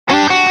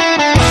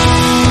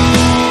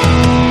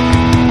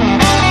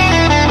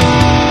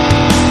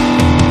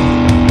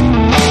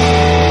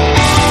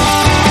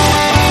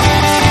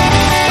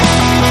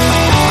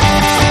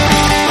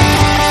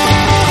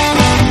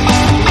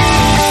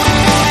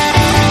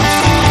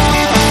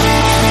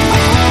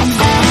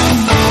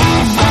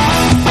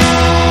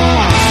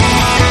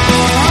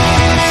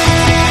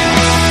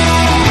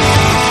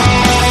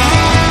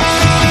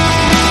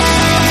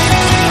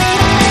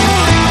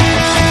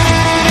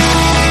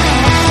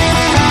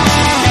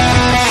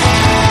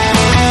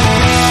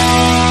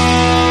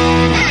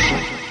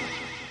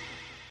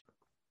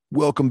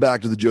Welcome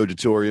back to the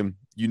Jojatorium.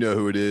 You know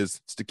who it is.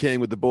 It's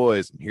Decaying with the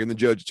Boys. Here in the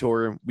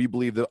Jojatorium, we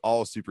believe that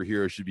all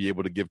superheroes should be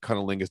able to give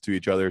cunnilingus to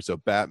each other. So,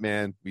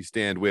 Batman, we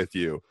stand with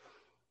you.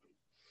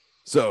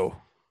 So,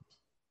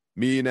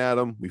 me and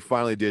Adam, we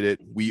finally did it.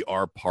 We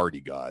are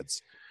party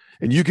gods.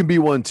 And you can be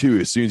one too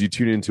as soon as you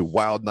tune into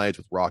Wild Nights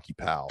with Rocky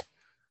Powell.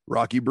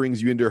 Rocky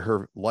brings you into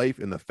her life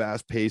in the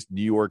fast-paced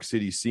New York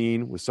City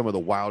scene with some of the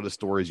wildest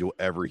stories you'll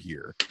ever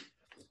hear.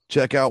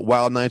 Check out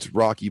Wild Nights with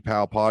Rocky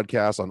Powell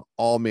podcast on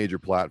all major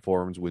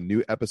platforms when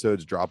new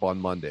episodes drop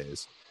on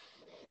Mondays.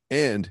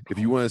 And if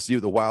you want to see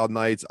what the Wild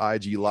Nights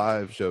IG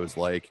live show is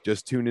like,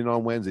 just tune in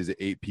on Wednesdays at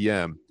 8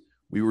 p.m.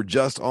 We were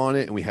just on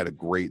it and we had a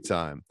great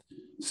time.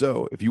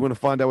 So if you want to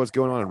find out what's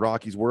going on in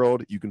Rocky's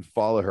world, you can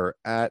follow her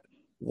at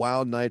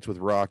Wild Nights with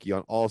Rocky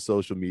on all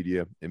social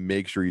media and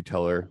make sure you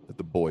tell her that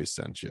the boys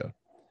sent you.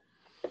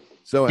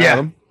 So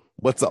Adam,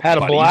 what's up? Had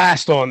buddy? a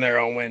blast on there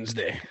on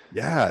Wednesday.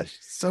 Yeah,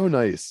 so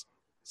nice.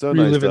 So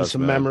reliving nice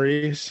some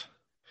memories.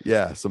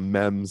 Yeah, some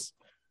memes.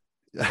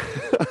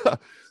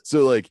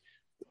 So like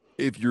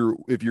if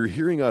you're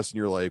hearing us and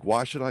you're like,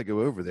 why should I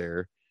go over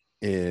there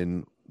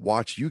and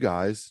watch you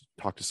guys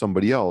talk to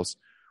somebody else?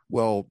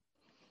 Well,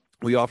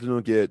 we often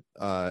don't get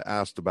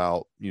asked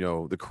about,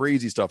 the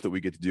crazy stuff that we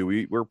get to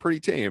do. We're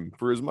pretty tame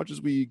for as much as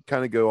we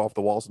kind of go off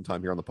the wall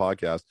sometime here on the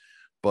podcast.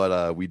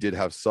 But we did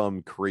have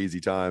some crazy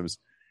times,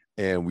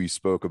 and we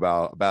spoke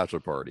about a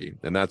bachelor party,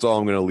 and that's all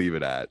I'm going to leave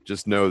it at.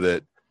 Just know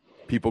that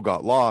people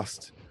got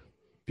lost,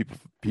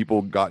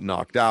 people got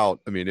knocked out.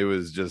 I mean, it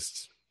was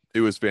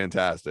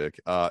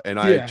fantastic. And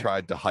I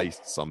tried to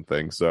heist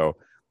something. So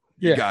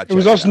it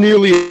was also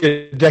nearly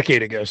a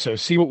decade ago. So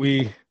see what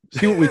we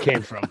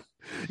came from.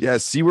 Yeah,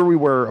 see where we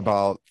were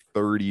about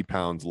 30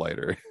 pounds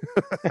lighter.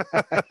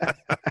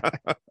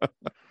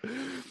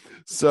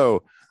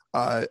 So,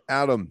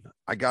 Adam,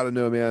 I got to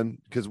know, man,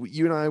 because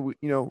you and I,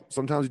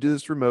 sometimes we do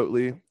this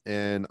remotely,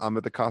 and I'm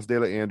at the Casa de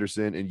la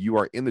Anderson, and you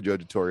are in the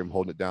Jojatorium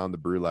holding it down, the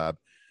Brew Lab.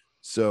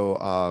 So,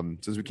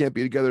 since we can't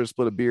be together to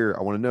split a beer,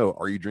 I want to know,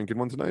 are you drinking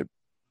one tonight?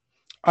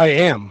 I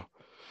am.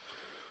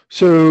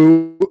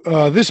 So,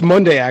 this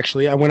Monday,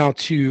 actually, I went out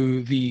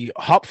to the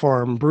Hop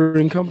Farm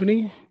Brewing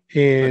Company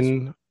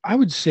in... Nice. I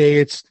would say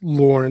it's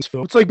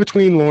Lawrenceville. It's like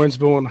between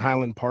Lawrenceville and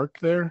Highland Park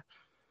there.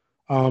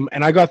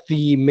 And I got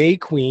the May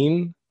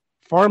Queen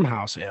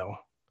Farmhouse Ale,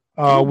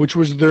 which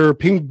was their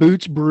Pink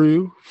Boots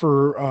brew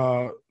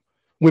for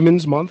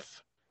Women's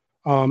Month.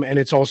 And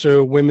it's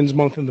also Women's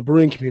Month in the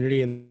brewing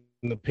community. And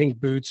the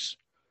Pink Boots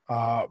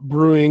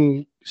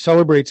Brewing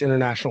celebrates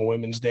International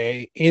Women's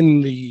Day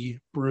in the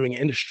brewing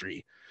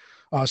industry.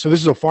 So this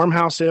is a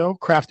farmhouse ale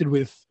crafted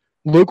with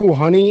local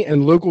honey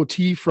and local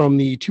tea from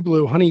the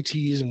Tupelo Honey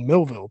Teas in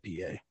Millville,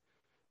 PA.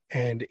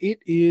 And it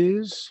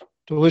is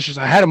delicious.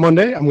 I had it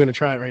Monday. I'm going to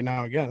try it right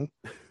now again.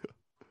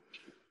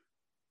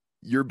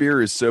 Your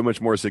beer is so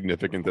much more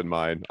significant than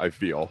mine, I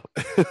feel.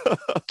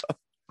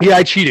 Yeah,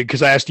 I cheated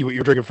because I asked you what you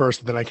were drinking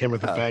first, and then I came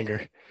with a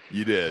banger.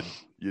 You did.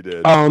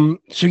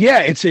 So yeah,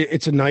 it's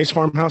a nice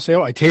farmhouse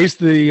ale. I taste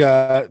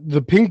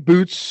the Pink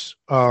Boots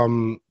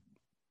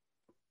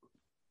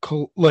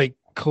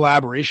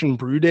collaboration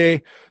brew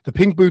day. The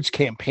Pink Boots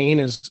campaign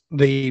is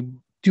they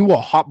do a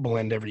hop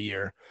blend every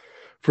year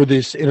for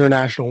this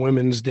International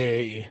Women's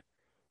Day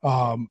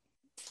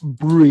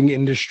brewing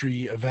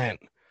industry event.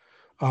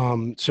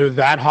 So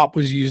that hop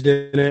was used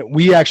in it.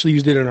 We actually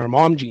used it in our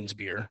Mom Jeans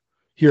beer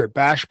here at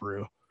Bash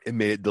Brew. It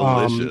made it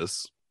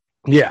delicious.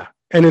 Yeah,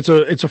 and it's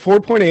a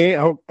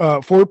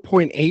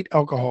 4.8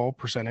 alcohol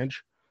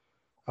percentage,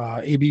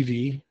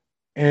 ABV.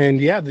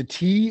 And yeah,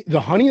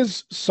 the honey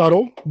is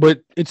subtle,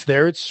 but it's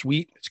there. It's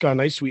sweet. It's got a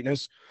nice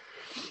sweetness.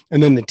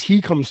 And then the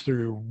tea comes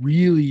through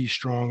really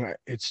strong.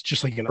 It's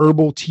just like an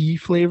herbal tea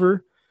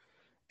flavor.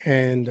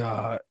 And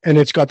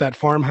it's got that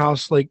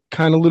farmhouse, like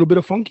kind of little bit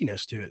of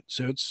funkiness to it.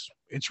 So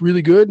it's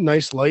really good.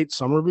 Nice light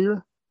summer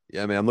beer.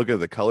 Yeah, man, I'm looking at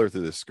the color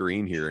through the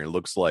screen here, and it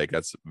looks like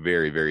that's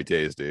very, very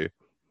tasty.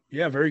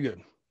 Yeah, very good.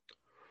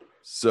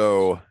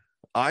 So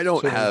I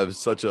don't have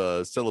such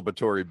a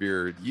celebratory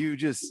beer. You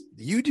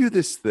do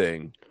this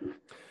thing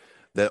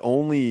that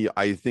only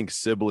I think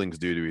siblings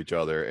do to each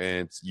other.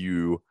 And it's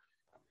you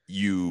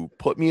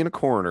put me in a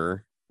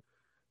corner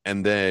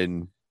and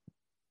then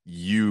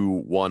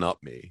you one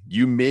up me.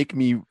 You make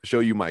me show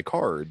you my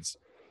cards.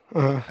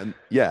 And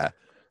yeah.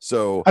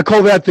 So I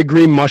call that the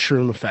green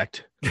mushroom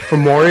effect.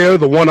 From Mario,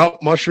 the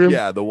one-up mushroom.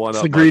 Yeah, the one-up.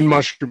 It's the green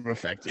mushroom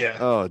effect. Yeah.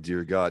 Oh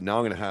dear God! Now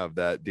I'm gonna have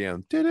that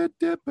damn.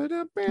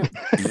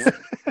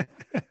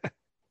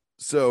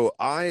 So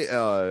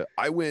I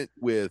went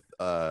with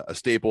a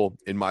staple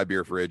in my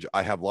beer fridge.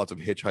 I have lots of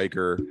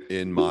Hitchhiker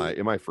in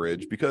my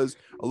fridge because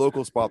a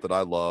local spot that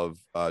I love,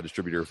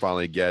 distributor,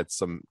 finally gets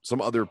some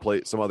other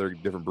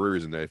different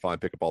breweries, and they finally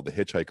pick up all the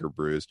Hitchhiker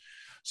brews.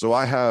 So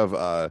I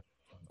have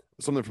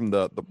something from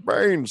the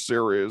Bane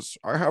series.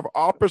 I have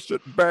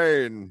Opposite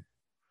Bane.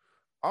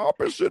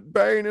 Opposite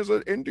Bane is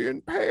an Indian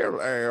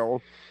Pale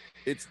Ale.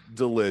 It's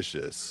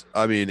delicious.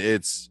 I mean,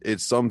 it's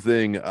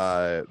something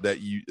that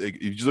you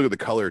just look at the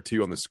color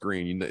too on the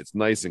screen. It's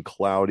nice and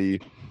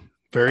cloudy.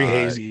 Very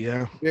hazy,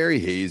 yeah. Very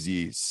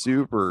hazy,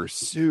 super,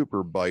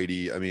 super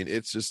bitey. I mean,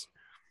 it's just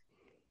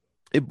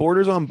it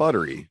borders on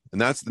buttery, and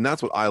that's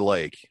what I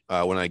like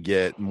when I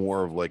get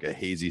more of like a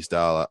hazy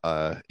style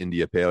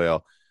India Pale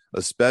Ale,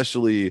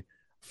 especially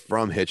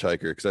from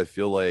Hitchhiker, because I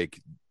feel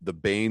like the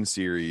Bane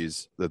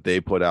series that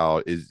they put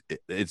out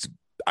it's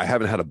I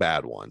haven't had a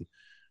bad one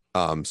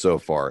so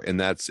far, and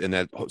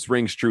that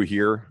rings true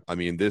here. I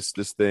mean, this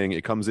thing,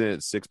 it comes in at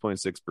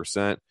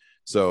 6.6%,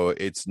 so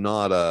it's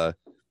not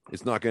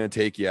going to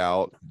take you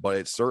out, but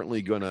it's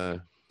certainly you're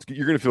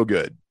gonna feel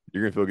good.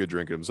 You're gonna feel good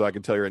drinking them. So I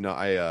can tell you right now,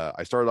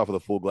 I started off with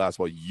a full glass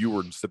while you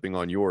were sipping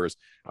on yours.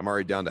 I'm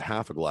already down to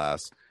half a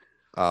glass.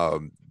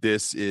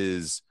 This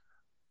is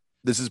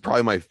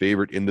probably my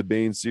favorite in the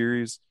Bane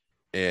series,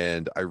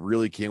 and I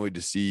really can't wait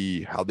to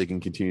see how they can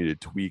continue to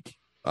tweak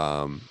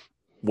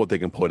what they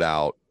can put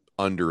out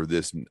under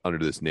this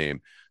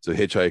name. So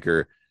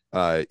Hitchhiker,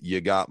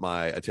 you got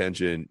my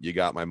attention, you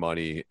got my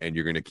money, and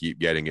you're gonna keep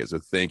getting it. So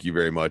thank you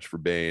very much for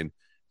Bane,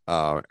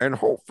 and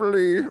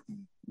hopefully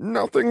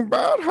nothing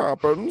bad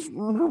happens.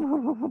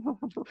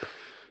 Do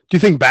you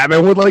think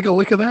Batman would like a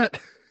lick of that?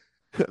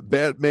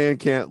 Batman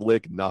can't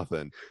lick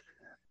nothing.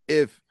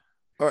 All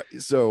right,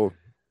 so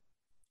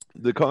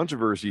the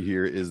controversy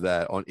here is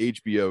that on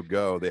HBO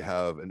Go, they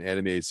have an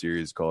animated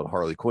series called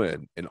Harley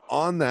Quinn. And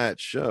on that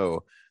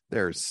show,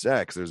 there's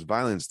sex, there's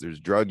violence, there's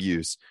drug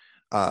use,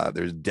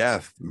 there's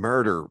death,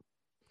 murder,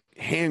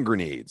 hand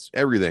grenades,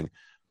 everything.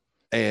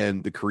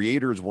 And the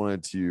creators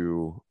wanted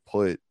to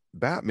put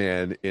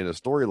Batman in a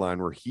storyline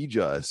where he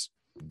just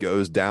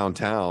goes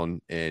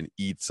downtown and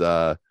eats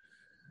some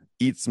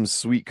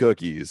sweet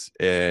cookies.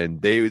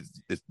 And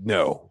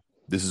no,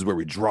 this is where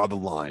we draw the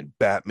line.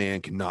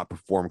 Batman cannot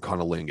perform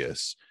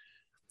cunnilingus.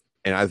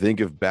 And I think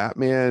if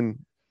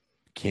Batman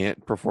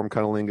can't perform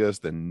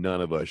cunnilingus, then none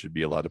of us should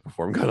be allowed to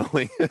perform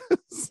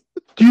cunnilingus.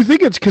 Do you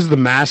think it's because the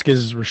mask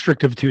is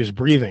restrictive to his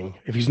breathing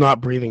if he's not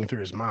breathing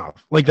through his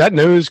mouth? Like that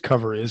nose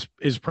cover is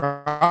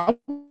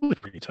probably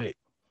pretty tight.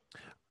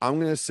 I'm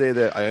going to say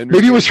that I understand.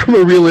 Maybe it was from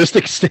a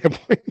realistic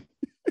standpoint.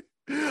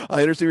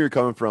 I understand where you're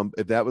coming from.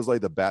 If that was like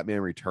the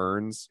Batman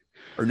Returns,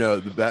 or no,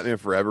 the Batman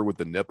Forever with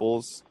the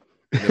nipples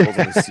on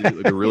the suit,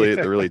 like the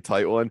really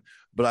tight one.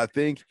 But I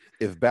think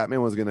if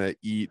Batman was going to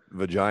eat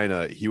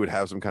vagina, he would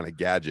have some kind of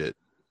gadget.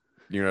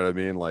 You know what I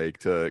mean?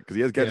 Like because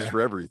he has gadgets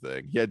for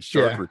everything. He had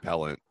shark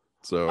repellent.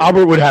 So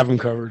Albert would have him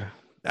covered.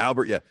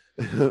 Albert, yeah.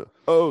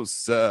 Oh,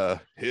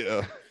 sir,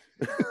 here.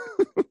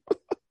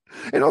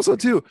 And also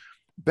too,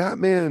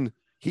 Batman,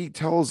 he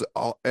tells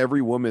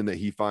every woman that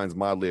he finds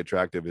mildly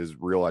attractive his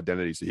real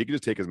identity, so he can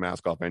just take his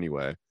mask off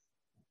anyway.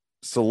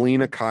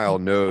 Selena Kyle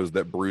knows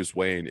that Bruce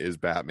Wayne is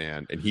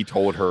Batman, and he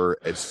told her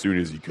as soon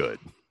as he could.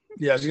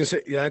 Yeah, I was gonna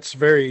say, yeah, that's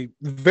very,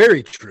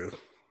 very true.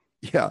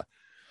 Yeah.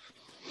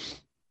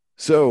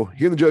 So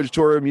here in the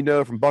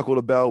Judgeatorium, from Buckle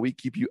to Bell, we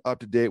keep you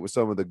up to date with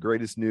some of the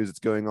greatest news that's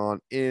going on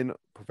in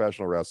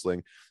professional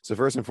wrestling. So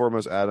first and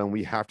foremost, Adam,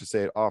 we have to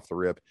say it off the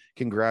rip.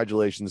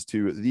 Congratulations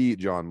to the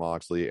Jon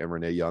Moxley and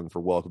Renee Young for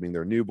welcoming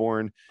their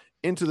newborn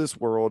into this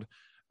world.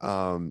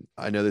 I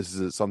know this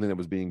is something that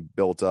was being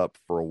built up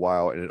for a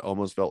while, and it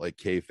almost felt like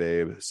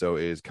kayfabe. So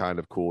it is kind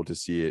of cool to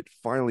see it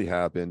finally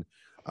happen.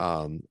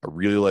 I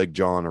really like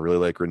Jon. I really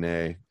like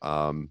Renee.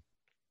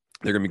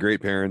 They're gonna be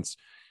great parents.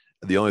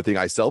 The only thing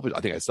I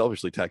think I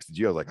selfishly texted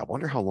you. I was like, I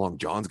wonder how long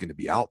Jon's going to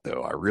be out,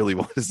 though. I really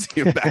want to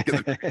see him back in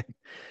the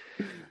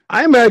ring.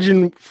 I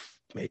imagine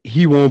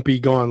he won't be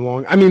gone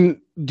long. I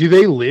mean, do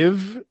they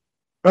live?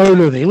 Oh,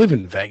 no, they live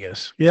in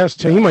Vegas. Yes,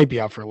 so he might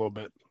be out for a little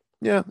bit.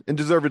 Yeah, and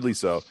deservedly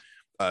so.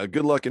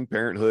 Good luck in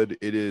parenthood.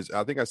 It is,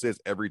 I think I say this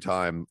every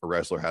time a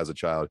wrestler has a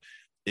child.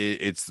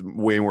 It's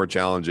way more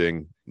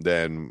challenging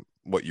than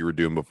what you were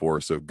doing before.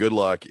 So good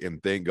luck,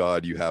 and thank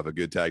God you have a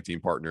good tag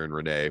team partner in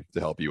Renee to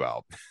help you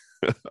out.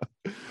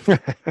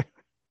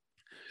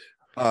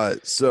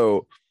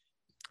 So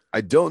I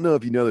don't know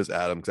if you know this,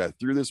 Adam, because I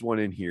threw this one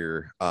in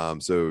here.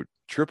 So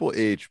Triple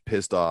H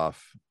pissed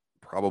off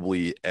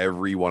probably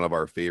every one of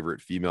our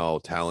favorite female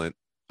talent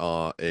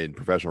in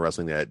professional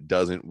wrestling that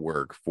doesn't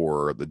work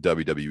for the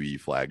WWE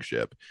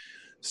flagship.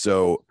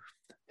 So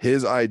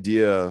his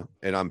idea,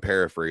 and I'm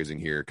paraphrasing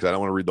here because I don't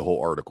want to read the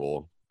whole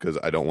article because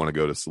I don't want to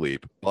go to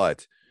sleep,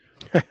 but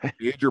the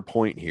major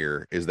point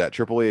here is that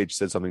Triple H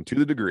said something to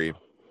the degree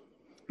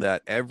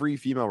that every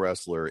female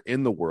wrestler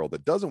in the world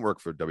that doesn't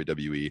work for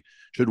WWE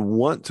should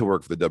want to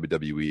work for the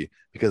WWE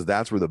because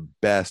that's where the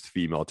best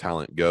female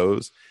talent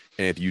goes.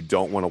 And if you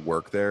don't want to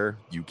work there,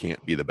 you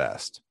can't be the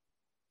best.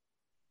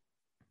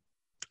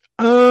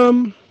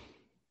 I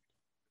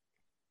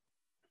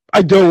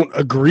don't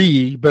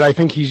agree, but I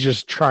think he's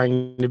just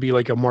trying to be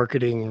like a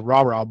marketing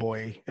rah-rah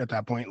boy at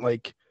that point.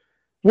 Like,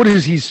 what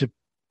is he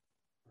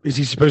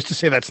supposed to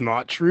say that's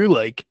not true?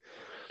 Like,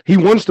 he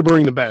wants to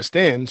bring the best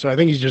in, so I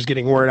think he's just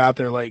getting word out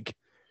there like,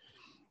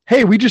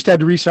 hey, we just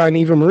had to re-sign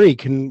Eva Marie.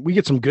 Can we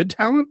get some good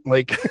talent?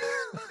 Like,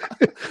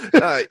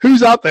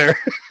 who's out there?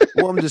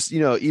 Well, I'm just,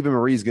 Eva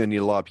Marie's going to need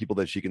a lot of people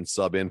that she can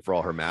sub in for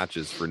all her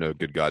matches for no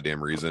good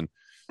goddamn reason.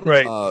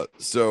 Right.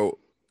 So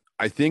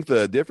I think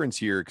the difference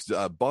here,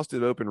 because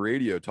Busted Open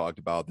Radio talked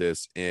about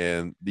this,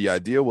 and the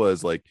idea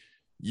was like,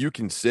 you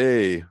can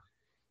say,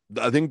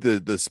 I think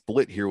the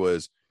split here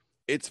was,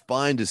 it's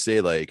fine to say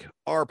like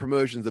our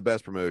promotion's the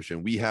best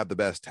promotion, we have the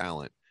best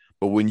talent,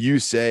 but when you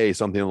say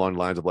something along the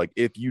lines of like,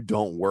 if you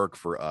don't work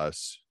for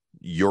us,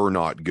 you're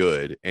not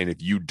good, and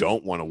if you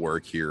don't want to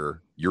work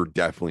here, you're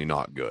definitely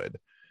not good.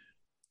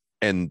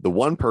 And the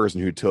one person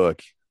who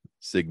took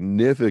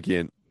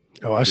significant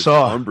I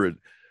saw umbrage,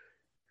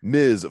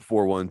 Ms.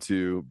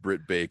 412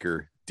 Britt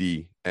Baker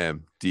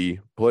DMD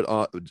put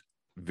on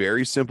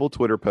very simple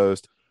Twitter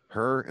post,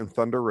 her and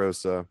Thunder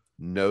Rosa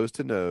nose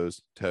to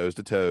nose, toes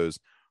to toes,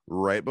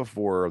 right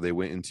before they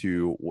went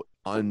into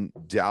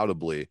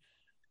undoubtedly,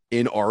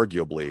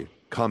 inarguably,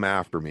 come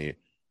after me,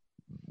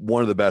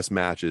 one of the best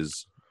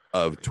matches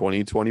of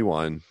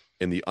 2021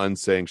 in the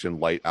unsanctioned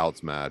light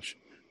outs match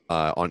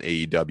on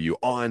AEW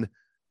on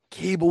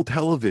cable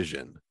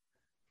television.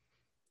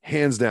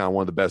 Hands down,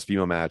 one of the best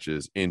female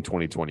matches in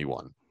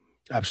 2021.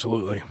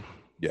 Absolutely.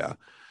 Yeah.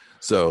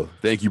 So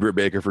thank you, Britt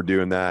Baker, for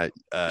doing that.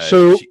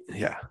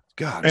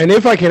 God. And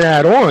if I can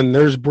add on,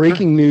 there's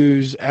breaking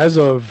news as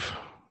of,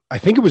 I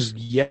think it was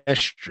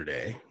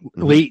yesterday,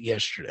 late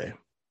yesterday.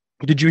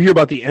 Did you hear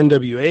about the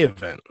NWA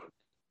event?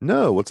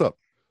 No, what's up?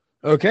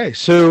 Okay,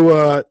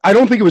 so I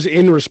don't think it was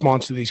in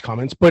response to these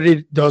comments, but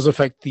it does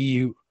affect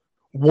the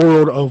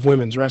world of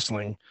women's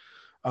wrestling.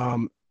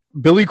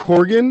 Billy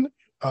Corgan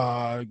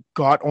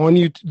got on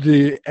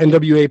the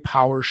NWA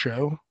Power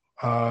Show.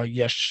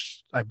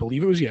 Yes, I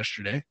believe it was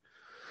yesterday.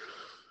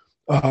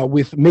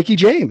 With Mickie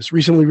James,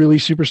 recently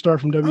released superstar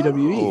from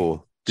WWE.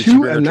 Oh, did she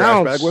bring a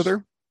trash bag with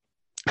her?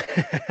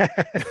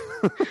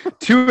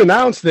 To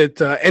announce that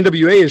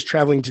NWA is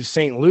traveling to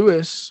St.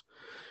 Louis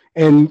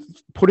and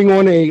putting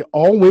on a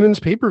all women's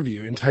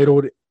pay-per-view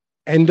entitled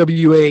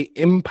NWA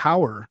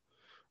Empower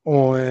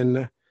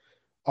on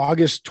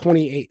August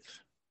 28th.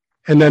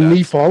 And then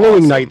the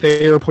following night,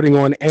 they are putting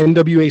on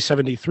NWA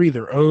 73,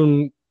 their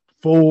own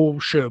full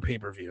show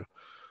pay-per-view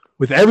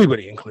with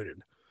everybody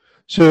included.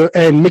 So,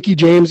 and Mickie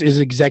James is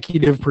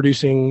executive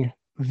producing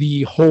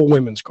the whole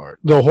women's card,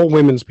 the whole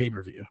women's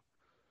pay-per-view.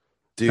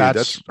 Dude,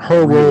 that's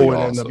her really role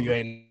awesome. in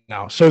NWA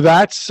now. So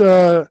that's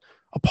a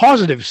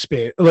positive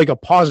like a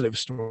positive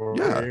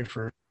story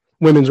for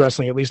women's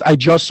wrestling, at least. I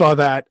just saw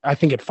that, I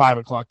think, at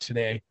 5:00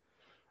 today.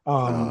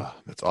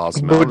 That's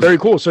awesome. But very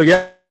cool. So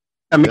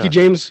Mickie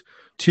James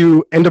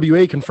to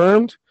NWA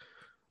confirmed.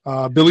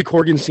 Billy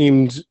Corgan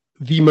seemed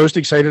the most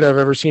excited I've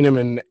ever seen him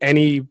in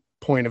any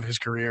point of his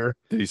career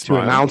to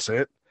announce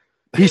it.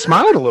 He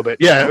smiled a little bit.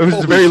 Yeah, it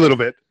was very little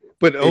bit,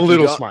 but a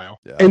little smile.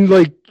 Yeah. And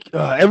like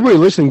everybody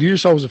listening, do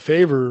yourselves a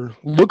favor,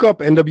 look up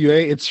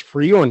NWA. It's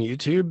free on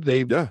YouTube.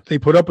 They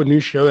put up a new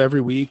show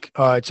every week.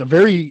 It's a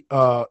very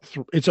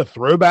it's a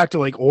throwback to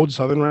like old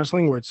Southern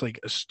wrestling where it's like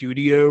a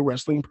studio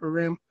wrestling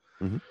program.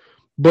 Mm-hmm.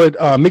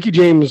 But Mickie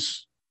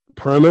James'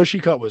 promo she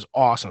cut was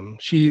awesome.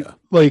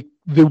 Like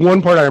the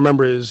one part I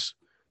remember is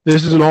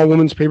this is an all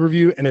women's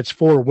pay-per-view and it's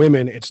for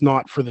women. It's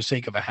not for the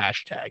sake of a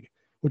hashtag,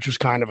 which was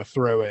kind of a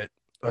throw at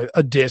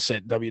a diss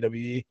at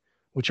WWE,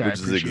 which I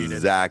appreciated. Is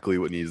exactly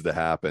what needs to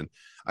happen.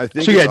 I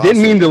think so. Yeah, I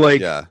didn't mean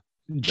to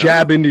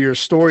jab into your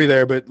story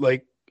there, but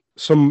like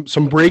some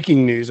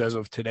breaking news as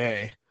of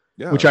today,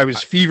 which I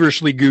was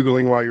feverishly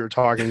Googling while you were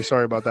talking.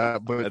 Sorry about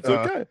that, but that's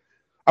okay.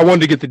 I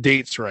wanted to get the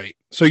dates right.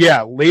 So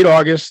yeah, late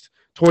August,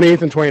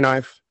 28th and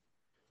 29th.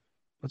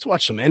 Let's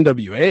watch some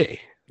NWA.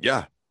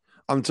 Yeah,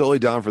 I'm totally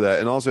down for that.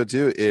 And also,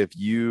 too, if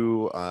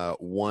you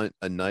want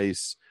a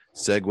nice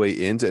segue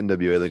into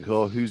NWA, like,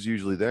 who's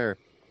usually there?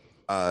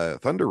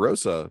 Thunder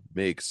Rosa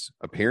makes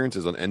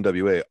appearances on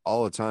NWA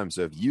all the time.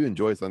 So if you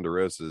enjoy Thunder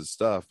Rosa's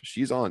stuff,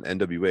 she's on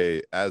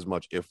NWA as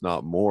much, if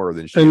not more,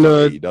 than she's on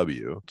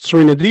AEW.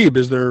 Serena Deeb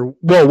was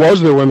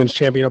their women's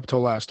champion up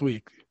until last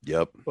week.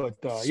 Yep. But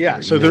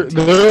so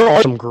there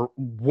are some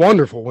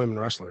wonderful women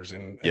wrestlers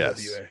in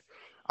NWA.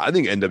 I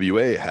think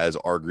NWA has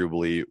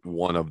arguably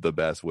one of the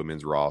best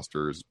women's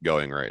rosters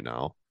going right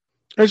now.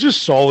 It's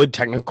just solid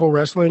technical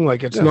wrestling.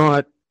 Like it's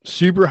not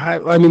super high.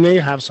 I mean, they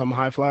have some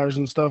high flyers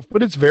and stuff,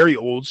 but it's very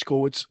old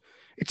school.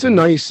 It's a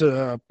nice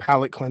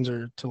palate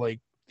cleanser to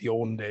like the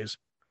olden days.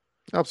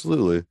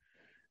 Absolutely.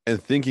 And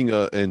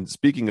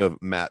speaking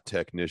of mat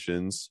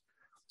technicians,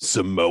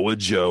 Samoa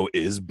Joe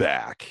is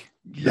back.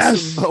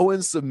 Yes. The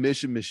Samoan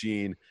submission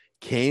machine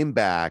came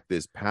back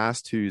this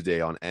past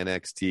Tuesday on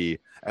NXT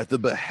at the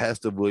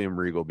behest of William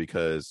Regal,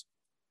 because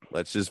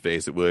let's just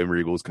face it, William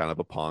Regal is kind of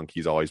a punk.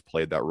 He's always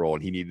played that role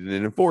and he needed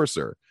an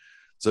enforcer.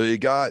 So you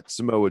got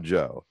Samoa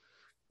Joe.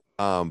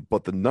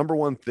 But the number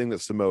one thing that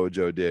Samoa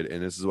Joe did,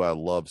 and this is what I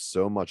love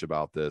so much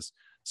about this,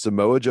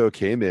 Samoa Joe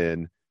came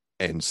in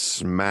and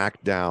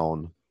smacked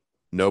down,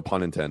 no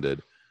pun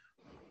intended,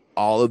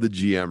 all of the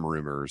GM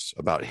rumors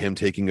about him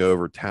taking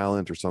over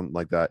talent or something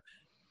like that.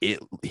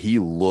 He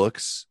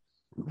looks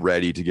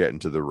ready to get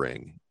into the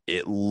ring.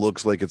 It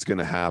looks like it's going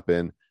to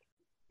happen.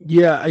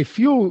 Yeah, I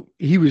feel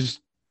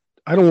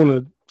I don't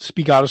want to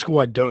speak out of school.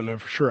 I don't know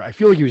for sure. I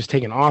feel like he was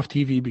taken off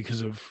TV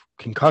because of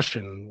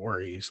concussion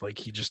worries. Like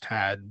he just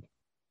had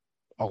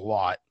a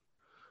lot.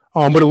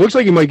 But it looks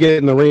like he might get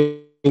in the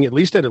ring at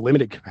least at a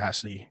limited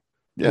capacity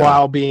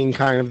while being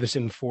kind of this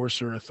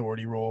enforcer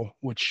authority role,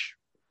 which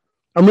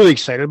I'm really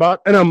excited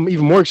about. And I'm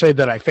even more excited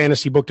that I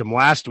fantasy booked him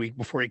last week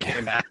before he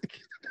came back.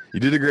 You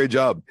did a great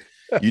job.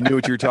 You knew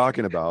what you were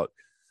talking about.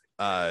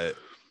 I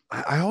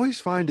always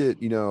find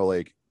it,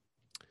 like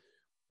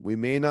we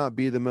may not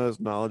be the most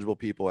knowledgeable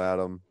people,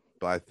 Adam,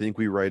 but I think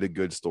we write a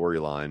good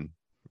storyline.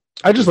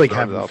 I just like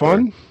having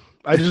fun.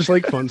 I just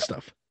like fun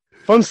stuff.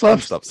 Fun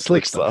stuff,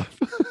 slick stuff.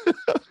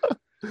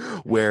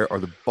 Where are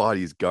the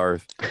bodies,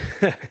 Garth?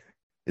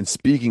 And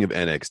speaking of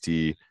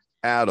NXT,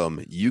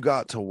 Adam, you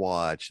got to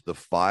watch the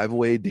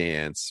 5-way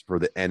dance for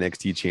the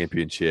NXT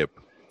Championship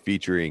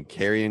featuring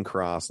Karrion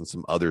Kross and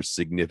some other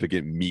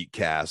significant meat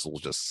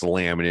castles just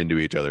slamming into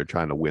each other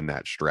trying to win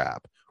that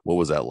strap. What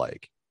was that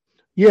like?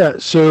 Yeah,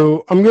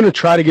 so I'm going to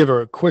try to give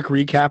a quick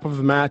recap of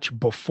the match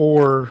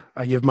before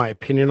I give my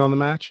opinion on the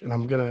match, and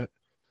I'm going to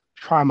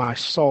try my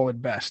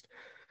solid best.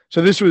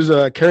 So this was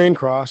Karrion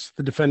Kross,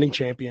 the defending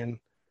champion,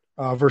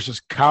 versus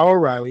Kyle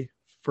O'Reilly,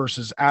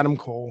 versus Adam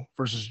Cole,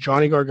 versus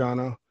Johnny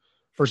Gargano,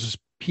 versus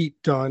Pete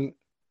Dunne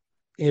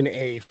in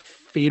a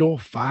fatal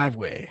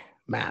 5-way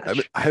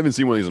match. I haven't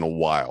seen one of these in a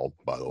while,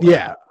 by the way.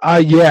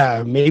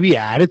 Yeah, maybe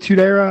Attitude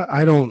Era.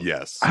 I don't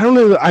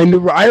know.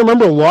 I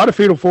remember a lot of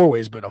fatal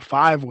 4-ways, but a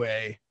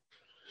 5-way,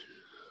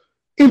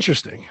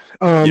 interesting.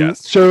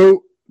 Yes.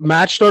 So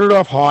match started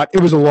off hot.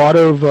 It was a lot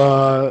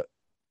of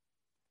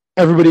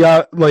everybody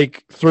out,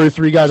 like throw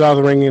 3 guys out of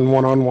the ring in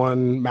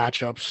one-on-one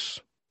matchups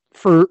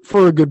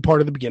for a good part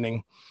of the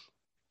beginning.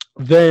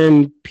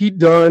 Then Pete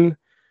Dunne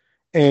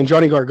and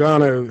Johnny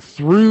Gargano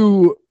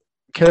threw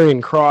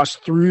Karrion Kross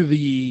through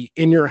the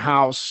in your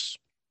house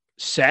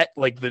set,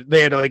 like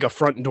they had like a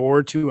front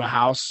door to a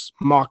house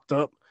mocked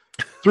up,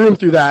 threw him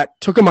through that,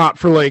 took him out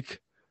for like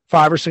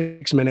 5 or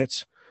 6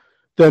 minutes.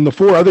 Then the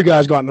 4 other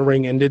guys got in the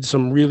ring and did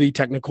some really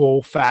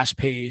technical,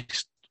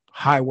 fast-paced,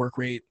 high work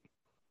rate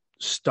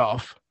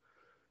stuff.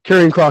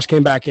 Karrion Kross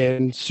came back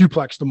in,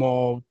 suplexed them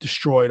all,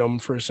 destroyed them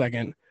for a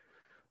second.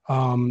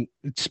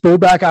 It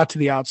spilled back out to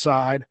the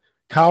outside.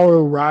 Kyle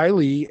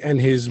O'Reilly and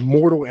his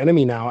mortal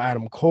enemy now,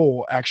 Adam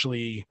Cole,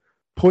 actually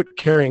put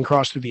Karrion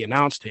Kross through the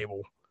announce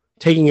table,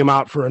 taking him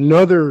out for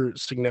another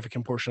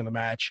significant portion of the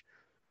match.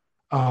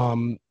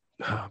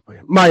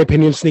 My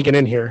opinion sneaking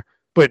in here,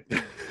 but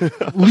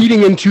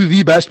leading into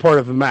the best part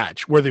of the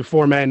match, where the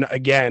 4 men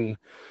again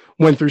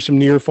went through some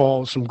near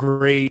falls, some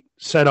great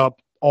setup,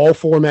 all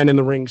 4 men in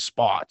the ring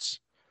spots.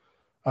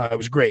 It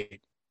was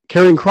great.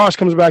 Karrion Kross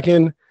comes back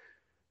in,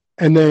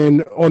 and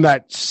then on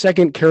that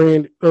second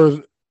Karrion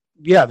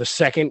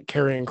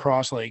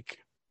Kross like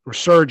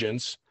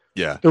resurgence,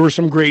 there were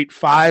some great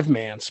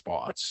 5-man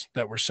spots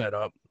that were set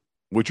up,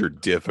 which are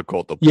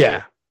difficult to pull.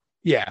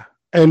 Yeah.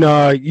 And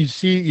you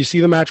see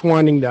the match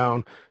winding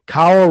down.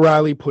 Kyle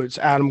O'Reilly puts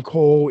Adam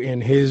Cole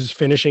in his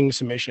finishing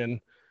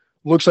submission.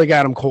 Looks like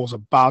Adam Cole's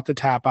about to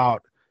tap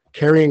out.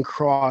 Karrion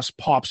Kross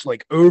pops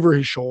like over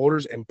his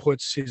shoulders and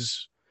puts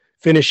his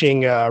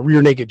finishing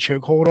rear naked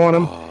chokehold on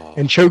him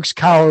and chokes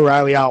Kyle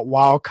O'Reilly out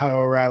while Kyle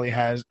O'Reilly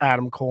has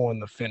Adam Cole in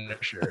the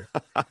finisher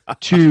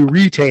to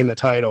retain the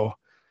title.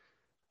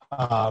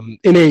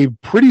 In a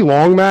pretty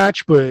long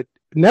match, but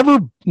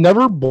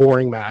never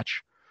boring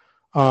match.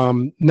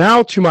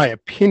 Now to my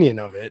opinion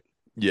of it.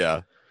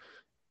 Yeah.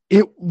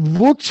 It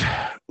looked,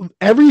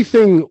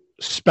 everything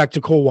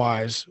spectacle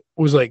wise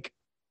was like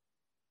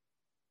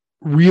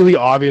really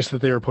obvious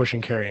that they were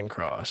pushing Karrion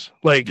Kross.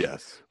 Like,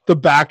 yes. The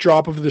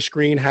backdrop of the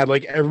screen had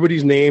like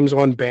everybody's names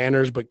on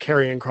banners, but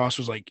Karrion Kross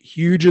was like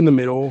huge in the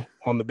middle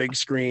on the big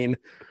screen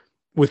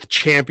with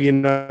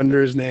champion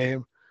under his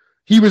name.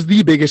 He was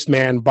the biggest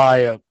man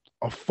by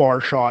a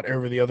far shot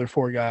over the other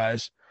 4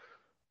 guys.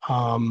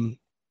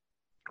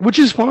 Which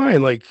is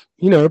fine. Like,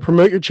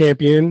 promote your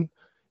champion.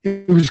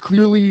 It was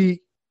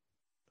clearly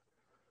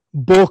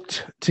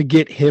booked to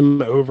get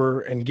him over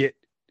and get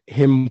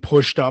him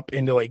pushed up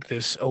into like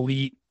this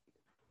elite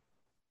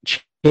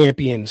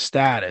champion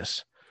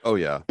status. Oh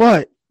yeah.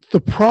 But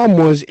the problem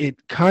was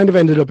it kind of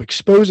ended up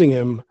exposing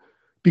him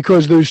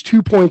because those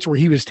 2 points where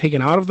he was taken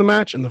out of the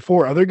match and the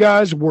 4 other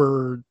guys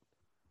were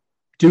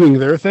doing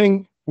their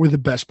thing were the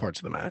best parts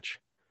of the match.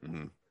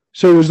 Mm-hmm.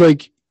 So it was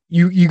like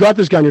you got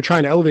this guy and you're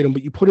trying to elevate him,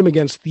 but you put him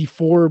against the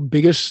 4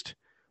 biggest,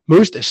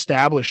 most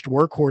established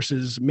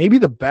workhorses, maybe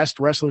the best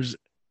wrestlers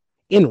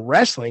in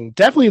wrestling,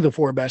 definitely the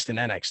 4 best in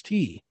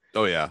NXT.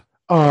 Oh yeah.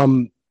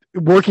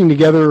 Working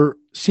together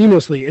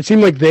seamlessly. It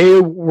seemed like they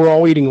were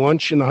all eating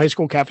lunch in the high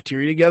school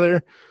cafeteria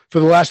together for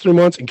the last 3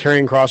 months, and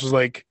Karrion Kross was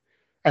like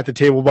at the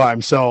table by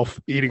himself,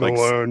 eating like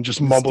alone,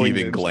 just mumbling.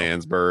 Steven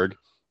Glansberg.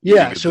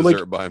 Yeah, so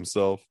like by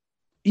himself.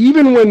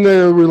 Even when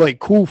there were like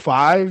cool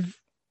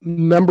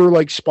 5-member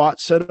like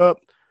spots set up,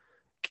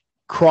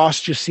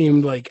 Kross just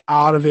seemed like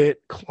out of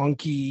it,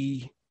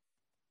 clunky,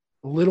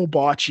 a little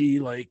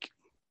botchy. Like,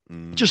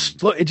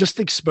 it just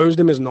exposed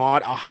him as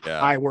not a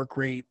high work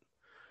rate.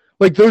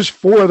 Like those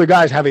 4 other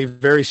guys have a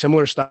very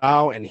similar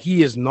style, and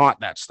he is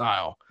not that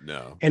style.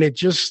 No. And it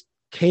just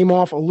came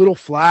off a little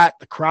flat.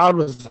 The crowd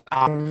was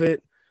out of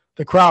it.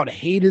 The crowd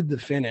hated the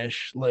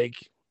finish. Like,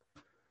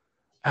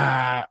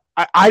 I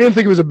didn't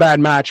think it was a bad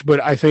match,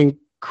 but I think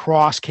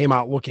Cross came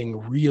out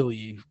looking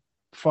really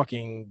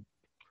fucking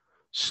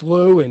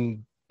slow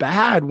and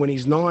bad when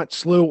he's not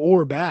slow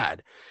or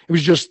bad. It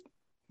was just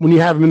when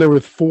you have him in there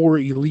with 4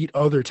 elite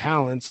other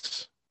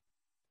talents,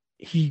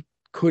 he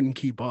couldn't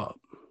keep up.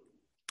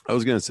 I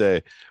was going to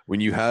say, when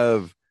you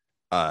have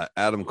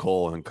Adam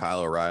Cole and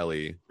Kyle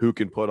O'Reilly, who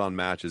can put on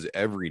matches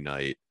every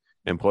night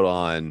and put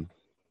on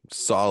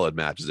solid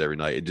matches every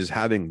night, and just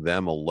having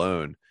them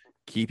alone,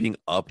 keeping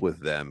up with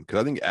them,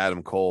 because I think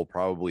Adam Cole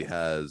probably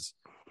has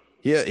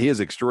he has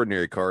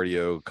extraordinary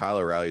cardio. Kyle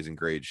O'Reilly's in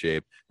great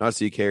shape. Not to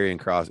see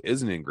Karrion Kross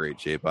isn't in great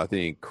shape. I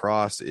think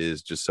Kross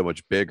is just so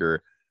much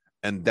bigger,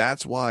 and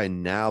that's why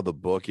now the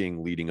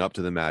booking leading up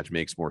to the match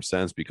makes more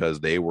sense, because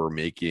they were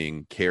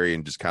making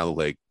Karrion just kind of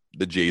like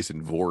the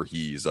Jason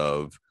Voorhees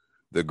of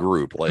the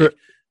group. Like,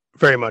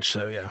 very much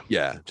so.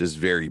 Yeah. Just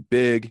very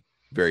big,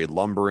 very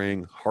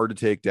lumbering, hard to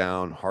take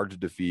down, hard to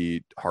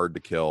defeat, hard to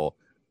kill.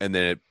 And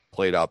then it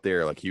played out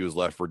there. Like, he was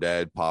left for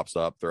dead, pops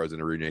up, throws in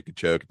a rear naked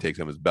choke, and takes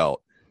him his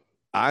belt.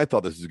 I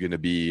thought this was going to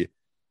be,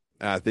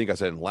 and I think I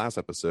said in the last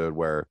episode,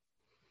 where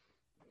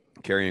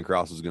Karrion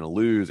Kross was going to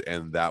lose,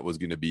 and that was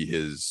going to be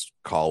his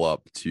call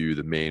up to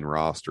the main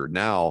roster.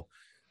 Now,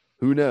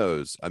 who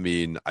knows? I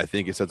mean, I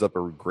think it sets up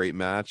a great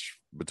match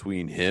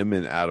between him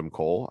and Adam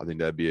Cole. I think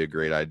that'd be a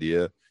great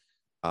idea.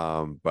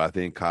 But I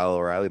think Kyle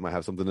O'Reilly might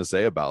have something to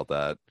say about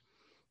that.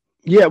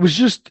 Yeah, it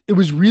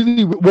was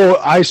really well.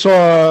 I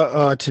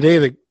saw today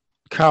that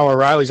Kyle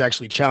O'Reilly's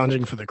actually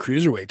challenging for the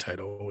cruiserweight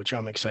title, which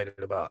I'm excited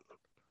about.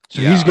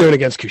 So he's going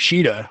against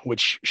Kushida,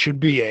 which should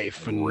be a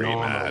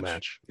phenomenal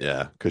match.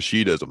 Yeah,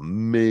 Kushida's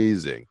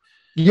amazing.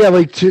 Yeah,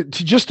 like to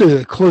just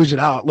to close it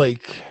out,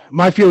 like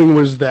my feeling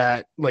was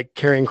that like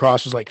Karrion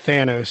Kross was like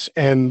Thanos,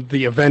 and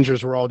the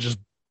Avengers were all just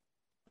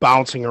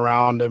bouncing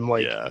around him,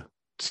 like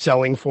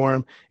selling for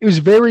him. It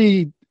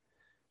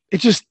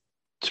just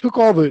took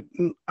all the,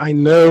 I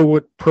know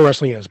what pro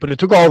wrestling is, but it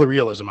took all the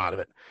realism out of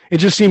it. It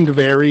just seemed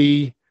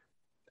very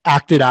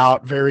acted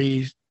out,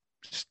 very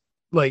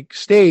like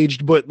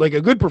staged, but like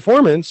a good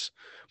performance.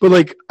 But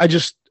like,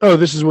 this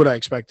is what I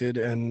expected,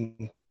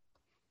 and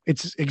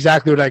it's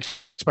exactly what I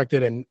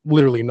expected, and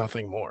literally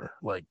nothing more.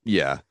 Like,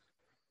 yeah,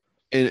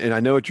 and I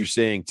know what you're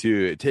saying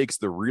too. It takes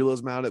the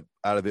realism out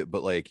of it,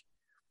 but like,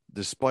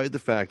 despite the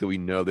fact that we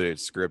know that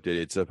it's scripted,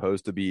 it's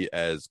supposed to be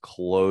as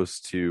close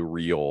to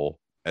real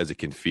as it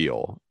can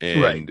feel.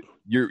 And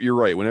you're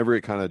right. Whenever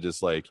it kind of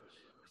just like,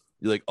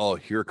 you're like, oh,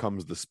 here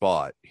comes the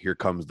spot, here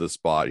comes the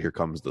spot, here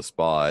comes the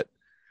spot,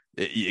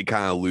 it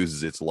kind of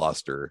loses its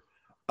luster.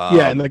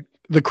 And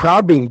the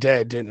crowd being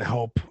dead didn't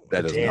help.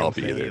 That doesn't help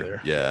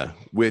either. Yeah,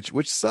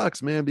 which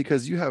sucks, man,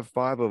 because you have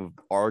 5 of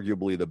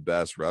arguably the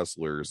best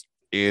wrestlers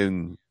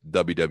in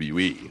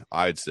WWE,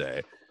 I'd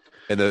say,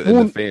 and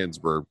the fans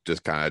were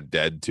just kind of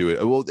dead to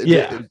it. Well,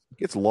 it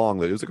gets long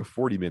though. It was like a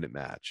 40-minute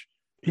match.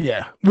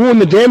 Yeah. Well,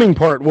 and the damning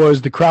part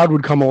was the crowd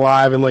would come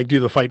alive and like do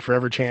the fight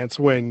forever chants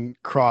when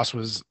Kross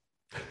was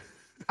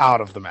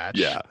out of the match.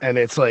 Yeah, and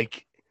it's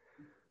like,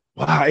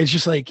 wow, it's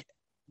just like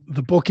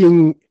the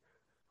booking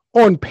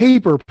on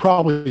paper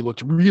probably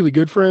looked really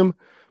good for him,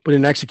 but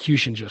in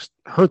execution just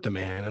hurt the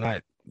man.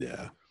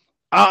 And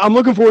I'm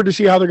looking forward to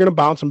see how they're going to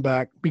bounce him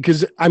back,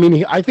 because I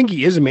mean, I think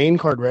he is a main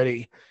card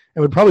ready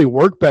and would probably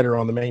work better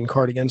on the main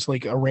card against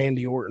like a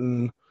Randy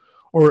Orton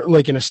or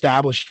like an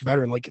established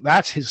veteran. Like,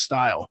 that's his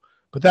style.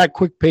 But that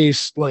quick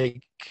pace,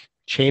 like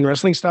chain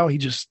wrestling style, he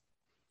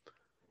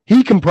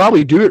can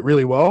probably do it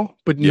really well,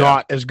 but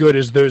not as good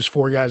as those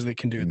 4 guys that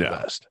can do it the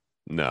best.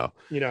 No.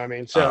 You know what I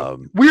memean?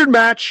 So weird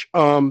match.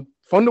 Fun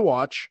to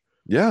watch.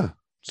 Yeah.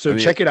 So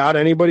check it out.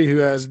 Anybody who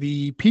has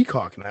the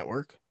Peacock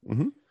network.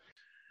 Mm-hmm.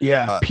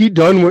 Yeah. Pete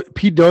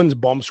Dunne's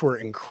bumps were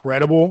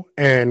incredible,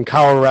 and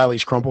Kyle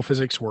O'Reilly's crumple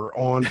physics were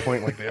on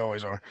point like they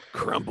always are.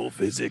 Crumple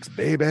physics,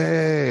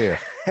 baby.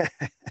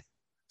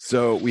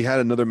 So we had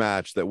another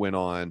match that went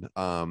on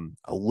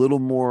a little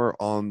more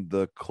on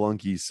the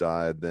clunky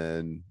side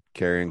than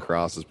Karrion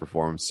Kross's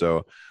performance.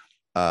 So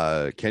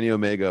Kenny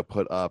Omega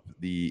put up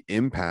the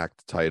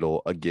Impact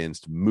title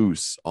against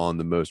Moose on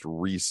the most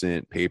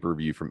recent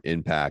pay-per-view from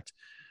Impact.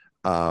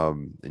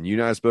 And you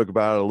and I spoke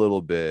about it a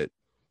little bit,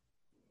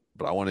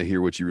 but I want to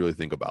hear what you really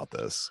think about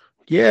this.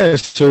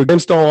 Yes. So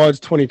Against All Odds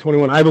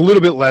 2021. I have a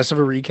little bit less of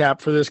a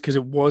recap for this because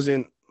it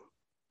wasn't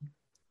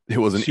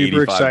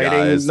super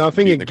exciting.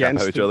 Nothing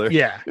against each other.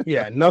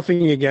 Yeah.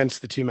 Nothing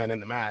against the 2 men in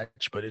the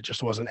match, but it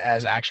just wasn't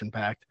as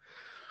action-packed.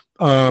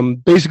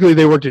 Basically,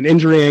 they worked an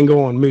injury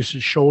angle on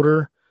Moose's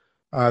shoulder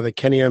that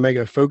Kenny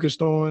Omega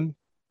focused on.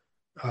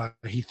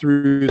 He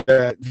threw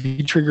that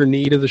V-trigger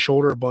knee to the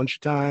shoulder a bunch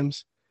of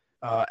times.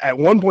 At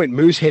one point,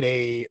 Moose hit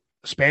a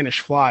Spanish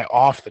fly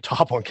off the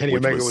top on Kenny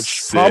Omega, which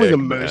is probably the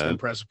most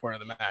impressive part of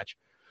the match.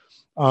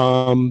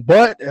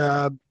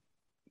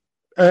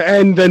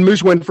 And then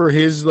Moose went for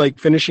his like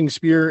finishing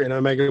spear, and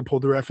Omega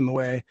pulled the ref in the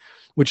way,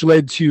 which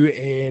led to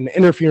an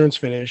interference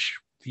finish.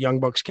 The Young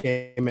Bucks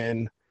came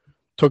in,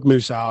 took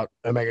Moose out.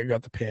 Omega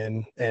got the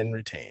pin and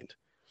retained.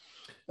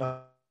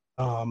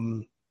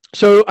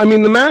 So I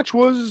mean, the match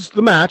was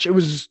the match. It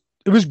was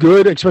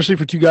good, especially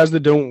for two guys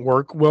that don't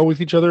work well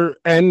with each other.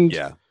 And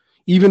Yeah.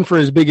 even for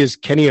as big as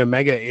Kenny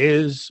Omega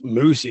is,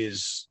 Moose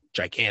is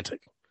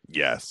gigantic.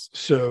 Yes.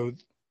 So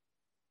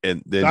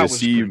and then that to was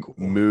see pretty cool.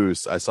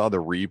 Moose, I saw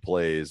the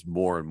replays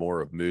more and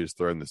more of Moose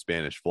throwing the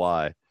Spanish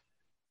Fly.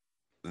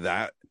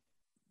 That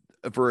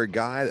for a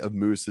guy of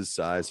Moose's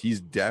size, he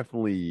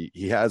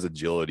has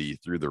agility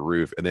through the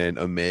roof, and then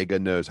Omega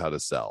knows how to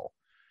sell.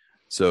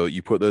 So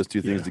you put those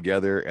two things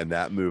together, and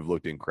that move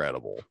looked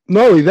incredible.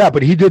 Not only that,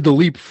 but he did the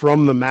leap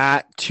from the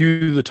mat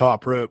to the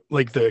top rope,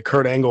 like the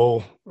Kurt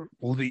Angle,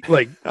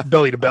 like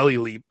belly to belly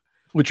leap,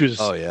 which was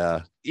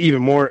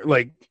even more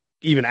like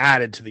even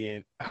added to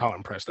the how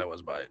impressed I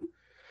was by it.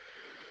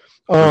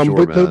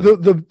 Sure, but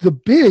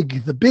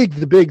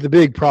the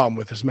big problem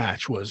with this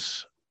match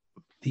was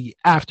the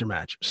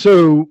aftermatch.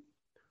 So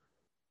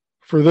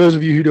for those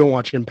of you who don't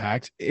watch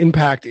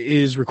Impact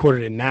is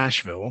recorded in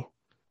Nashville.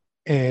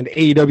 And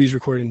AEW is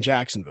recorded in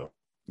Jacksonville.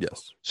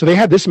 Yes. So they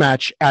had this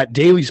match at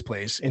Daly's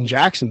Place in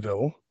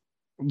Jacksonville,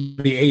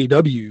 the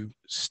AEW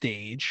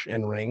stage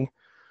and ring,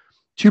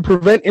 to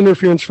prevent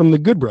interference from the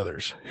Good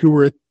Brothers, who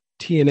were at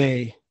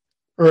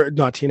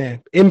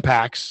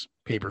Impact's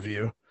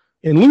pay-per-view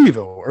in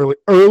Louisville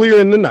earlier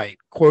in the night,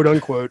 quote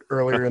unquote,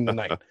 earlier in the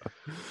night,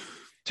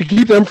 to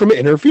keep them from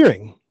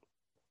interfering.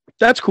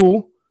 That's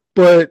cool.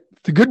 But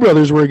the Good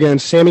Brothers were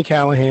against Sami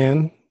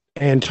Callihan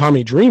and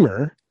Tommy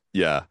Dreamer.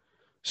 Yeah.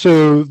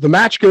 So the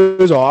match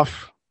goes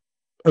off.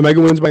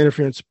 Omega wins by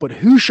interference, but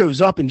who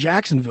shows up in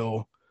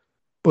Jacksonville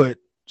but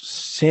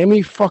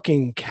Sami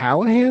fucking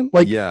Callihan?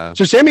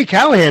 So Sami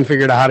Callihan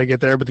figured out how to get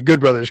there, but the Good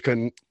Brothers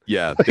couldn't.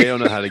 Yeah, they don't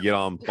know how to get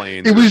on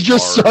planes. It was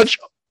just such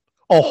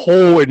a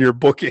hole in your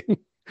booking.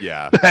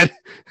 Yeah. That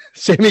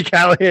Sami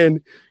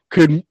Callihan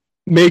could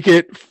make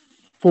it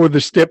for the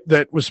stip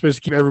that was supposed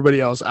to keep everybody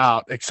else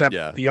out, except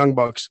the Young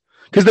Bucks,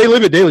 because they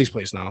live at Daly's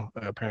Place now,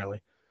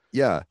 apparently.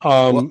 Yeah.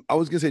 Well, I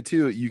was gonna say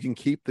too, you can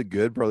keep the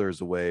Good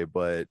Brothers away,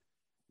 but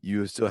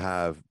you still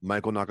have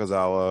Michael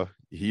Nakazawa.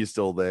 He's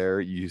still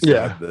there. You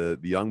still have the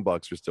Young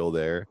Bucks are still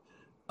there.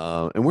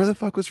 And where the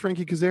fuck was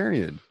Frankie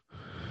Kazarian?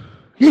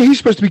 Yeah, he's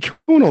supposed to be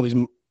killing all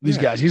these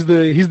guys. He's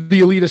the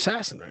elite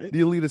assassin, right?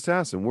 The elite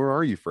assassin. Where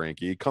are you,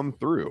 Frankie? Come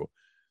through.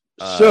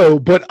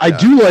 But I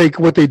do like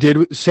what they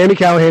did. Sami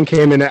Callihan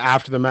came in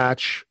after the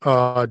match,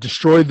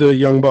 destroyed the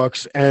Young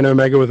Bucks and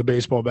Omega with a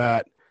baseball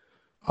bat.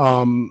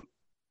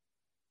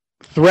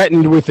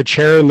 Threatened with a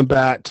chair and the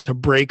bat to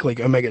break like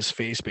Omega's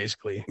face,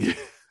 basically.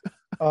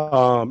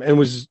 And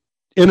was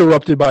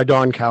interrupted by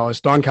Don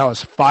Callis. Don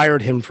Callis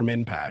fired him from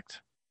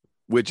Impact,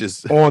 which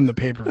is on the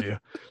pay-per-view.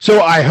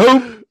 So I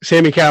hope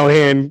Sami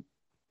Callihan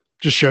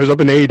just shows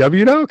up in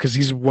AEW now, because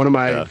he's one of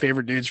my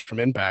favorite dudes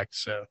from Impact.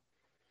 So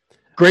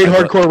great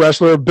hardcore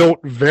wrestler, built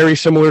very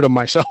similar to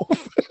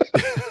myself.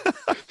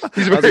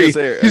 he's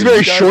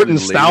very short and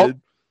stout.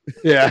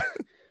 Yeah.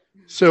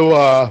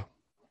 So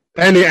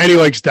and he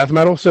likes death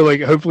metal. So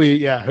like hopefully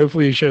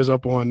he shows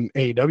up on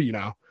AEW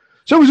now.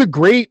 So it was a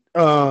great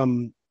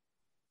end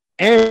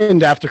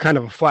after kind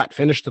of a flat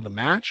finish to the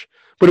match,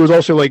 but it was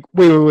also like,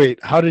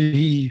 wait, how did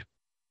he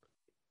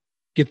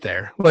get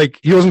there? Like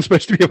he wasn't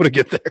supposed to be able to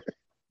get there.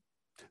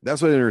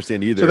 That's what I didn't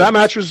understand either. So that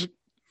match was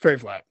very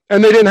flat.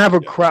 And they didn't have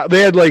a crowd. They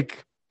had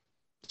like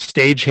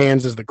stage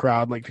hands as the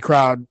crowd. Like the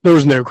crowd, there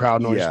was no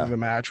crowd noise for the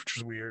match, which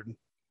was weird.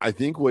 I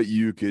think what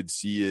you could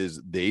see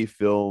is they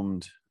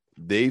filmed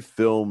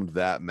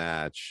that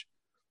match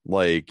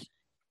like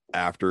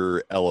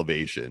after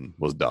Elevation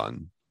was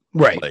done,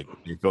 right? Like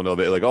you filmed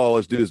Elevation, like, oh,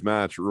 let's do this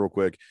match real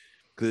quick,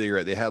 because you're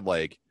right, they had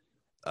like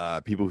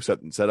people who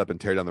set up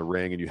and tear down the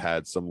ring, and you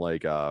had some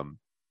like some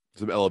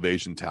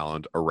Elevation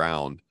talent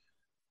around,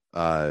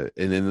 and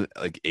then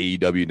like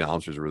AEW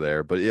announcers were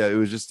there. But yeah, it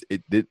was just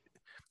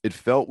it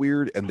felt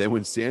weird. And then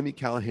when Sami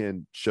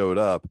Callihan showed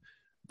up,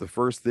 the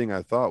first thing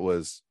I thought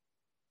was,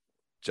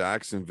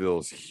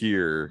 Jacksonville's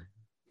here,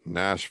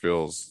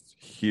 Nashville's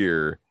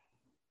here.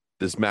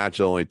 This match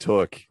only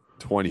took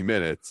 20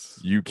 minutes.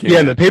 You can't.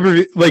 Yeah, the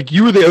pay-per-view, like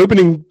you were the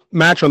opening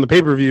match on the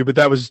pay-per-view, but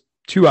that was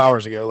 2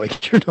 hours ago.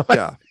 Like you're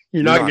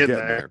not getting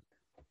there.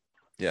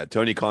 Yeah,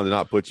 Tony Khan did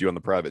not put you on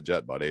the private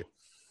jet, buddy.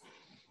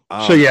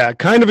 So yeah,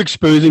 kind of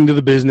exposing to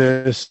the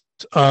business.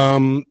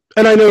 And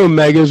I know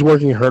Omega's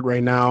working hurt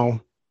right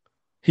now.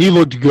 He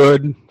looked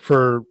good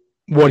for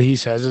what he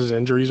says his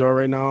injuries are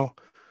right now.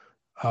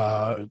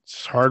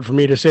 It's hard for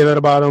me to say that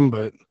about him,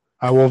 but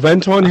I will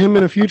vent on him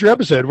in a future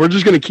episode. We're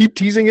just going to keep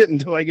teasing it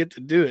until I get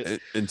to do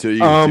it. Until you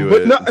do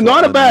it. But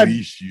not a bad.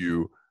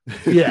 You.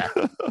 Yeah,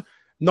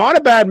 not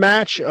a bad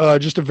match.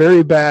 Just a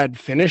very bad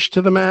finish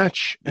to the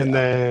match, and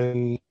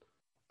then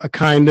a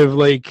kind of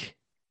like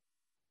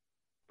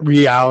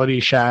reality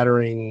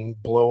shattering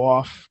blow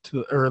off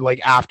or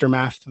like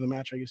aftermath to the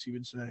match, I guess you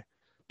would say.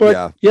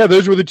 But yeah,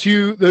 those were the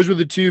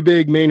two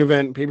big main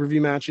event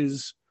pay-per-view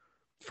matches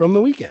from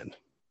the weekend.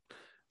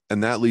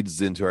 And that leads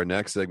us into our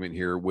next segment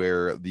here,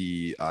 where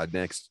the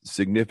next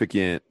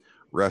significant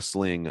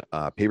wrestling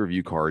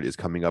pay-per-view card is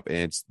coming up, and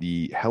it's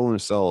the Hell in a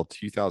Cell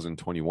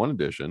 2021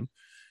 edition.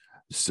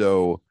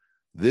 So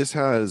this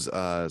has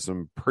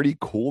some pretty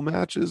cool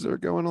matches that are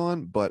going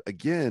on. But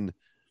again,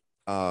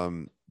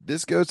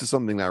 this goes to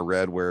something I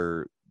read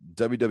where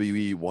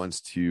WWE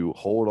wants to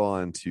hold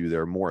on to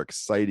their more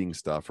exciting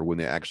stuff for when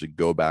they actually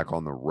go back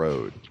on the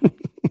road.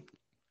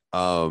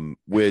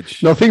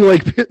 Which nothing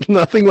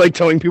like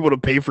telling people to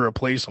pay for a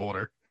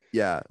placeholder.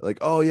 Yeah, like,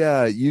 oh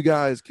yeah, you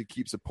guys could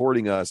keep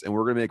supporting us and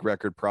we're gonna make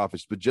record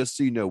profits. But just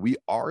so you know, we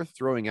are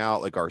throwing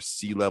out like our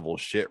C-level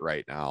shit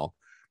right now.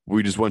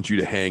 We just want you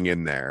to hang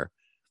in there.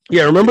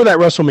 Yeah, remember that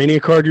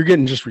WrestleMania card? You're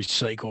getting just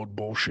recycled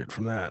bullshit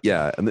from that.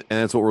 Yeah, and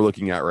that's what we're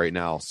looking at right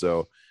now.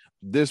 So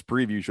this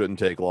preview shouldn't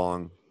take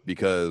long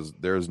because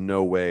there's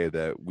no way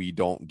that we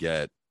don't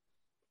get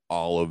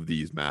all of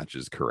these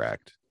matches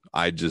correct.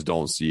 I just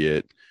don't see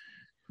it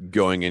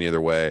going any other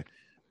way.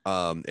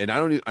 And I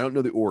don't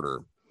know the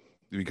order.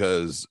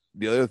 Because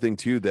the other thing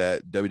too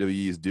that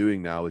WWE is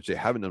doing now, which they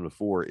haven't done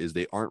before, is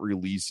they aren't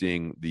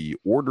releasing the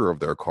order of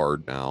their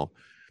card now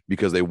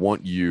because they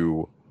want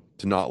you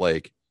to not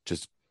like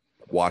just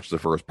watch the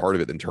first part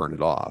of it then turn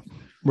it off.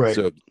 Right.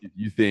 So if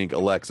you think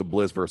Alexa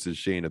Bliss versus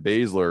Shayna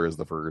Baszler is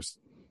the first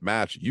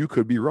match, you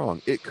could be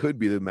wrong. It could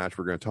be the match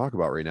we're going to talk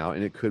about right now,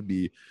 and it could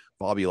be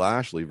Bobby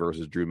Lashley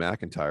versus Drew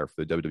McIntyre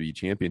for the WWE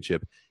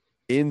Championship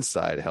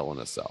inside Hell in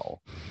a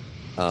Cell.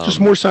 Just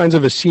more signs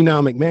of a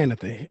senile McMahon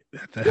at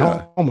the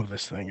helm of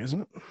this thing,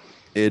 isn't it?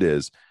 It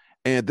is.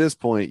 And at this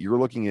point, you're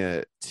looking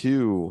at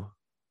two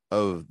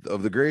of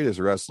the greatest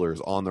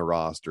wrestlers on the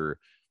roster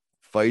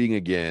fighting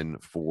again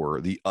for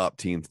the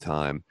upteenth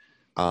time.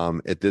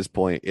 At this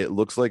point, it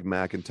looks like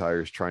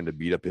McIntyre is trying to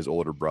beat up his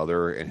older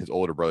brother, and his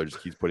older brother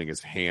just keeps putting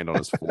his hand on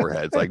his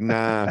forehead. It's like,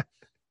 nah,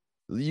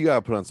 you got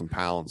to put on some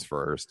pounds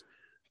first.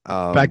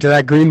 Back to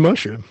that green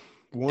mushroom.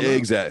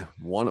 Exactly.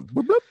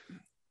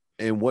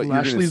 And what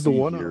Lashley's the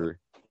one here,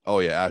 oh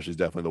yeah, Ashley's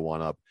definitely the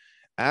one up.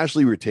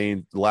 Lashley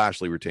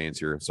retains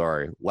here.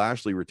 Sorry.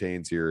 Lashley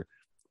retains here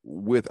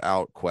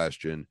without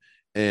question.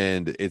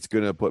 And it's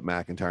going to put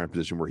McIntyre in a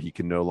position where he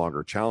can no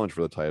longer challenge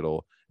for the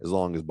title as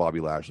long as Bobby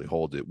Lashley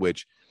holds it,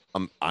 which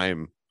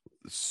I'm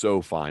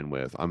so fine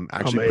with. I'm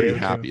actually pretty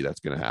happy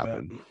that's going to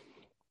happen.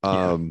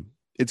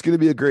 It's going to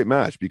be a great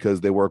match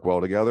because they work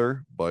well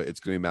together, but it's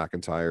going to be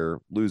McIntyre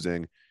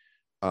losing.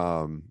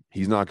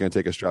 He's not going to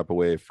take a strap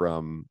away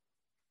from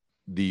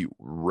the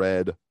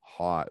red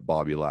hot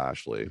Bobby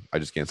Lashley. I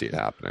just can't see it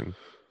happening.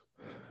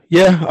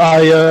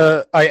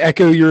 Yeah, I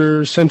echo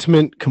your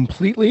sentiment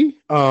completely.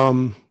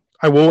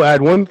 I will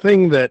add one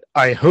thing that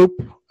I hope,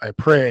 I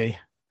pray,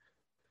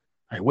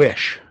 I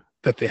wish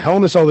that the Hell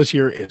in a Cell this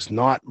year is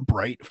not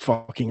bright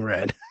fucking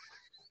red.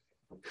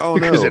 Oh,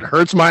 because it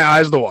hurts my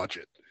eyes to watch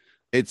it.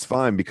 It's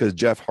fine because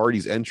Jeff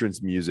Hardy's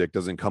entrance music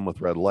doesn't come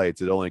with red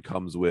lights. It only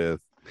comes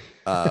with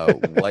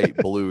light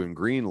blue and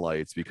green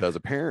lights because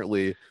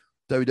apparently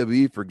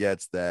WWE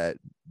forgets that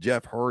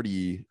Jeff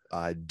Hardy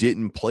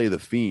didn't play the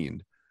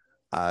Fiend.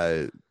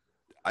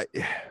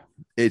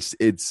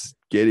 It's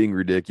getting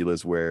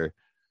ridiculous where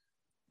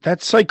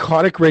that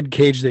psychotic red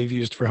cage they've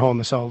used for Hell in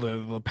a Cell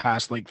the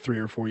past like 3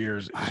 or 4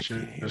 years. I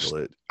can't handle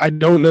it. I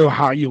don't know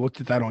how you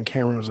looked at that on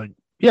camera and was like,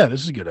 yeah,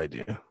 this is a good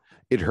idea.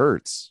 It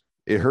hurts.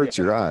 It hurts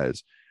your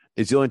eyes.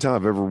 It's the only time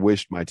I've ever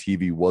wished my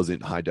TV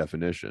wasn't high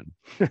definition.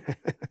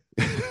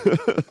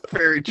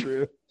 Very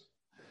true.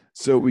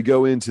 So we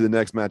go into the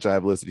next match I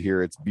have listed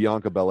here. It's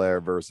Bianca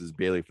Belair versus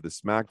Bayley for the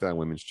SmackDown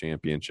Women's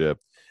Championship.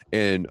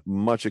 And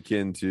much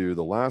akin to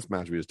the last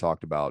match we just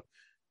talked about,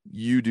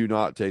 you do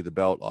not take the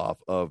belt off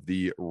of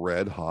the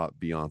red hot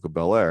Bianca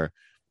Belair.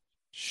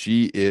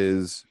 She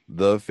is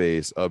the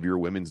face of your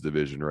women's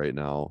division right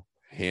now,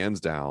 hands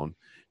down.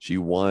 She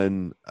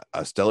won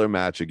a stellar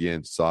match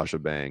against Sasha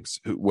Banks,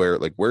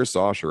 where's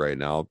Sasha right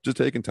now? Just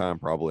taking time,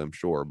 probably, I'm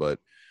sure, but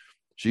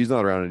she's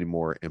not around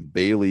anymore. And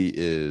Bayley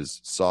is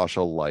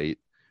Sasha light,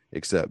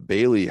 except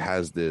Bayley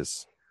has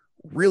this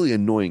really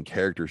annoying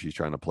character she's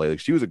trying to play. Like,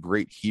 she was a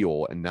great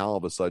heel, and now all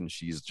of a sudden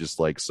she's just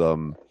like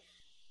some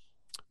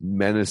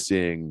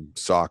menacing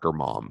soccer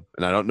mom.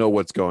 And I don't know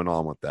what's going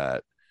on with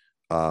that.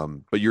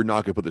 But you're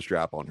not going to put the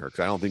strap on her because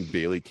I don't think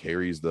Bayley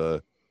carries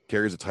the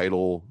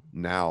title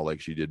now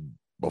like she did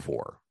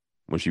before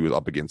when she was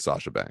up against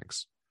Sasha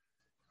Banks.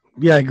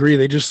 Yeah, I agree.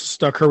 They just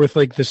stuck her with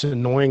like this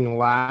annoying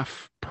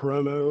laugh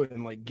promo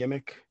and like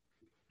gimmick.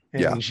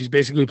 And she's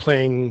basically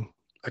playing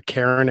a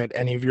Karen at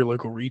any of your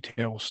local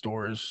retail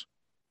stores.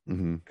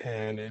 Mm-hmm.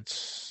 And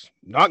it's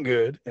not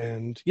good.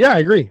 And yeah, I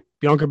agree.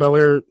 Bianca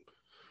Belair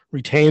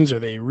retains, or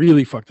they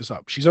really fucked this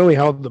up. She's only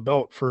held the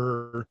belt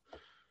for,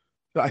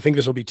 I think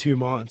this will be 2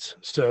 months.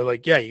 So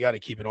like, yeah, you got to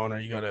keep it on her.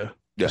 You got to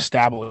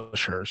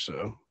establish her.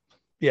 So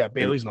yeah,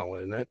 Bayley's not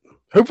winning it.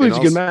 Hopefully it's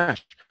a good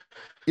match.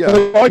 Yeah.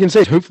 All I can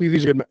say is hopefully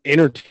these are good,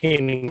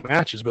 entertaining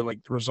matches, but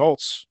like the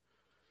results,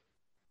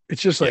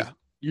 it's just like,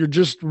 you're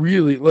just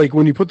really like,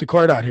 when you put the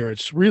card out here,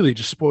 it's really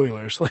just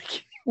spoilers.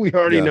 Like we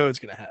already know it's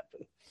going to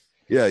happen.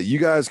 Yeah. You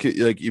guys could,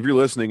 like, if you're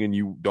listening and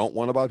you don't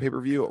want to buy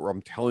pay-per-view, or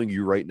I'm telling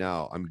you right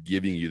now, I'm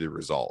giving you the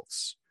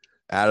results.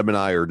 Adam and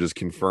I are just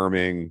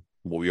confirming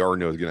what we already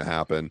know is going to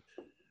happen.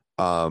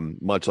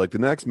 Much like the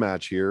next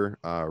match here,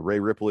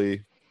 Rhea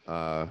Ripley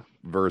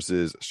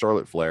versus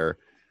Charlotte Flair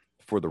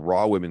for the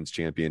Raw Women's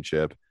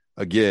Championship.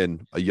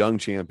 Again, a young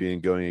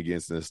champion going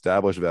against an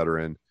established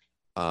veteran.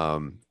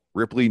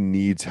 Ripley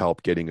needs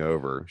help getting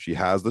over. She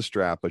has the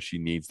strap, but she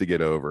needs to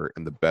get over.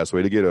 And the best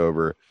way to get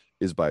over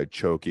is by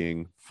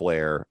choking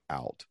Flair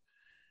out.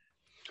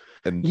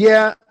 And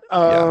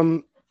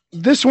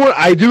this one,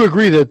 I do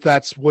agree that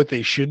that's what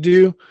they should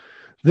do.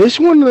 This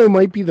one, though,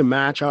 might be the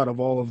match out of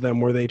all of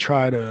them where they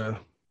try to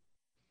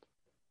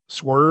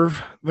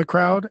swerve the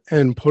crowd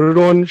and put it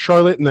on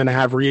Charlotte and then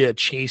have Rhea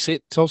chase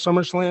it till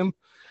SummerSlam.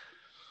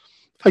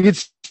 I could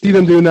see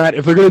them doing that.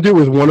 If they're going to do it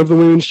with one of the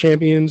women's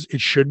champions,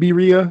 it should be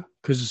Rhea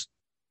because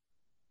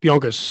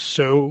Bianca's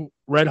so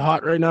red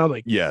hot right now.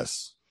 Like,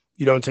 yes,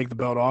 you don't take the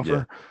belt off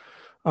her.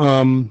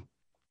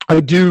 I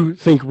do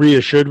think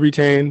Rhea should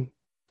retain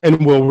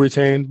and will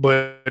retain,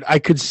 but I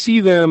could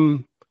see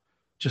them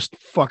just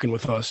fucking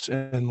with us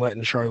and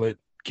letting Charlotte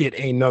get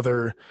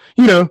another,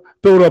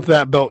 build up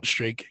that belt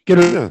streak, get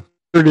her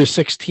to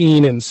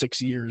 16 in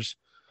 6 years,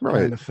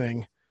 kind of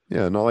thing.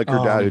 Yeah, not like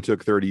her dad who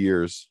took 30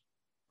 years.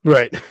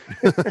 Right.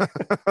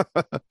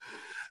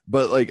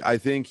 But like, I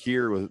think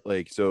here with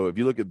so if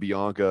you look at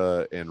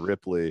Bianca and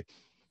Ripley,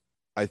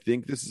 I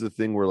think this is a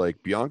thing where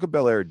like Bianca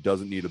Belair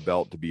doesn't need a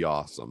belt to be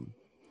awesome,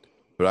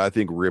 but I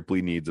think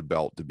Ripley needs a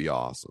belt to be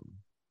awesome.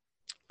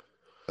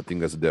 I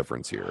think that's a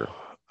difference here.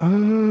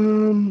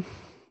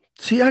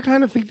 See, I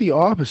kind of think the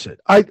opposite.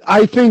 I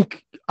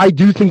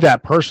do think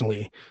that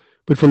personally,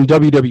 but from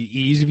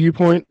WWE's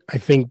viewpoint, I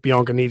think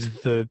Bianca needs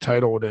the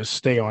title to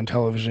stay on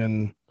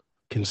television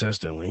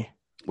consistently.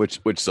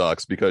 Which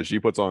sucks because she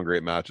puts on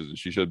great matches and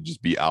she should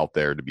just be out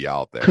there to be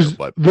out there.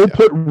 But they'll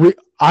put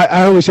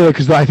I only say that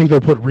because I think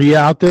they'll put Rhea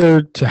out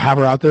there to have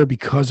her out there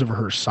because of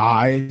her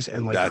size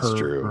and like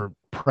her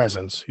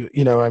presence.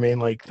 You know what I mean?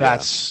 Like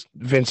that's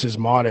Vince's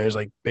motto is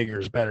like bigger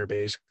is better,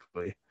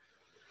 basically.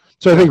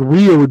 So I think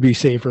Rhea would be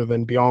safer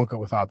than Bianca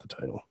without the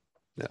title.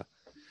 Yeah.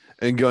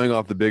 And going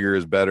off the bigger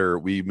is better,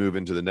 we move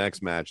into the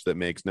next match that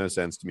makes no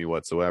sense to me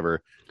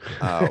whatsoever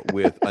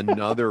with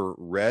another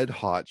red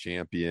hot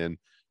champion,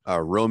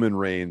 Roman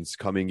Reigns,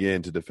 coming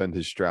in to defend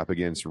his strap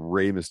against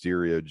Rey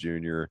Mysterio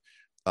Jr.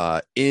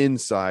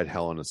 Inside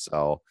Hell in a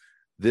Cell.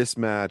 This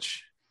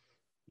match,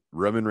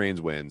 Roman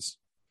Reigns wins.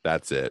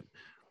 That's it.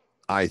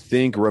 I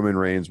think Roman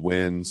Reigns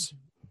wins,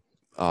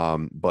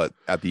 but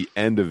at the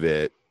end of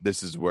it,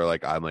 this is where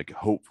I'm like,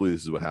 hopefully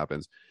this is what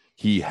happens.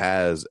 He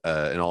has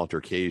an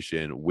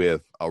altercation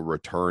with a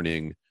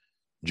returning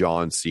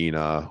John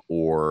Cena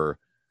or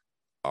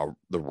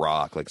The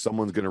Rock. Like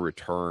someone's going to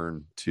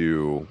return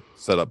to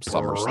set up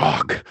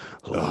SummerSlam. Brock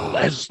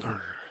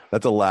Lesnar.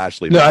 That's a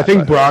Lashley. No, I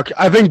think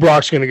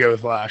Brock's going to go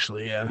with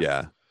Lashley. Yeah.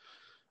 Yeah.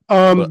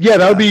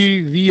 That would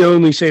be the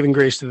only saving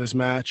grace to this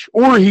match.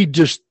 Or he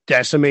just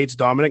decimates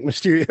Dominic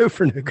Mysterio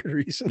for no good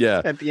reason.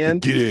 Yeah. At the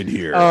end. Get in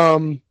here.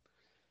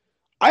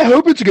 I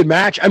hope it's a good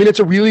match. I mean, it's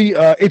a really,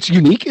 it's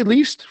unique at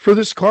least for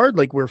this card.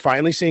 Like we're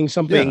finally seeing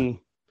something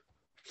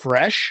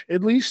fresh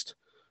at least.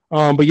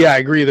 But yeah, I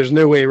agree. There's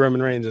no way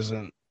Roman Reigns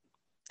isn't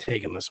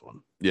taking this one.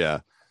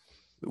 Yeah.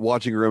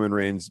 Watching Roman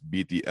Reigns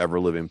beat the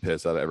ever-living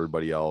piss out of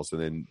everybody else, and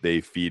then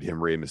they feed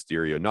him Rey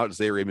Mysterio. Not to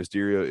say Rey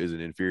Mysterio is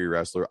an inferior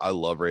wrestler. I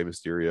love Rey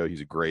Mysterio.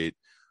 He's a great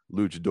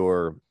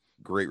luchador,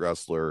 great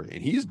wrestler,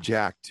 and he's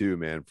jacked too,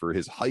 man. For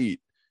his height,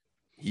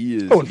 he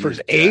is. Oh, and for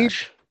his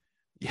age?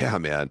 Yeah,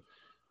 man.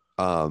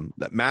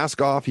 That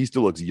mask off, he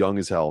still looks young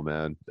as hell,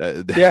 man.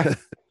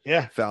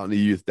 Yeah. Fountain of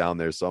youth down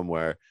there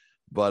somewhere.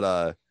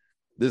 But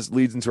this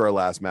leads into our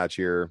last match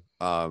here,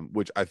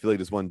 which I feel like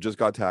this one just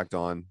got tacked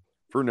on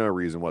for no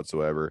reason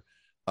whatsoever.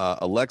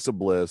 Alexa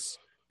Bliss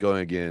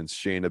going against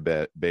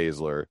Shayna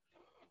Baszler.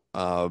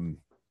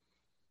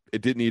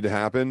 It didn't need to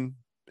happen.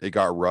 It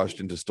got rushed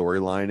into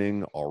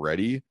storylining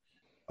already.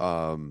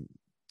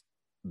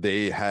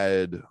 They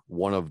had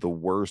one of the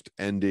worst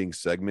ending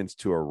segments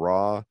to a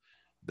Raw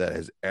that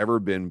has ever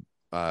been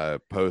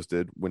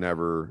posted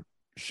whenever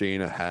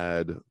Shayna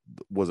had,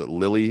 was it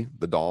Lily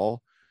the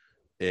doll?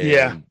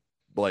 And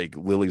like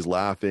Lily's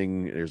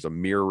laughing, there's a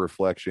mirror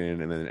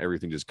reflection, and then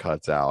everything just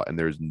cuts out and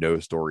there's no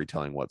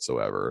storytelling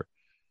whatsoever.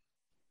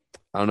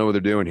 I don't know what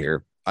they're doing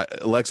here.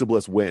 Alexa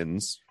Bliss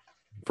wins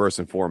first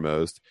and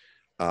foremost.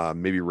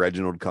 Maybe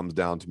Reginald comes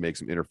down to make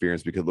some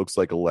interference because it looks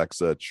like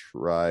Alexa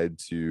tried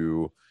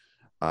to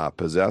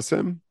possess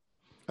him,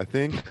 I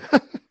think.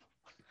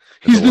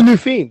 He's the new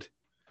Fiend.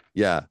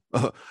 Yeah.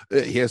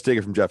 He has to take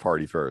it from Jeff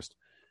Hardy first.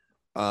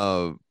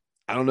 I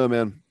don't know,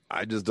 man.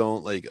 I just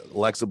don't like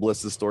Alexa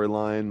Bliss's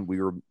storyline. We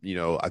were,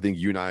 I think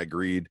you and I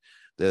agreed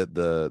that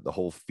the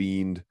whole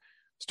Fiend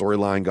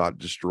storyline got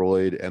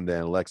destroyed. And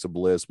then Alexa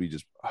Bliss, we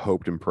just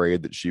hoped and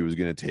prayed that she was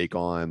going to take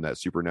on that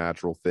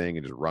supernatural thing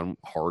and just run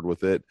hard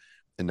with it.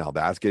 And now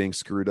that's getting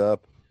screwed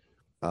up.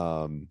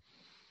 I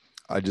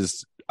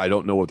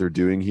don't know what they're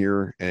doing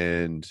here.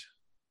 And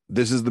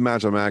this is the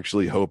match I'm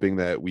actually hoping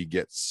that we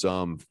get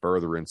some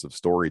furtherance of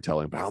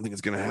storytelling, but I don't think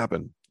it's going to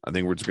happen. I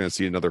think we're just going to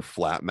see another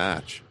flat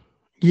match.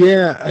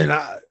 Yeah, and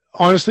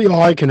honestly,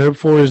 all I can hope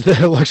for is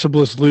that Alexa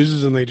Bliss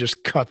loses and they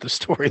just cut the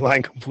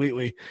storyline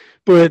completely.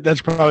 But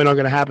that's probably not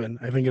going to happen.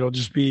 I think it'll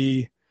just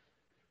be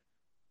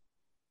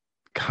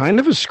kind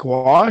of a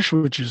squash,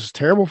 which is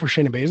terrible for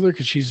Shayna Baszler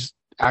because she's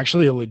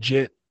actually a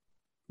legit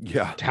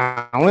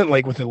talent,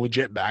 like with a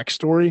legit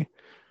backstory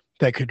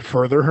that could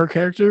further her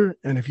character.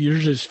 And if you're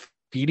just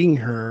feeding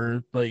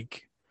her,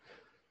 like,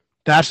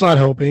 that's not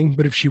helping.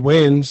 But if she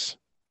wins,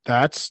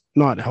 that's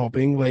not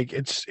helping. Like,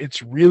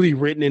 it's really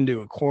written into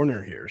a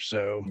corner here.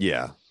 So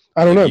Yeah.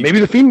 I don't know. Maybe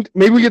the Fiend.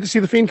 Maybe we get to see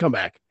the Fiend come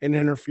back and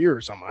interfere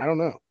or something. I don't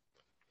know.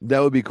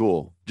 That would be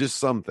cool. Just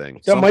something.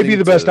 That might be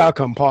the best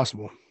outcome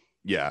possible.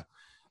 Yeah.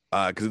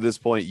 Because at this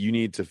point, you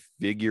need to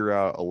figure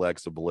out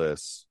Alexa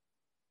Bliss,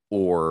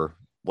 or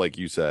like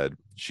you said,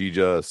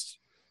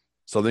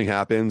 something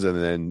happens,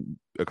 and then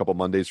a couple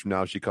Mondays from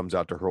now, she comes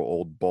out to her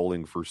old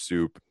Bowling for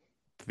Soup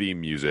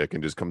theme music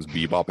and just comes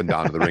bebopping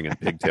down to the ring in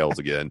pigtails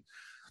again.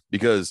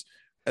 Because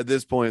at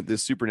this point,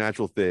 this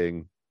supernatural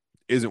thing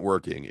isn't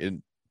working.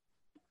 And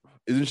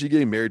isn't she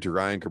getting married to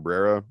Ryan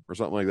Cabrera or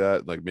something like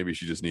that? Like maybe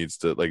she just needs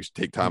to like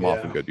take time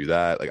off and go do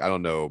that. Like I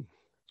don't know.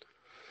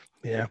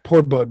 Yeah,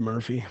 poor Bud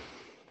Murphy.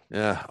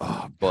 Yeah,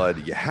 oh,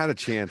 Bud, you had a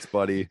chance,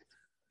 buddy.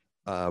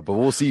 But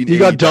we'll see. You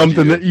got dumped,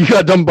 you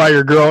got dumped by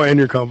your girl and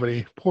your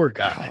company. Poor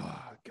guy. Oh,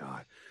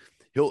 God,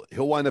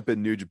 he'll wind up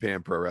in New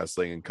Japan Pro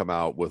Wrestling and come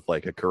out with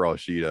like a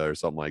Kuroshita or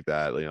something like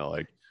that. You know,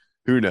 like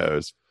who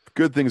knows?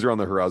 Good things are on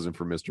the horizon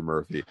for Mr.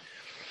 Murphy.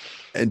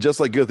 And just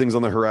like good things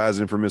on the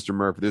horizon for Mr.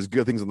 Murphy, there's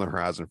good things on the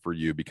horizon for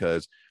you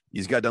because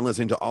he's got done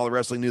listening to all the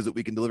wrestling news that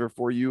we can deliver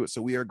for you.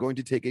 So we are going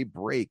to take a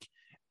break,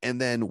 and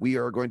then we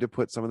are going to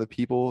put some of the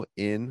people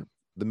in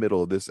the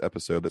middle of this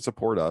episode that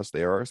support us.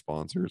 They are our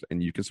sponsors,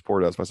 and you can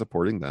support us by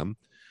supporting them.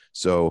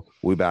 So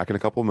we'll be back in a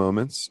couple of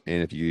moments.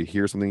 And if you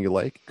hear something you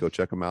like, go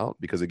check them out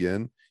because,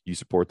 again, you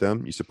support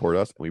them, you support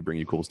us, and we bring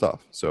you cool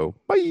stuff. So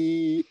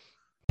bye.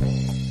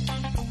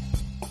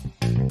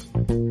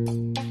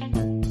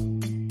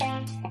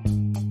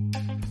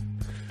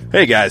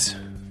 Hey guys,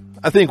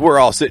 I think we're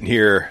all sitting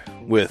here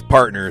with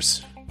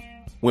partners,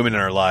 women in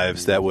our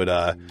lives that would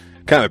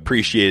kind of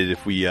appreciate it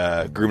if we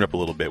groomed up a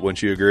little bit.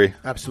 Wouldn't you agree?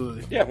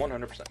 Absolutely. Yeah,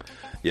 100%.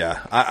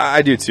 Yeah,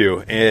 I do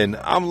too. And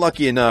I'm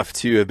lucky enough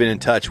to have been in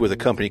touch with a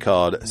company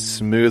called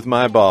Smooth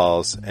My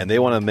Balls, and they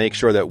want to make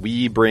sure that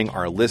we bring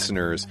our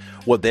listeners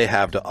what they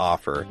have to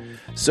offer.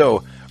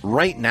 So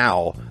right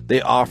now,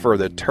 they offer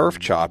the Turf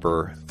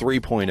Chopper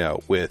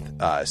 3.0 with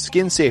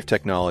skin-safe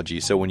technology.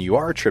 So when you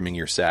are trimming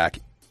your sack,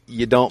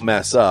 you don't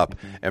mess up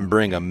and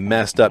bring a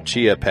messed up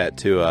chia pet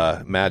to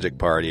a magic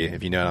party,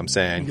 if you know what I'm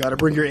saying. You got to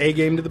bring your A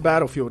game to the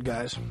battlefield,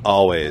 guys.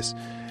 Always.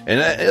 And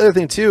the other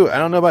thing, too, I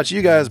don't know about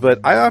you guys, but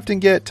I often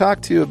get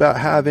talked to about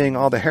having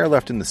all the hair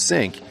left in the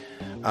sink.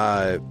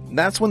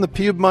 That's when the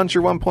Pube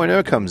Muncher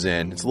 1.0 comes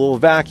in. It's a little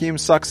vacuum,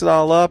 sucks it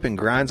all up, and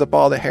grinds up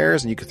all the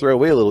hairs, and you can throw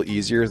away a little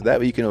easier. That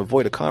way you can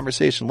avoid a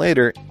conversation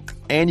later,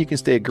 and you can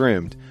stay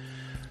groomed.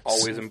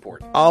 Always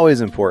important.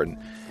 Always important.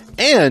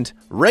 And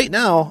right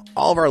now,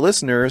 all of our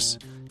listeners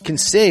can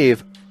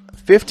save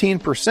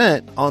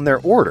 15% on their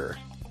order.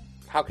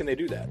 How can they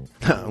do that?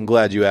 I'm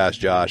glad you asked,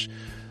 Josh.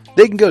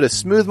 They can go to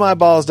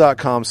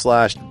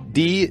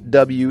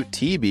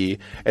smoothmyballs.com/DWTB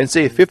and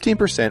save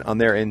 15% on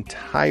their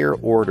entire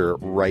order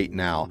right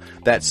now.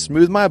 That's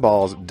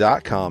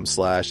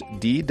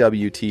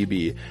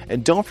smoothmyballs.com/DWTB.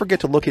 And don't forget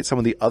to look at some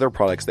of the other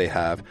products they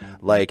have,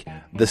 like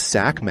the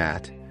sack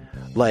mat,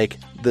 like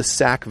the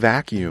sack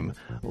vacuum,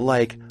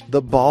 like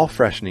the ball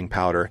freshening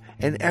powder,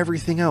 and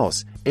everything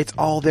else. It's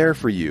all there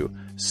for you.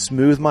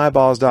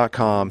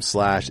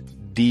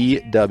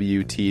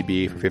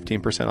 smoothmyballs.com/DWTB for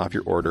 15% off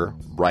your order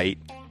right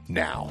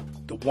now.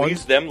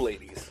 Please them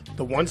ladies.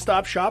 The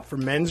one-stop shop for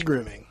men's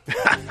grooming.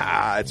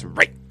 That's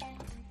right.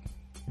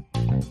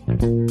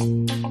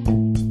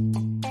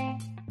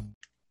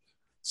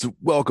 So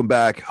welcome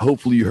back.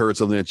 Hopefully you heard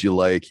something that you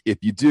like. If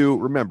you do,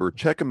 remember,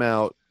 check them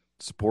out,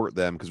 support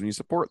them, because when you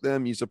support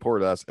them, you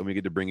support us, and we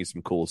get to bring you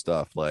some cool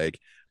stuff like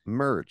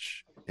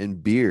merch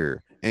and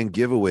beer and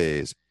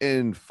giveaways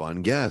and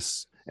fun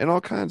guests and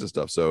all kinds of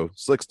stuff. So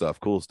slick stuff,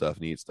 cool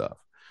stuff, neat stuff.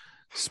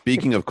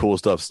 Speaking of cool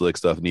stuff, slick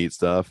stuff, neat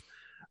stuff,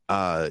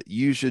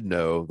 you should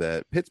know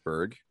that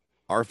Pittsburgh,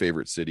 our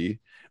favorite city,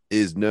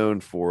 is known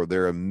for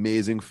their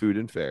amazing food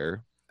and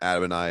fare.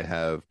 Adam and I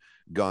have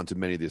gone to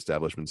many of the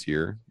establishments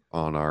here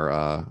on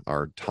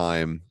our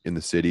time in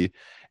the city.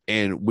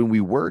 And when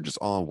we were just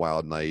on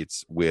Wild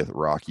Nights with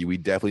Rocky, we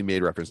definitely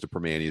made reference to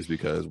Permanis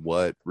because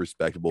what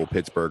respectable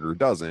Pittsburgher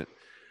doesn't?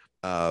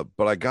 But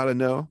I got to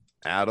know,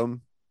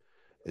 Adam,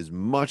 as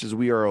much as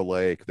we are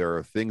alike, there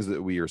are things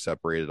that we are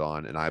separated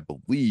on. And I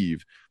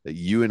believe that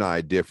you and I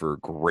differ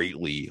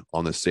greatly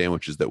on the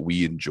sandwiches that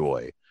we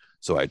enjoy.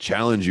 So I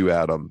challenge you,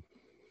 Adam,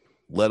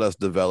 let us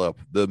develop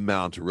the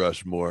Mount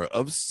Rushmore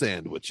of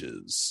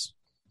sandwiches.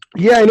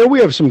 Yeah, I know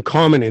we have some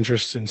common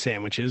interests in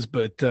sandwiches,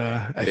 but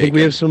I think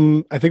we have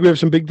some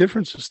big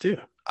differences too.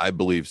 I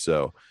believe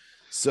so.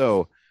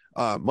 So,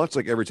 much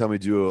like every time we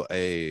do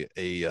a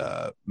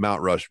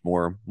Mount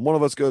Rushmore, one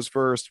of us goes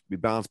first. We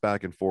bounce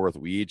back and forth.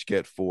 We each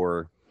get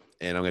 4,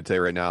 And I'm going to tell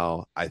you right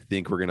now, I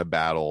think we're going to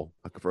battle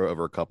for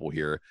over a couple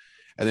here.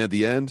 And then at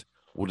the end,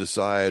 we'll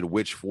decide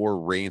which 4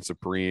 reign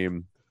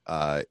supreme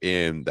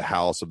in the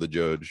house of the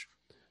judge.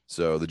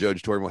 So the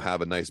judgeatorium will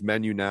have a nice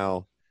menu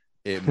now.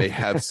 It may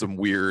have some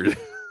weird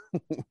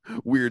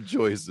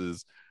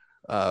choices.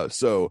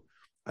 So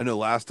I know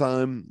last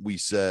time we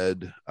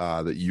said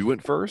that you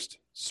went first.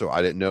 So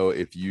I didn't know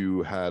if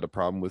you had a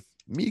problem with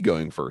me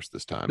going first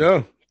this time.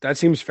 No, that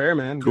seems fair,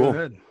 man. Cool. Go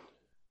ahead.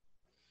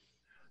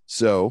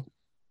 So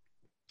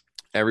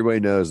everybody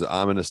knows that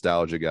I'm a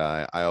nostalgia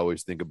guy. I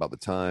always think about the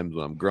times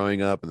when I'm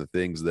growing up and the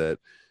things that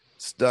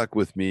stuck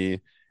with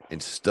me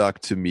and stuck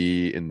to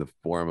me in the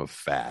form of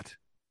fat,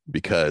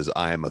 because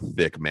I am a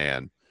thick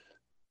man.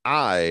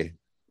 I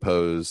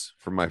pose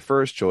for my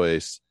first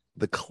choice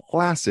the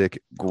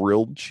classic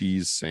grilled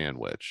cheese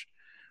sandwich.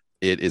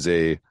 It is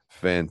a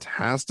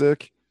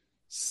fantastic,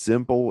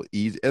 simple,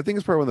 easy. I think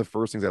it's probably one of the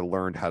first things I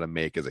learned how to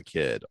make as a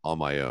kid on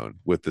my own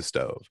with the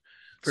stove.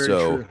 Very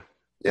true.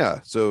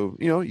 Yeah, so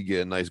you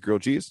get a nice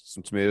grilled cheese,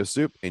 some tomato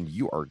soup, and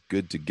you are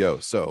good to go.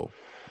 So,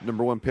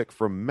 number 1 pick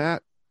from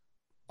Matt,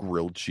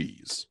 grilled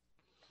cheese.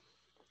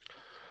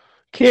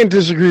 Can't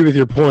disagree with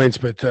your points,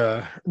 but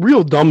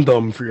real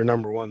dum-dum for your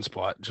number 1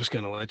 spot. Just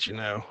going to let you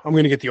know. I'm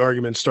going to get the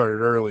argument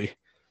started early.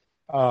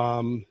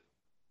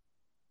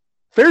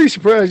 Very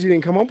surprised you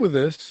didn't come up with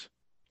this.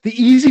 The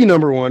easy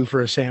number 1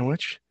 for a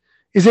sandwich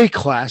is a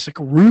classic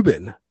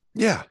Reuben.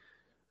 Yeah.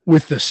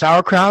 With the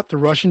sauerkraut, the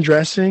Russian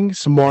dressing,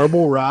 some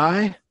marble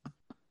rye.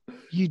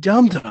 You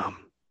dum-dum.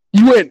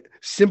 You went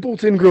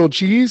simpleton grilled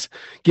cheese,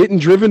 getting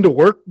driven to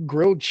work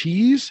grilled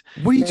cheese.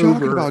 What are you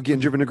talking about, getting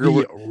driven to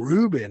grilled?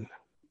 Reuben.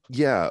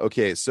 Yeah,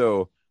 okay,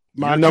 so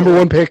my number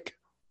 1 pick,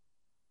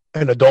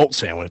 an adult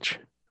sandwich.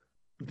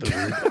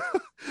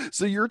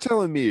 So you're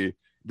telling me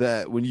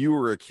that when you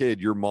were a kid,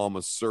 your mom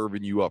was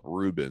serving you up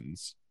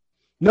Reubens?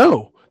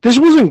 No, this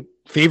wasn't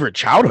favorite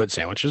childhood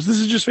sandwiches. This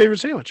is just favorite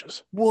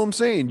sandwiches. Well, I'm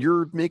saying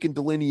you're making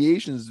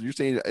delineations. You're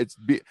saying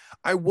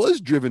I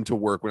was driven to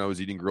work when I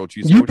was eating grilled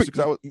cheese sandwiches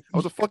because I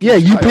was a fucking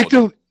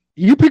child.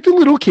 You picked a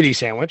little kitty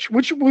sandwich,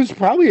 which was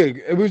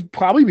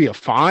probably be a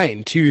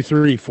fine 2,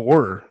 3,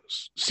 4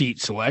 seat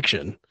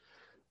selection.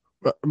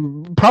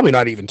 Probably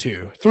not even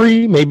 2,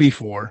 3, maybe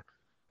 4.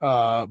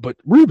 But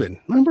Reuben,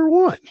 number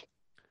 1.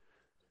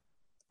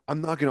 I'm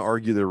not going to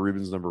argue that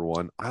Reuben's number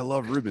 1. I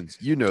love Reubens.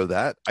 You know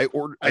that.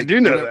 I do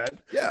know that.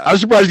 Yeah. I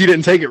was surprised you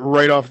didn't take it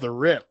right off the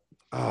rip.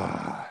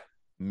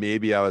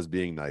 Maybe I was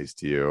being nice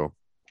to you,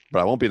 but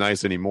I won't be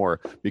nice anymore,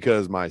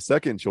 because my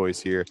second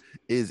choice here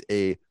is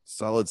a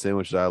solid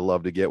sandwich that I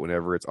love to get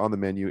whenever it's on the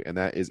menu, and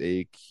that is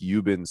a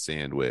Cuban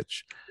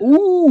sandwich.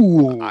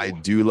 Ooh, I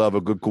do love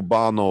a good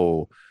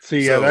cubano.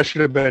 See, yeah, that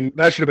should have been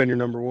your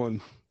number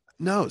 1.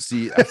 No,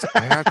 see,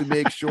 I have to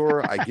make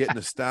sure I get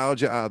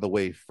nostalgia out of the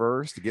way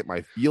first to get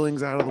my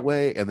feelings out of the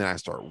way, and then I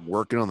start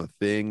working on the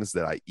things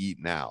that I eat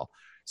now.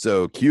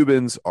 So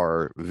Cubans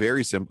are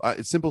very simple.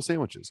 It's simple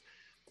sandwiches: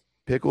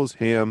 pickles,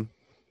 ham,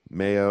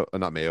 mayo,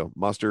 not mayo,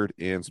 mustard,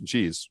 and some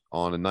cheese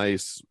on a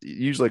nice,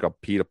 usually like a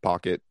pita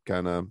pocket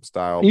kind of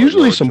style.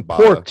 Usually some ciabatta.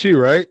 Pork too,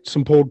 right?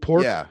 Some pulled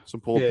pork. Yeah, some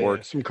pulled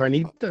pork. Some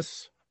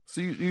carnitas. So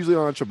usually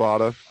on a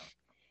ciabatta.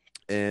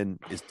 And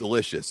it's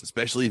delicious,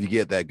 especially if you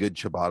get that good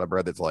ciabatta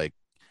bread that's like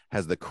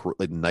has the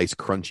nice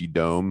crunchy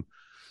dome.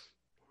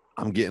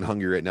 I'm getting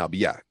hungry right now, but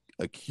yeah,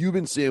 a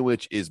Cuban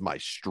sandwich is my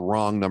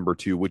strong number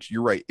 2. Which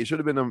you're right, it should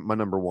have been my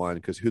number 1,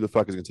 because who the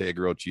fuck is gonna take a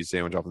grilled cheese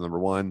sandwich off of number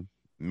 1?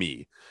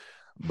 Me,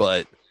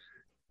 but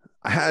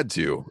I had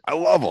to. I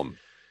love them.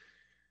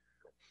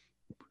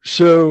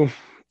 So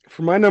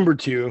for my number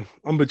 2,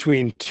 I'm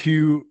between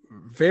 2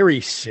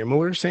 very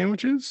similar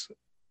sandwiches,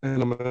 and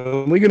I'm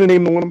only gonna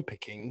name the one I'm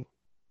picking.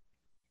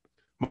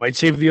 Might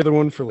save the other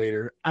one for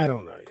later. I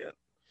don't know yet.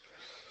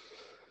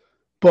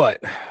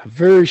 But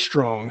very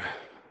strong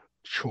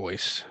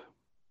choice.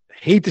 I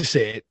hate to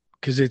say it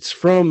because it's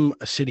from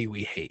a city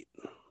we hate.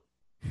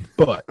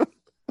 But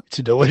it's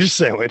a delicious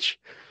sandwich.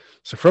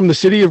 So from the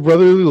city of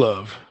brotherly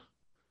love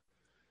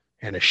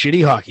and a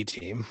shitty hockey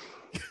team,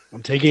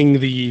 I'm taking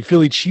the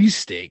Philly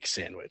cheesesteak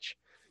sandwich.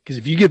 Because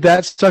if you get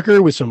that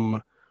sucker with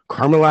some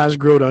caramelized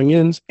grilled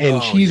onions and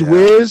cheese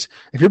whiz,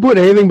 if you're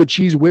putting anything but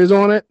cheese whiz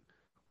on it,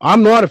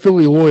 I'm not a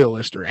Philly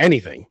loyalist or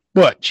anything,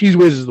 but cheese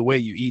whiz is the way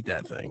you eat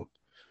that thing.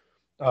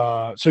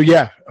 So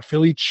yeah, a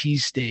Philly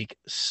cheesesteak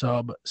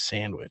sub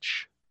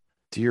sandwich.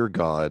 Dear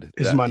God,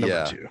 is my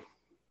number 2.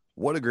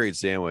 What a great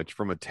sandwich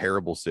from a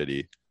terrible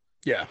city.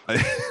 Yeah.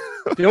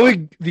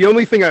 the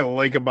only thing I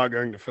like about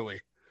going to Philly,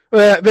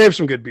 they have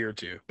some good beer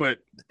too, but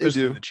they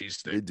do the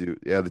cheesesteak. They do.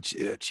 Yeah, the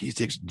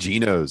cheesesteaks,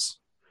 Geno's,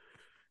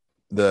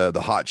 the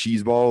hot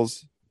cheese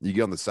balls you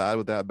get on the side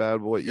with that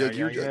bad boy.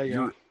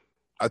 Yeah.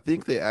 I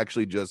think they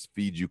actually just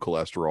feed you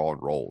cholesterol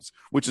and rolls,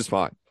 which is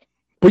fine.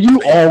 But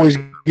you always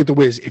get the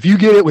whiz. If you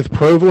get it with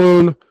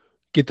provolone,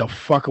 get the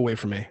fuck away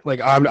from me.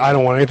 Like I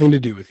don't want anything to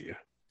do with you.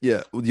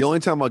 Yeah, the only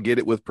time I'll get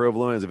it with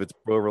provolone is if it's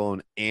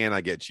provolone and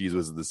I get cheese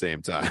whiz at the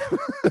same time.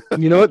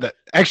 You know what? That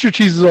extra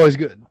cheese is always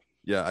good.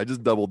 Yeah, I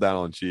just double down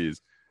on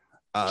cheese.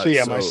 So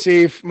yeah, my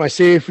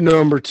safe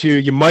number 2.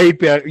 You might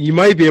be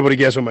able to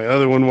guess what my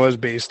other one was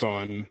based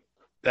on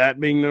that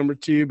being number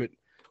 2, but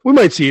we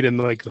might see it in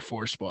like the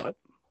 4 spot.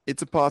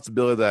 It's a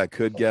possibility that I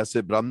could guess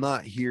it, but I'm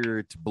not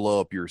here to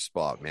blow up your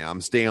spot, man. I'm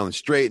staying on the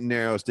straight and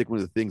narrow, sticking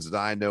with the things that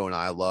I know and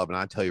I love. And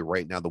I tell you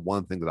right now, the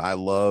one thing that I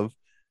love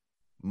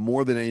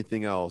more than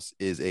anything else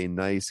is a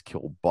nice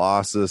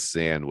kielbasa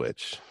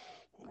sandwich.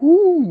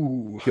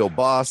 Ooh.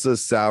 Kielbasa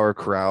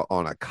sauerkraut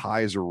on a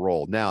Kaiser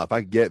roll. Now, if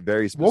I get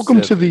very specific,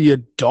 welcome to the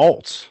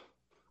adults.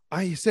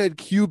 I said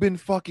Cuban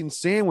fucking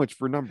sandwich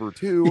for number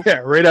 2. Yeah,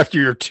 right after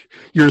your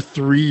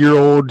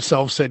 3-year-old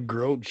self said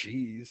grilled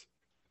cheese.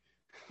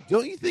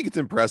 Don't you think it's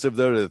impressive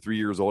though that at 3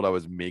 years old I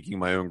was making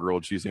my own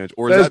grilled cheese sandwich?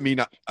 Or does that mean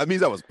that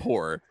means I was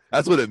poor?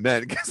 That's what it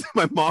meant because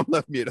my mom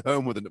left me at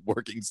home with a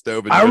working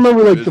stove. And I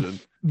remember like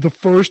the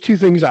first 2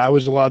 things I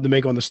was allowed to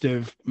make on the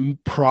stove,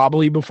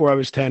 probably before I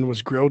was 10,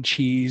 was grilled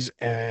cheese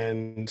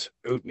and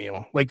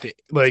oatmeal, like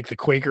the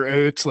Quaker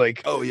oats.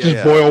 Like,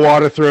 boil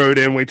water, throw it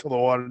in, wait till the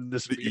water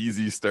disappears. The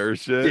easy stir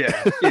shit.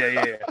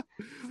 Yeah.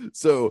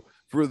 So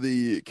for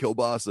the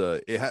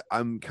kielbasa,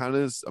 I'm kind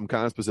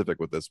of specific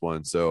with this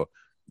one. So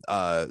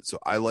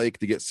I like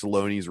to get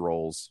Saloni's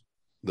rolls,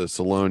 the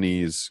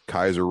Saloni's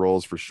Kaiser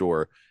rolls for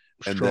sure.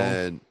 And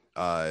then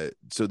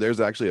so there's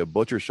actually a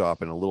butcher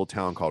shop in a little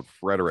town called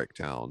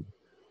Fredericktown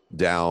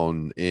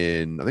down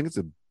in, I think it's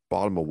the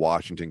bottom of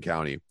Washington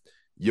County.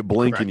 You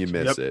blink and you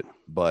miss it,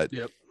 but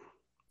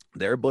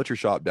their butcher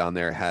shop down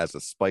there has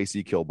a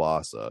spicy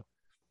kielbasa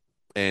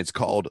and it's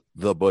called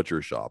the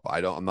Butcher Shop.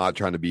 I'm not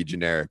trying to be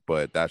generic,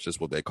 but that's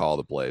just what they call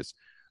the place.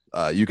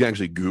 You can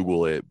actually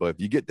Google it, but if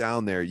you get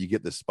down there, you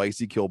get the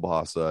spicy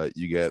kielbasa,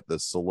 you get the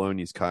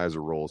Saloni's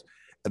Kaiser rolls,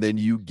 and then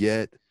you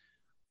get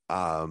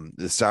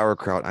the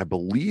sauerkraut. I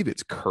believe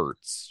it's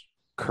Kurt's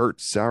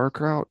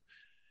sauerkraut.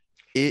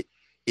 It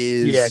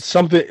is, yeah, it's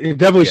something. It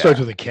definitely starts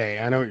with a K.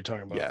 I know what you're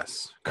talking about.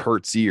 Yes,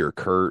 Kurtzy or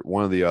Kurt,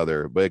 one or the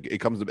other, but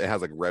it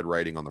has like red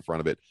writing on the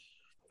front of it.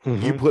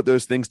 Mm-hmm. You put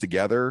those things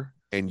together,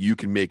 and you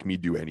can make me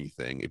do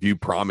anything. If you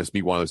promise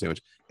me one of those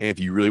sandwiches, and if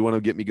you really want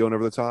to get me going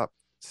over the top,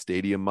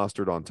 stadium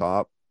mustard on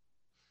top.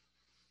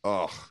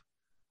 Oh,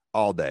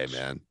 all day,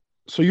 man.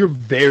 So you're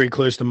very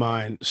close to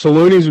mine.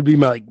 Saloni's would be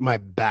my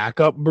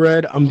backup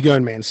bread. I'm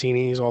going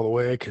Mancini's all the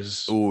way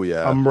because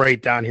I'm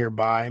right down here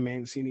by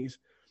Mancini's.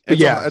 But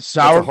that's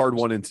a hard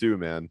 1 and 2,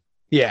 man.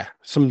 Yeah,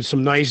 some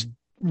nice,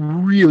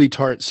 really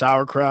tart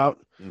sauerkraut,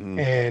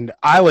 and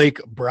I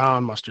like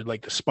brown mustard,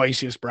 like the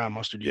spiciest brown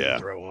mustard you can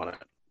throw on it.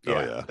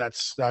 Yeah,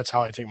 that's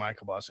how I take my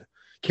kielbasa.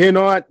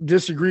 Cannot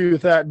disagree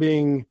with that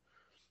being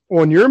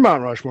on your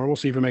Mount Rushmore. We'll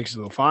see if it makes it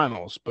to the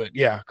finals. But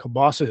yeah,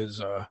 kielbasa is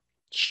a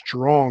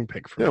strong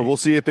pick for me. We'll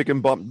see if it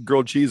can bump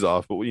grilled cheese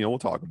off, but we'll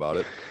talk about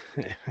it.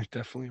 It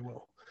definitely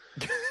will.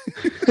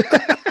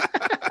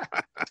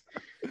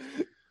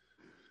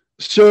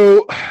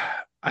 So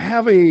I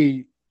have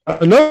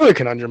another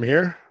conundrum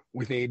here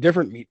with a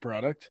different meat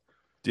product.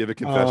 Do you have a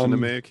confession to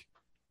make?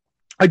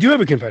 I do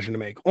have a confession to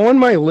make. On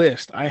my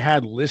list, I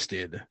had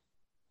listed,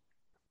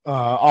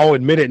 I'll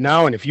admit it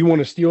now, and if you want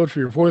to steal it for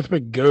your 4th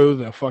pick, go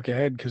the fuck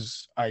ahead,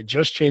 because I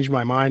just changed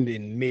my mind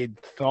in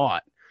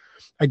mid-thought.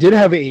 I did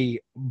have a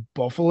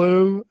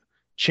buffalo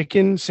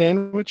chicken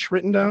sandwich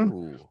written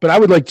down, but I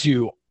would like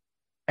to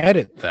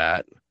edit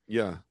that.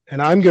 Yeah.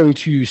 And I'm going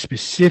to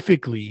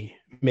specifically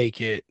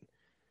make it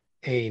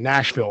a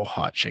Nashville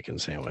hot chicken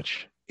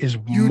sandwich.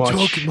 You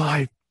took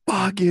my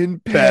fucking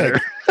pick.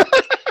 Better.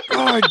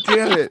 God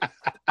damn it.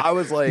 I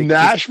was like,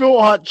 Nashville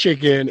hot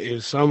chicken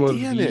is some of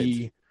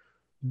the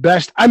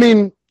best. I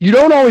mean, you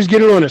don't always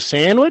get it on a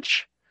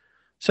sandwich,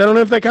 so I don't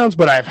know if that counts,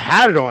 but I've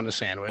had it on a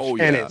sandwich,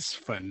 and it's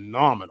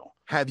phenomenal.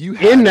 Have you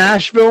had in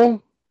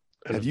Nashville?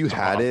 Have you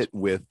had it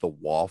with the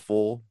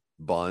waffle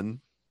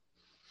bun?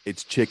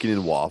 It's chicken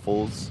and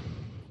waffles.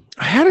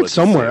 I had it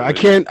somewhere. I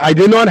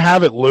did not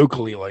have it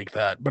locally like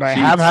that, but I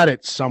have had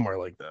it somewhere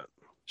like that.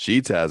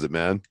 Sheetz has it,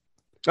 man.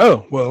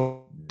 Oh,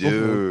 well,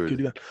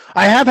 dude.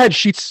 I have had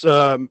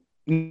Sheetz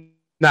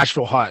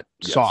Nashville hot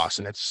sauce,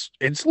 and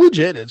it's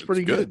legit. It's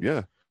pretty good.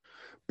 Yeah.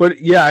 But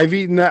yeah, I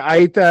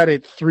ate that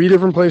at 3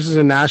 different places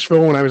in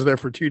Nashville when I was there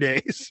for 2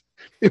 days.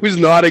 It was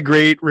not a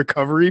great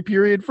recovery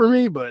period for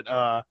me, but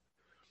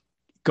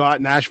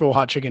got Nashville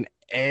hot chicken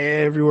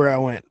everywhere I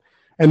went.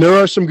 And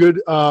there are some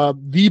good,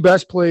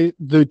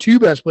 the 2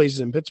 best places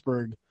in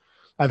Pittsburgh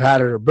I've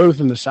had it are both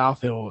in the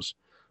South Hills.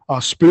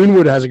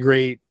 Spoonwood has a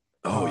great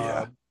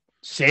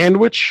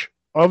sandwich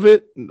of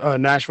it,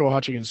 Nashville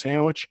hot chicken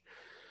sandwich.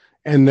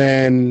 And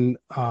then,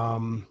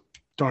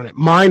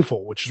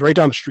 Mindful, which is right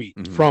down the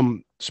street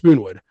from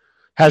Spoonwood,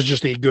 has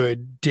just a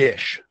good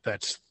dish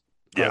that's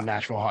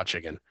Nashville hot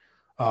chicken.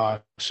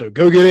 So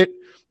go get it.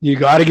 You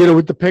got to get it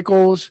with the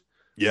pickles.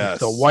 Yes.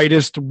 It's the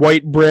whitest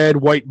white bread,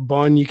 white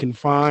bun you can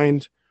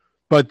find,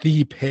 but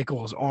the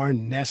pickles are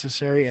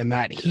necessary, and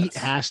that heat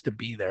has to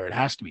be there. It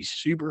has to be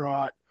super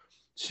hot,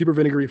 super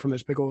vinegary from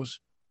those pickles.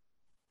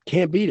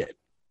 Can't beat it.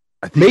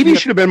 Maybe it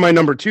should have been my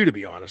number 2, to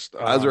be honest.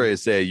 I was ready to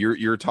say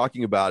you're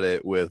talking about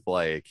it with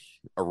like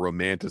a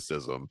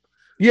romanticism.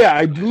 Yeah,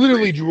 I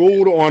literally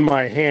drooled on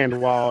my hand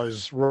while I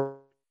was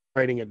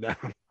writing it down.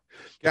 Can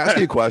I ask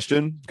you a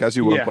question? Can I ask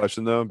you one Yeah.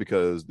 question though?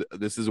 Because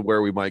this is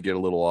where we might get a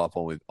little off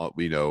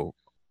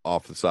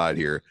off the side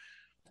here.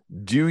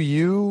 Do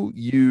you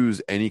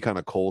use any kind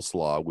of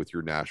coleslaw with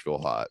your Nashville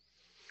hot?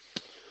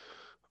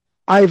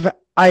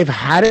 I've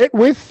had it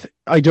with.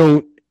 I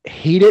don't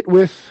hate it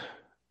with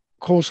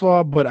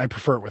coleslaw, but I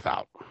prefer it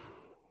without.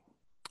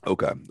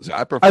 Okay, so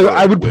I prefer.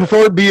 I would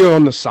prefer it be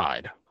on the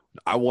side.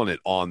 I want it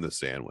on the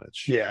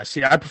sandwich. Yeah,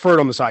 see, I prefer it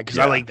on the side because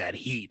I Yeah. like that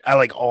heat. I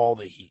like all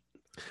the heat.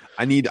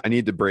 I need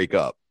to break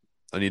up.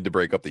 I need to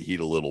break up the heat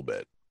a little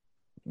bit.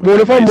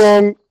 Well, if I'm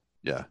wrong,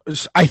 Yeah.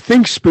 I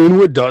think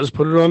Spoonwood does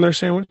put it on their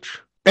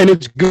sandwich, and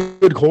it's good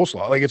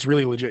coleslaw. Like it's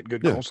really legit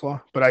good Yeah.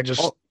 coleslaw. But I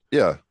just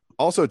Yeah.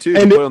 Also, too,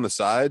 And you it- put it on the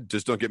side.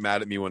 Just don't get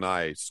mad at me when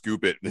I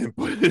scoop it and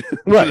put it,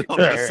 right. on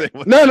the right.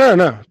 sandwich.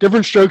 No.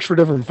 Different strokes for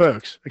different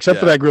folks, except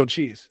for Yeah. that grilled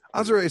cheese. I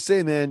was ready to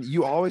say, man,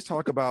 you always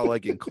talk about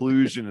like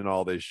inclusion and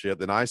all this shit.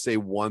 Then I say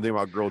one thing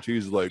about grilled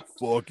cheese, like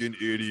fucking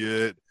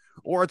idiot,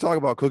 or I talk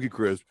about Cookie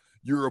Crisp.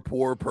 You're a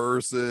poor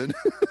person.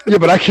 Yeah,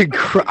 but I can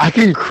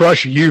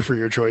crush you for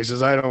your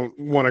choices. I don't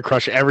want to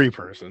crush every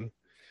person.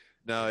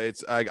 No,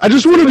 it's I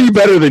just want to be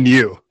better than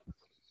you.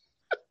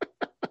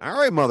 All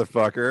right,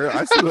 motherfucker.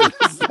 I see what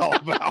this is all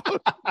about.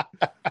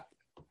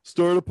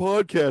 Start a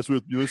podcast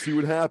with me. Let's see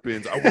what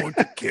happens. I want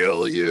to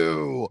kill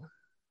you.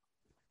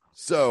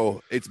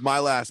 So it's my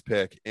last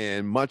pick.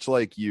 And much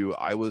like you,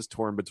 I was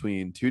torn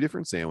between two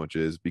different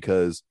sandwiches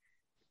because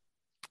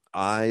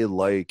I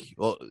like,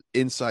 well,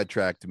 inside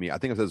track to me, I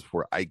think I've said this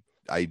before.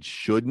 I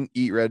shouldn't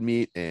eat red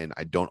meat and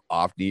I don't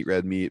often eat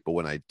red meat. But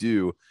when I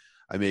do,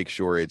 I make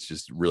sure it's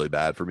just really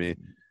bad for me.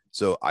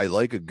 So I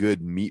like a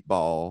good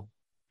meatball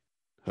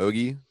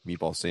hoagie,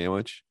 meatball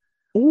sandwich.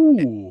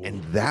 Ooh.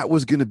 And that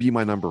was going to be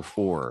my number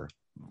 4.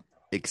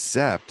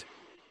 Except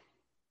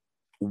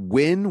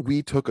when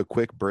we took a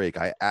quick break,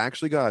 I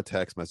actually got a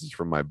text message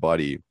from my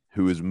buddy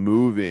who is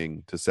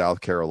moving to South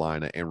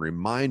Carolina and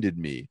reminded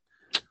me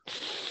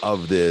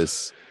of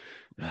this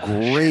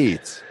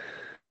great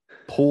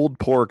pulled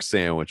pork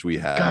sandwich we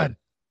had. God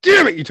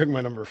damn it, you took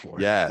my number 4.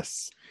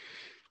 Yes.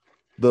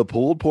 The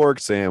pulled pork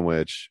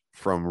sandwich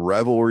from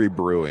Revelry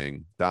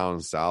Brewing down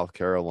in South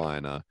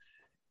Carolina.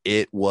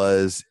 It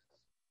was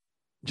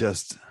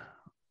just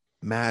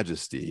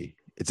majesty.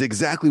 It's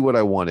exactly what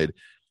I wanted.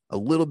 A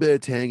little bit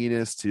of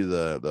tanginess to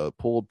the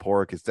pulled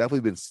pork. It's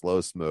definitely been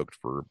slow smoked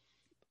for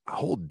a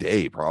whole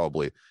day,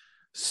 probably.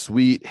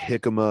 Sweet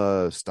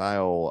jicama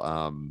style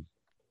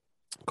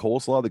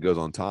coleslaw that goes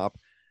on top.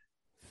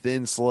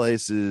 Thin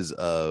slices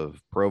of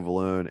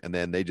provolone, and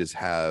then they just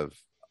have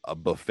a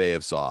buffet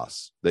of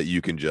sauce that you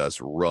can just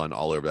run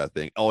all over that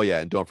thing. Oh yeah,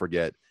 and don't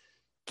forget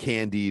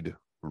candied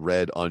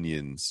red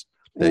onions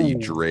that you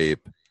Ooh.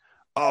 drape.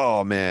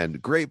 Oh man,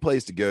 great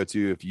place to go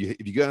to. If you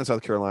go to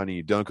South Carolina and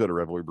you don't go to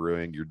Revelry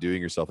Brewing, you're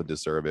doing yourself a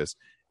disservice.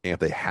 And if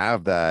they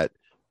have that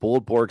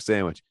pulled pork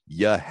sandwich,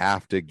 you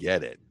have to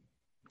get it.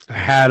 I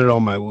had it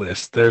on my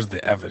list. There's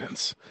the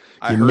evidence.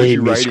 I You heard made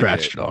you me writing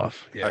scratch it. it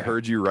off. Yeah. I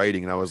heard you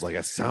writing, and I was like,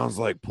 "It sounds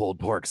like pulled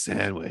pork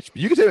sandwich."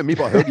 But you can say a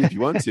meatball hoagie if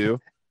you want to.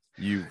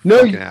 You No,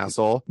 fucking you-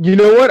 asshole. You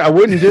know what? I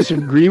wouldn't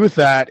disagree with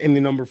that in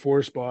the number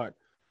 4 spot.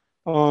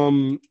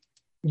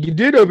 You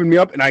did open me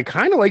up, and I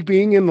kind of like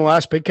being in the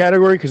last pick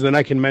category because then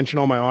I can mention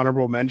all my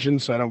honorable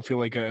mentions, so I don't feel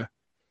like a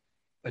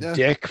Yeah.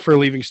 dick for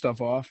leaving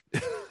stuff off.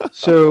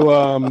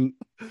 So,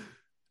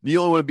 You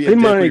only want to be a In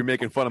dick my- when you're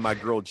making fun of my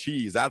grilled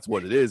cheese. That's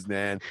what it is,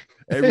 man.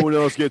 Everyone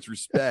else gets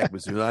respect, but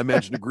as soon as I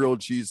mention a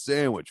grilled cheese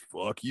sandwich,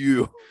 fuck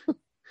you.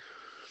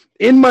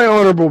 in my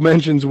honorable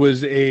mentions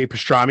was a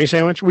pastrami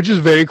sandwich, which is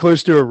very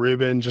close to a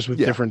Reuben, just with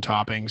Yeah. different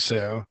toppings.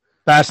 So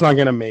that's not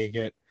going to make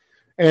it.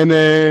 And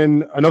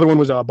then another one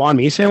was a banh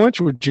mi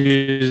sandwich, which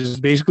is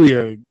basically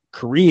a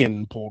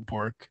Korean pulled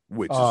pork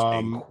Which is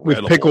with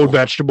incredible. pickled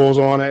vegetables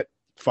on it.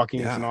 Fucking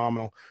Yeah.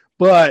 phenomenal.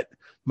 But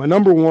my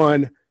number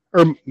 1,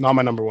 or not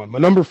my number 1, my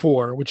number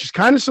 4, which is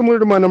kind of similar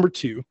to my number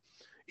 2,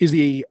 is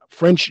the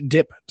French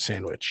dip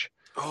sandwich.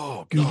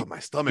 Oh god, my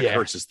stomach Yeah.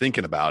 hurts just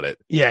thinking about it.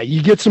 Yeah,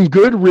 you get some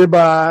good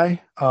ribeye.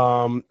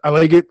 I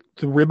like it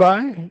the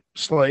ribeye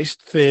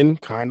sliced thin,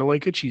 kind of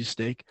like a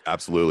cheesesteak.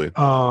 Absolutely.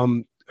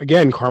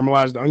 Again,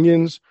 caramelized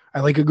onions. I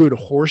like a good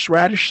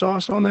horseradish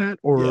sauce on that,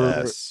 or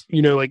Yes.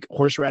 like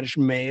horseradish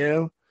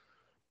mayo.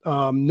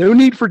 No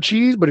need for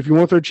cheese, but if you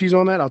want to throw cheese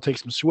on that, I'll take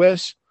some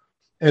Swiss.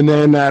 And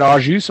then that au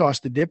jus sauce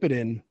to dip it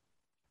in.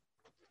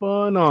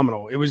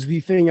 Phenomenal. It was the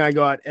thing I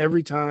got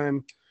every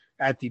time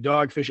at the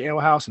Dogfish Ale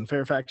House in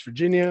Fairfax,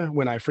 Virginia,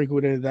 when I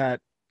frequented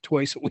that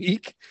twice a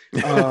week.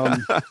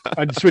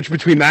 I'd switch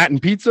between that and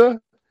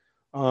pizza.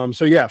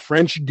 So yeah,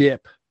 French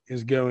dip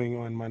is going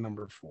on my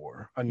number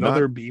 4.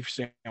 Another beef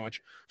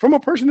sandwich from a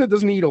person that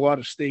doesn't eat a lot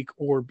of steak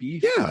or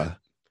beef. Yeah.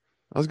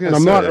 I was And gonna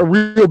I'm say not a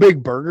real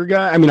big burger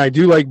guy. I mean, I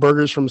do like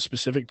burgers from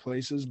specific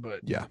places,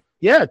 but yeah.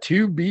 yeah,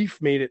 2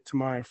 beef made it to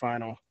my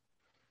final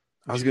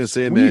I was which gonna is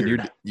say, man,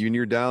 weird.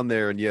 you're down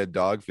there and you had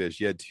Dogfish.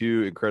 You had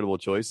two incredible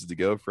choices to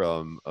go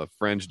from: a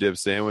French dip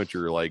sandwich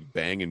or like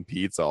banging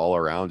pizza all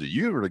around you.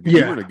 You were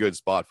in a good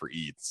spot for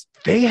eats.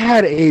 They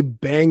had a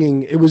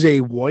banging. It was a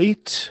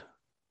white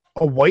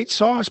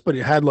sauce, but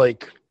it had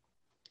like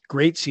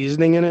great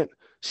seasoning in it.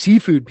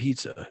 Seafood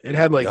pizza. It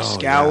had like Oh,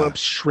 scallops,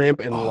 shrimp,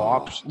 and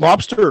Oh.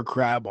 lobster or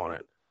crab on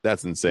it.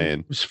 That's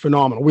insane. It was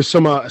phenomenal with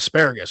some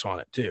asparagus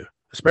on it too.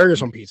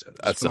 Asparagus on pizza.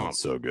 That sounds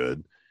so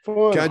good.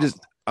 phenomenal. Can I just?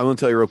 I'm gonna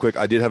tell you real quick.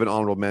 I did have an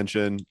honorable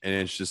mention, and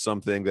it's just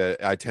something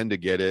that I tend to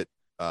get it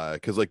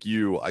because, like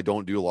you, I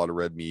don't do a lot of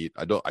red meat.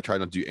 I try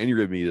not to do any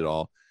red meat at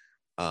all,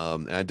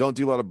 and I don't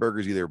do a lot of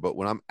burgers either. But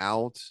when I'm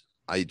out,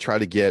 I try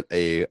to get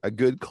a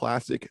good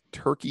classic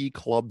turkey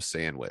club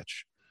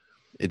sandwich.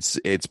 It's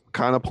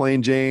kind of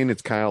plain Jane.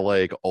 It's kind of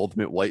like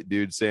ultimate white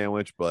dude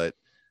sandwich, but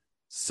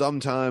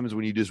sometimes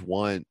when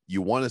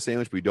you want a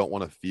sandwich, but you don't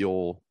want to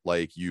feel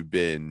like you've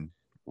been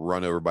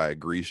run over by a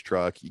grease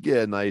truck, you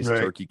get a nice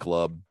turkey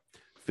club,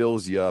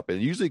 fills you up,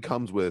 and it usually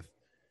comes with.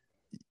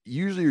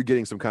 Usually, you're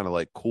getting some kind of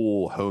like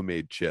cool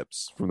homemade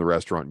chips from the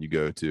restaurant you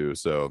go to,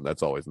 so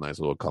that's always a nice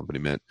little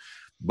accompaniment.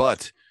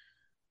 But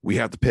we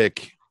have to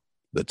pick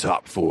the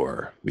top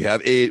 4. We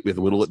have 8. We have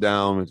to whittle it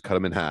down and cut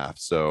them in half.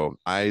 So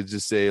I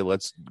just say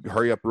let's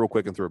hurry up real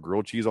quick and throw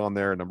grilled cheese on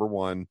there, number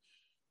 1,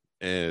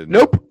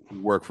 and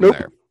work from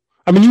there.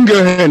 I mean, you can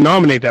go ahead and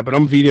nominate that, but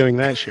I'm vetoing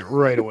that shit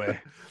right away.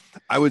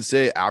 I would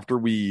say after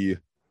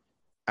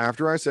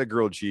I said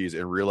grilled cheese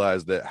and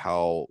realized that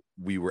how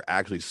we were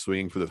actually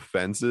swinging for the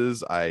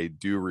fences, I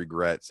do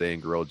regret saying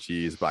grilled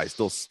cheese, but I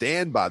still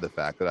stand by the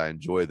fact that I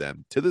enjoy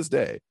them to this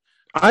day.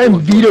 I am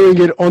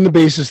vetoing it on the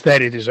basis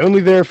that it is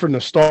only there for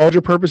nostalgia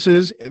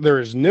purposes. There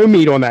is no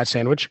meat on that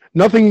sandwich.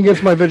 Nothing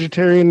against my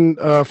vegetarian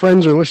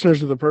friends or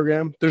listeners of the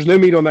program. There's no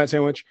meat on that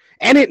sandwich,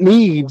 and it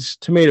needs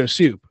tomato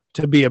soup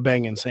to be a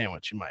banging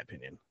sandwich, in my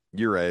opinion.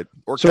 You're right.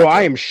 So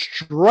I am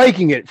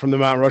striking it from the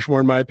Mount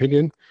Rushmore, in my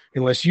opinion,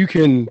 unless you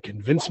can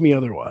convince me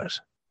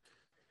otherwise.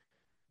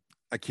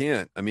 I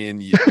can't. I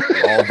mean,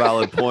 all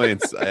valid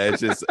points. It's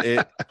just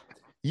it.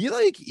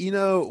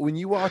 When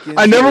you walk in,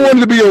 I never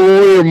wanted to be a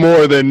lawyer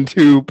more than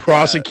to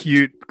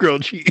prosecute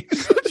grilled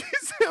cheese.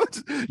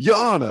 Your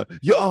Honor,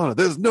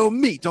 there's no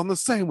meat on the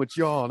sandwich,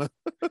 Your Honor.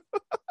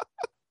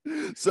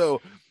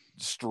 So,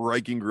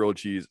 striking grilled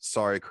cheese.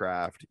 Sorry,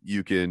 Kraft.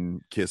 You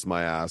can kiss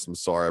my ass. I'm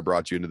sorry I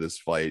brought you into this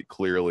fight.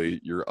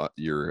 Clearly,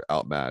 you're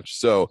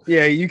outmatched. So,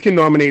 yeah, you can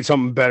nominate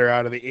something better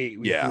out of the 8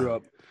 we threw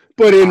up.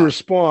 But in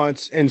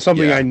response, and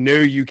something I know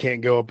you can't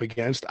go up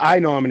against, I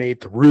nominate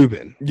the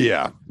Reuben.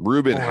 Yeah,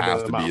 Reuben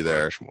has to be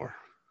there. Rushmore.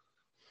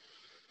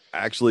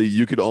 Actually,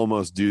 you could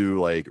almost do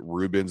like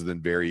Reubens and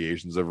then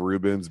variations of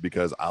Reubens,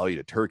 because I'll eat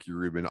a turkey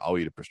Reuben, I'll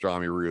eat a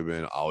pastrami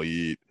Reuben, I'll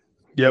eat.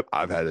 Yep,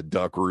 I've had a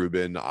duck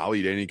Reuben. I'll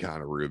eat any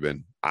kind of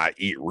Reuben. I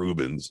eat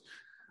Reubens.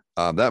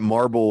 That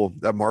marble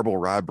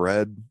rye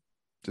bread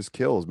just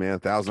kills, man.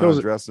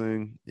 $1,000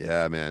 dressing,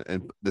 yeah, man.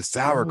 And the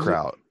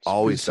sauerkraut,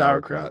 always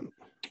sauerkraut.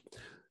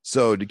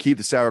 So to keep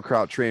the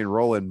sauerkraut train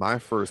rolling, my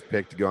first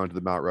pick to go into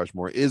the Mount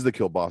Rushmore is the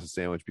kielbasa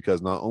sandwich,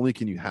 because not only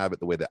can you have it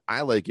the way that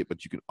I like it,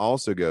 but you can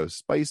also go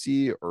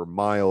spicy or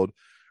mild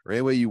or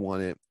any way you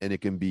want it, and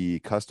it can be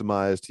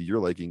customized to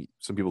your liking.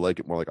 Some people like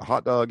it more like a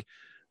hot dog.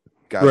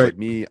 Guys like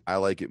me, I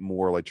like it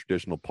more like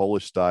traditional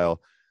Polish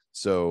style.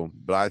 So,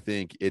 but I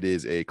think it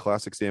is a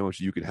classic sandwich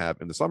you can have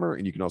in the summer,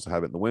 and you can also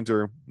have it in the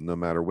winter, no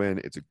matter when.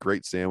 It's a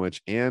great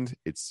sandwich, and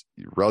it's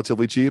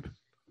relatively cheap.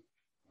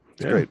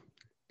 It's great.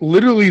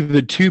 Literally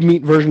the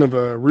 2-meat version of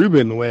a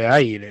Reuben, the way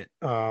I eat it.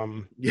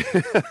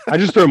 I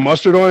just throw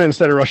mustard on it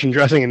instead of Russian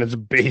dressing, and it's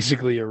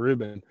basically a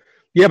Reuben.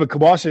 Yeah, but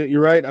kielbasa,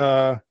 you're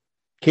right.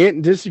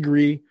 Can't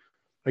disagree.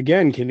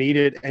 Again, can eat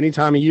it any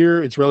time of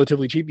year. It's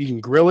relatively cheap. You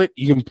can grill it.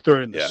 You can throw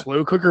it in the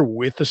slow cooker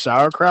with the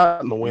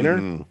sauerkraut in the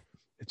winter.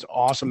 It's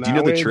awesome. Do you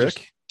know the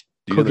trick?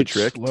 Do you know the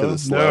trick to the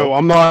slow? No,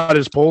 I'm not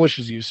as Polish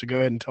as you, so go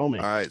ahead and tell me.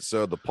 All right,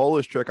 so the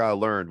Polish trick I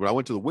learned when I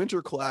went to the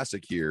Winter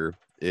Classic here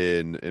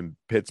in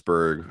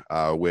Pittsburgh,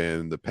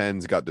 when the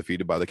Pens got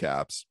defeated by the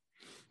Caps.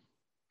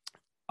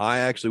 I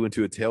actually went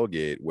to a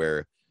tailgate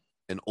where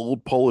an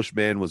old Polish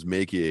man was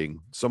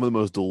making some of the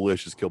most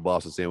delicious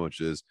kielbasa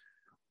sandwiches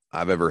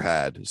I've ever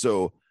had.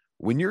 So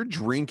when you're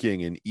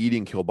drinking and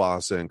eating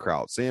kielbasa and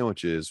kraut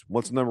sandwiches,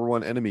 what's the number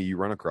one enemy you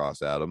run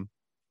across, Adam?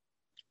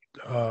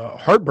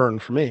 Heartburn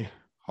for me.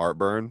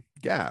 Heartburn,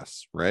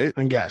 gas, right?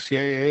 And gas.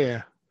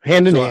 Yeah.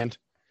 Hand in hand.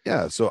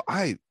 Yeah. So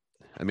I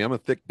mean, I'm a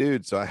thick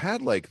dude, so I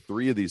had like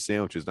 3 of these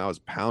sandwiches, and I was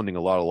pounding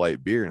a lot of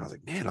light beer, and I was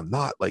like, man, I'm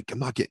not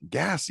getting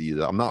gassy.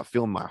 I'm not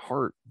feeling my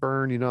heart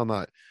burn.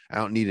 I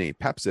don't need any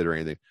Pepsid or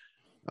anything.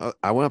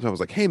 I went up and I was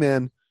like, hey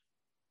man,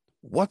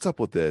 what's up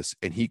with this?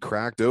 And he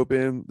cracked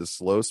open the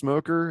slow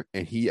smoker,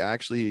 and he's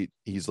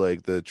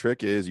like, the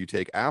trick is you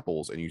take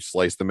apples and you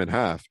slice them in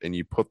half, and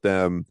you put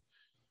them,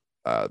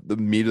 the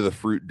meat of the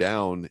fruit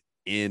down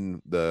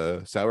in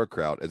the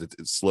sauerkraut as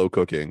it's slow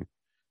cooking.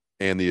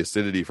 And the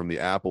acidity from the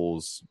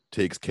apples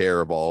takes care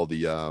of all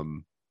the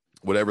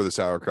whatever the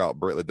sauerkraut,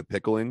 like the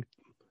pickling.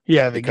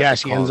 Yeah, the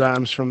gassy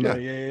enzymes from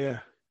the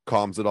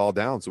calms it all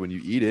down. So when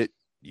you eat it,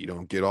 you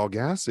don't get all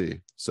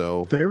gassy.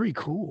 So Very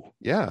cool.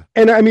 yeah,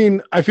 And I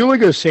mean, I feel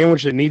like a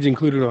sandwich that needs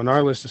included on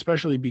our list,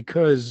 especially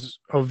because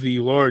of the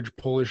large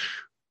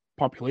Polish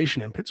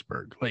population in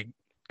Pittsburgh. Like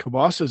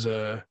kielbasa is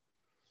a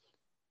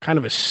kind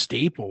of a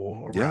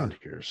staple around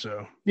here.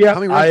 So yeah,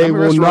 How many I will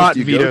restaurants not do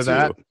you go veto to?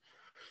 that.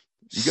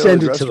 You go to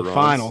Send those it to the restaurants,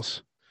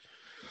 finals.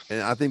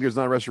 and I think there's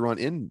not a restaurant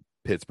in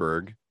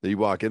Pittsburgh that you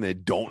walk in, they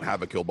don't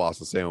have a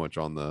kielbasa sandwich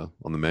on the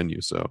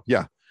menu. So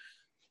yeah,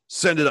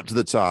 send it up to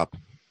the top.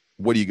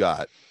 What do you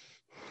got?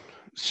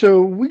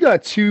 So we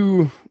got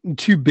two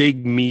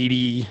big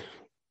meaty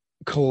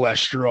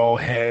cholesterol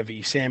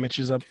heavy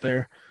sandwiches up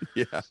there.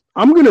 Yeah,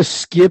 I'm gonna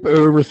skip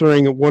over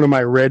throwing one of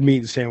my red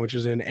meat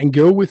sandwiches in and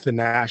go with the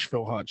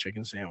Nashville hot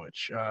chicken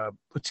sandwich.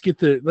 Let's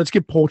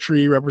get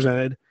poultry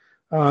represented.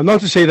 Not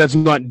to say that's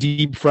not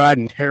deep fried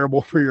and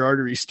terrible for your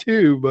arteries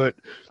too, but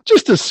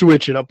just to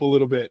switch it up a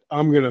little bit,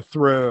 I'm gonna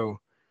throw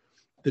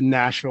the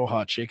Nashville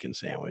hot chicken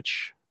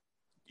sandwich.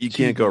 you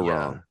can't go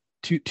wrong.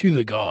 To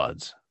the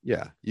gods.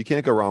 Yeah, you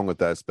can't go wrong with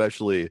that.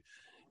 Especially,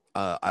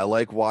 I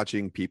like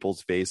watching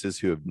people's faces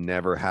who have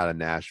never had a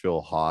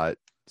Nashville hot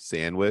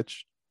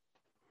sandwich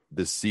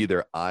to see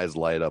their eyes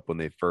light up when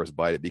they first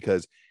bite it,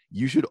 because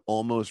you should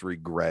almost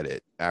regret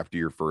it after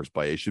your first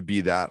bite. It should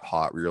be that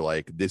hot where you're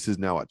like, this is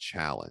now a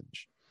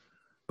challenge.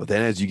 But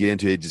then as you get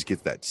into it, it just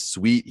gets that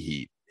sweet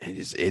heat.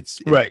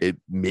 It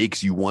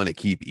makes you want to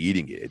keep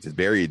eating it. It's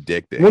very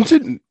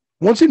addicting.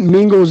 Once it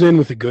mingles in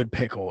with a good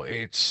pickle,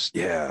 it's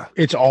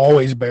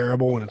always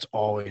bearable and it's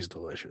always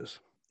delicious.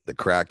 The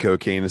crack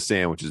cocaine of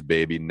sandwiches,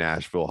 baby.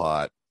 Nashville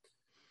hot.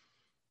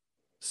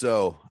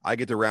 So I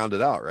get to round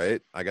it out, right?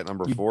 I got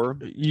number 4.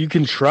 You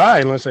can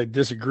try, unless I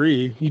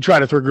disagree. You try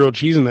to throw grilled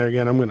cheese in there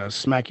again, I'm going to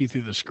smack you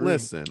through the screen.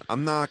 Listen,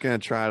 I'm not going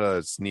to try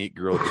to sneak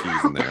grilled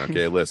cheese in there.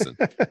 Okay, listen.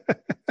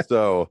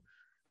 So,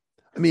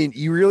 I mean,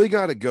 you really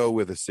got to go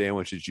with a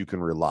sandwich that you can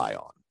rely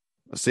on.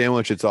 A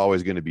sandwich that's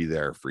always going to be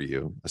there for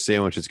you. A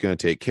sandwich that's going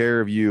to take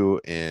care of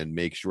you and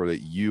make sure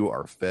that you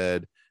are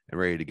fed and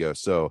ready to go.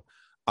 So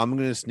I'm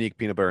going to sneak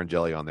peanut butter and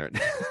jelly on there.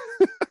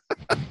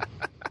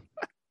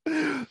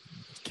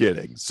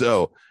 Kidding.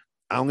 So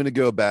I'm going to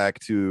go back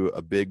to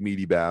a big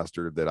meaty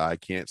bastard that I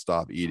can't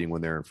stop eating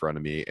when they're in front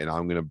of me. And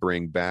I'm going to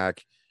bring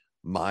back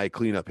my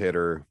cleanup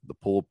hitter, the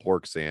pulled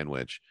pork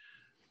sandwich.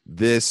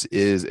 This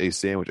is a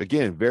sandwich,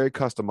 again, very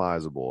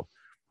customizable.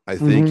 I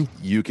think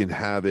you can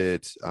have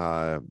it.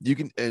 You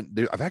can, and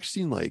there, I've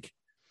seen,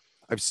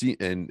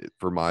 and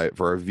for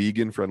our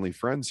vegan friendly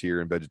friends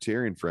here and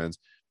vegetarian friends,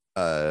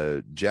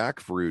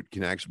 jackfruit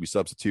can actually be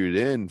substituted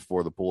in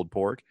for the pulled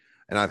pork.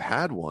 And I've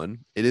had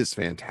one. It is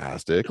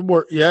fantastic. It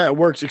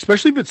works,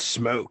 especially if it's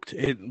smoked.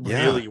 It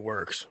really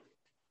works.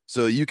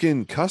 So you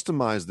can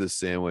customize this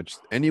sandwich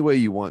any way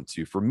you want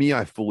to. For me,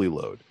 I fully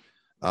load.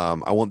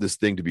 I want this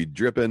thing to be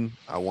dripping.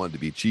 I want it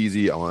to be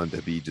cheesy. I want it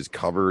to be just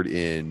covered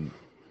in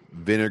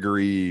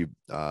vinegary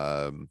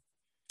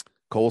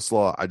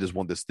coleslaw. I just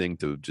want this thing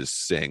to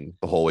just sing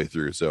the whole way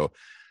through. So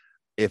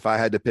if I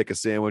had to pick a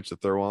sandwich to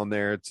throw on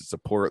there to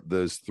support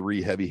those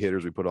 3 heavy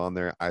hitters we put on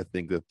there, I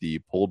think that the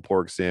pulled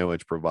pork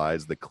sandwich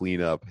provides the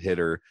cleanup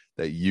hitter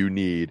that you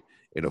need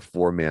in a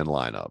 4-man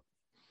lineup.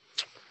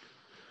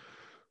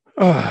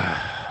 I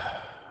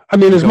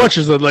mean, as much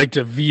as I'd like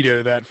to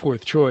veto that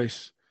 4th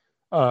choice,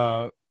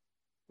 for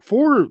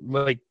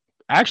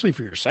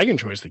your second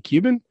choice, the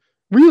Cuban,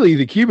 really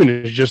the Cuban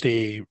is just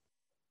a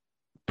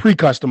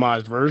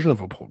pre-customized version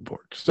of a pulled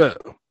pork.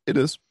 So it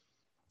is.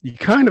 You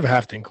kind of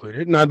have to include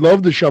it. And I'd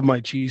love to shove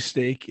my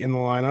cheesesteak in the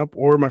lineup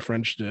or my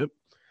French dip.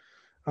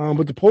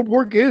 But the pulled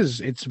pork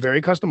it's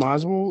very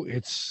customizable.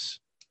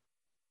 It's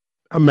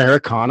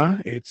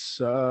Americana. It's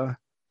a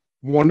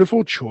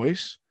wonderful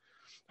choice.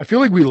 I feel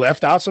like we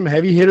left out some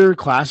heavy hitter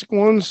classic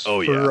ones.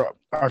 Oh, for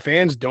our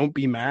fans. Don't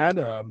be mad.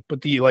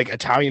 But the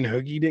Italian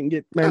hoagie didn't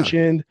get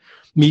mentioned.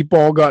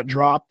 Meatball got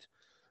dropped.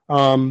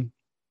 I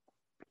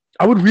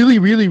would really,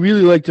 really,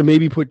 really like to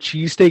maybe put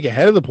cheesesteak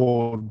ahead of the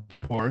pulled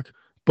pork.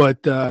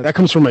 But that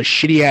comes from a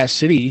shitty ass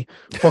city.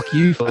 Fuck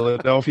you,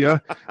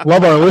 Philadelphia.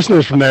 Love our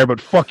listeners from there, but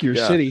fuck your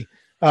city.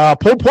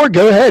 Pulled pork,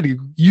 go ahead.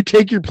 You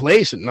take your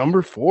place at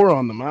number 4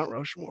 on the Mount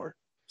Rushmore.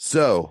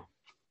 So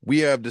we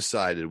have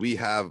decided we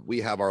have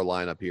our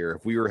lineup here.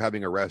 If we were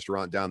having a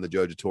restaurant down the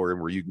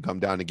Jojatorium where you can come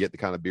down and get the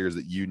kind of beers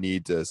that you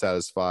need to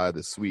satisfy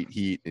the sweet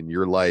heat in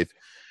your life,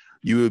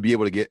 you would be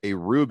able to get a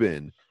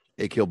Reuben,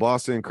 a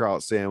kielbasa and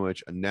kraut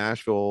sandwich, a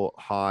Nashville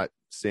hot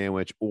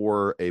sandwich,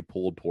 or a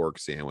pulled pork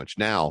sandwich.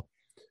 Now,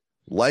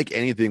 like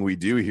anything we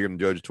do here in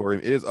the Jojatorium,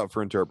 it is up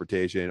for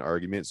interpretation and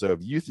argument. So if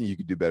you think you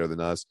could do better than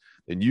us,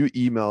 then you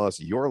email us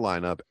your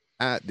lineup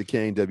at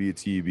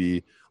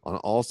decayingwtb on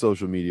all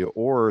social media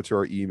or to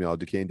our email,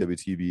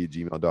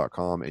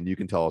 decayingwtb@gmail.com, and you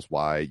can tell us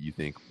why you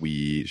think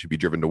we should be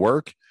driven to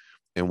work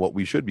and what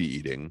we should be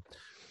eating.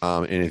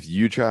 And if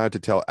you try to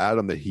tell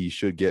Adam that he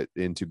should get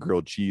into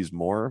grilled cheese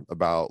more,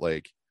 about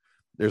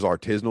there's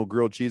artisanal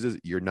grilled cheeses,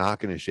 you're not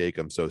going to shake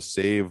them. So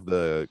save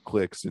the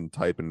clicks and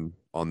typing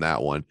on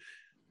that one.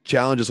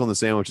 challenge us on the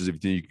sandwiches if you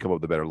think you can come up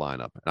with a better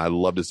lineup. And I'd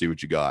love to see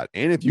what you got.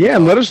 And if you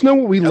and let us know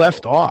what we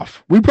left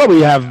off. We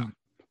probably have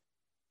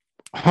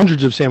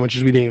hundreds of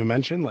sandwiches we didn't even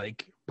mention.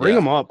 Like, bring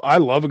them up. I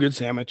love a good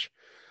sandwich.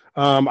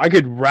 I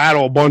could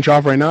rattle a bunch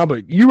off right now,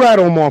 but you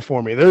rattle them off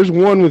for me. There's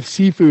one with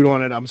seafood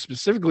on it I'm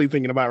specifically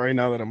thinking about right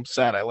now that I'm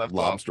sad I left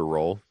lobster off.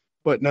 roll.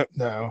 But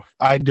no,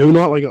 I do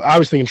not like it. I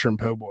was thinking shrimp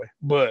po' boy,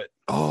 but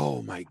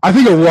oh my god, I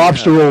think a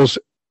lobster roll is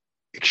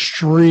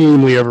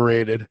extremely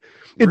overrated.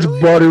 It's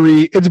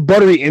Really?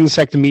 buttery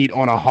insect meat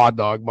on a hot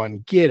dog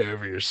bun. Get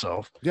over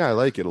yourself. Yeah, I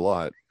like it a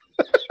lot.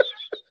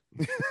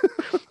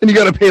 And you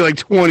got to pay like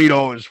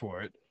 $20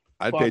 for it.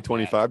 I'd Fuck pay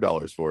that.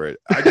 $25 for it.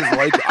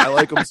 I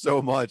like them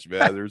so much,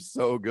 man. They're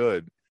so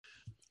good.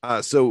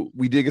 So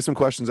we did get some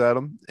questions,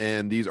 Adam,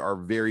 and these are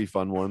very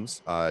fun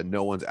ones.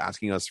 No one's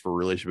asking us for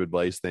relationship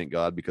advice, thank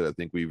God, because I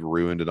think we've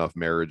ruined enough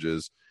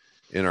marriages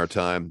in our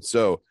time.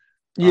 So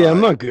Yeah,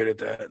 I'm not good at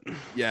that.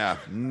 yeah,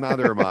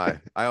 neither am I.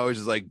 I always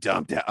just like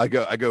dump that. I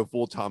go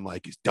full time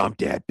like dump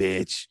that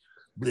bitch.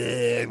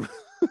 Bleh.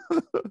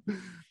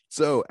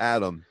 So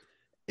Adam,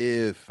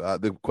 if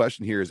the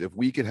question here is if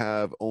we could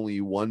have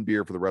only one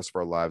beer for the rest of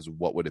our lives,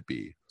 what would it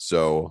be?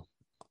 So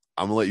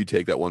I'm gonna let you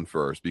take that one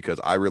first because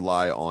I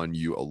rely on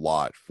you a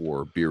lot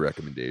for beer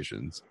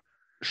recommendations.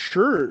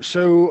 Sure.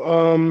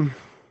 So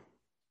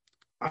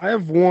I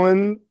have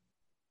one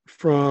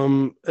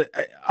from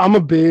I'm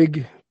a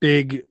big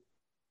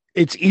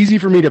it's easy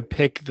for me to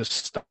pick the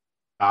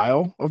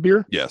style of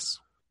beer. Yes.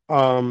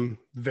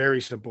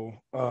 Very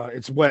simple.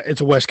 It's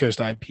a West Coast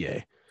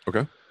IPA.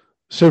 Okay.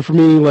 So for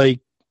me, like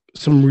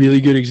some really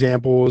good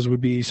examples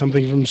would be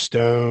something from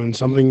Stone,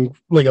 something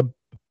like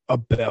a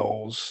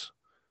Bell's,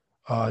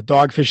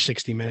 Dogfish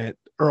 60 Minute,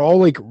 are all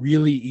like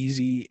really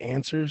easy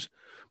answers.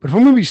 But if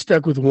I'm gonna be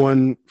stuck with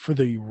one for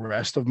the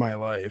rest of my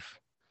life,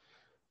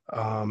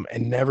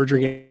 and never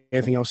drink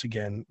anything else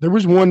again, there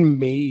was one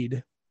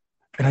made,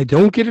 and I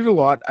don't get it a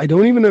lot. I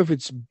don't even know if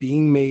it's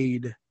being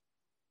made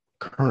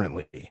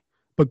currently,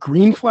 but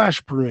Green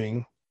Flash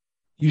Brewing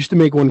used to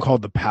make one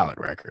called the Palate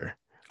Wrecker,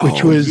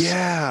 which was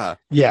an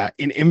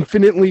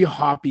infinitely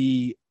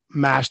hoppy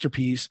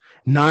masterpiece.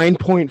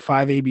 9.5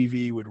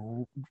 ABV would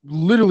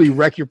literally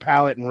wreck your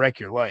palate and wreck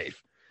your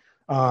life.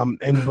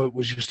 But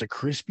was just a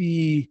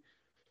crispy,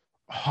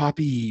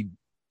 hoppy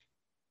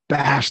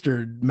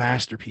bastard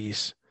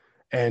masterpiece.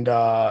 And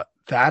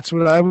that's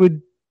what I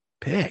would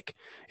pick.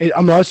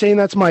 I'm not saying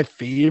that's my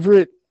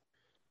favorite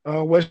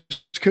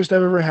West Coast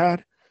I've ever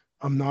had.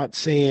 I'm not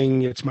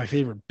saying it's my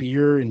favorite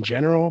beer in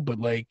general, but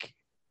like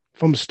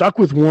if I'm stuck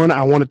with one,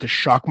 I want it to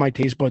shock my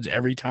taste buds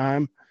every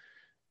time.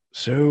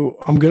 So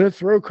I'm going to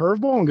throw a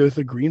curveball and go with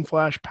the Green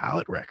Flash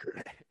Palate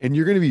Wrecker. And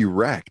you're gonna be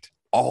wrecked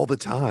all the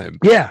time.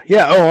 Yeah.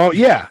 Oh,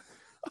 yeah.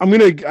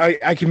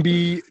 I can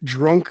be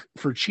drunk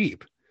for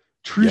cheap.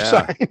 True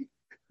sign.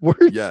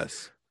 Word.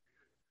 Yes.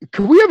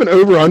 Could we have an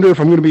over-under if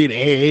I'm going to be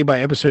an AA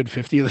by episode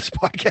 50 of this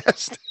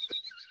podcast?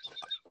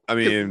 I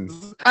mean,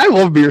 I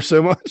love beer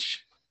so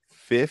much.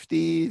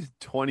 50,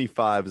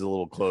 25 is a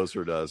little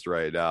closer to us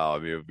right now. I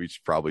mean, we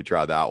should probably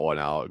try that one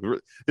out.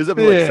 This up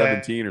to like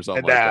 17 or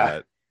something like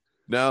that.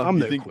 No, I'm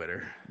no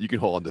quitter. You can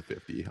hold on to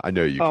 50. I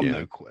know you I'm can.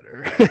 no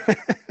quitter.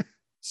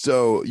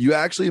 So you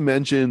actually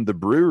mentioned the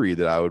brewery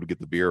that I would get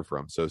the beer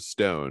from. So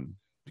Stone,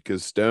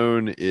 because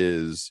Stone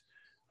is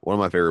one of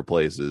my favorite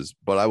places.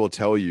 But I will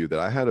tell you that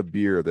I had a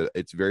beer that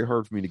it's very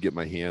hard for me to get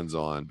my hands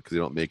on because they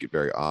don't make it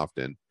very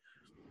often.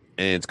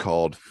 And it's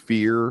called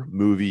Fear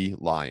Movie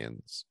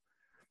Lions.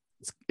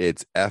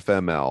 It's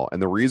FML. And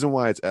the reason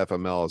why it's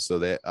FML is so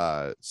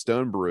that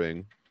Stone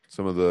Brewing,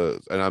 I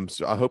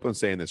hope I'm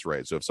saying this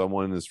right. So if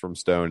someone is from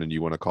Stone and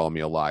you want to call me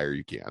a liar,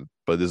 you can.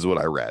 But this is what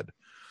I read.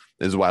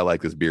 This is why I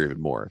like this beer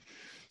even more.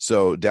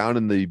 So down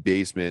in the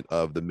basement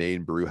of the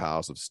main brew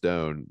house of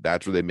Stone,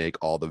 that's where they make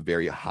all the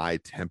very high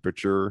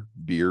temperature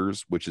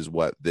beers, which is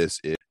what this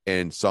is.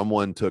 And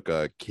someone took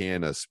a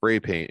can of spray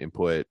paint and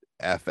put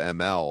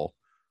FML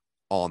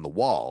on the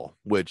wall,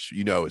 which,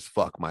 is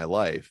fuck my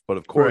life. But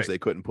of course, They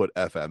couldn't put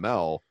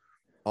FML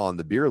on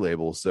the beer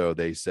label. So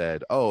they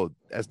said, oh,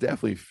 that's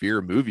definitely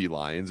Fear Movie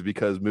Lions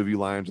because movie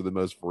lions are the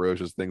most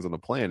ferocious things on the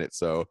planet.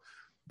 So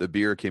the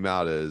beer came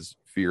out as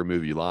Fear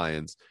Movie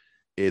Lions.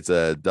 It's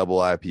a double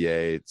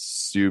IPA. It's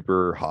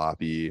super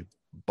hoppy,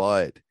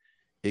 but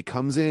it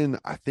comes in,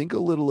 I think, a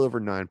little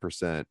over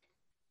 9%.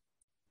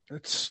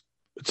 It's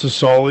a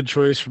solid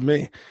choice for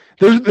me.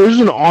 There's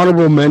an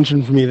honorable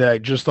mention for me that I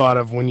just thought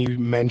of when you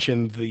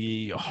mentioned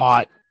the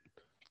hot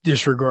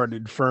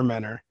disregarded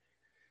fermenter.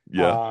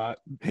 Yeah.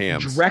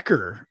 Hams.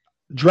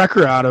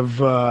 Drecker out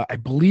of I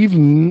believe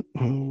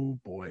oh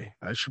boy,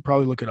 I should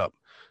probably look it up.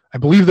 I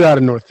believe they're out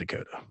of North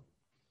Dakota.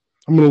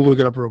 I'm going to look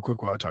it up real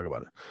quick while I talk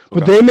about it.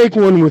 But they make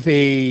one with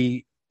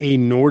a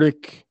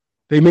Nordic.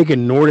 They make a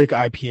Nordic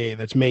IPA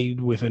that's made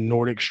with a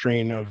Nordic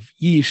strain of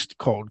yeast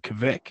called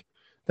Kvik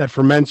that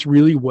ferments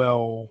really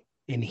well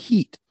in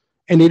heat.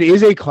 And it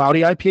is a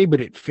cloudy IPA, but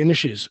it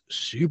finishes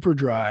super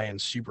dry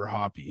and super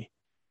hoppy.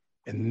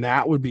 And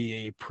that would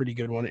be a pretty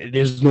good one. It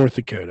is North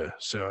Dakota,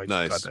 so I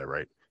got that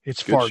right.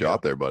 It's Good Fargo.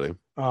 shot there, buddy.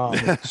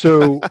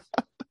 So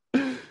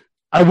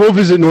I will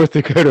visit North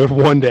Dakota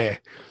one day,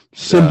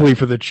 simply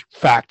for the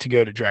fact to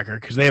go to Drecker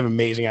because they have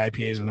amazing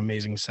IPAs and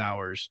amazing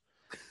sours.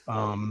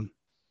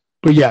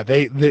 But yeah,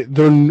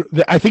 they're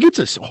I think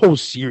it's a whole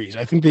series.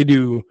 I think they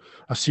do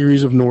a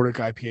series of Nordic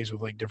IPAs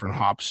with like different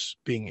hops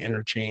being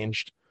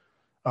interchanged.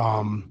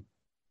 So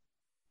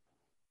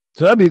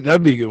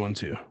that'd be a good one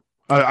too.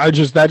 That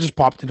just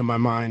popped into my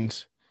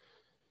mind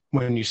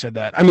when you said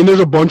that. I mean, there's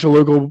a bunch of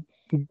local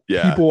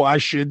people I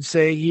should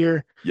say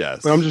here.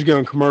 Yes. But I'm just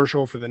going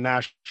commercial for the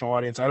national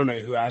audience. I don't know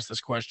who asked this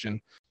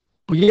question.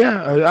 But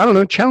yeah, I don't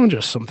know. Challenge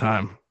us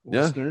sometime,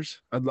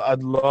 listeners.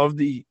 I'd love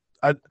to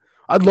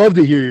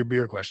hear your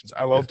beer questions.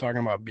 I love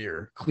talking about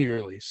beer,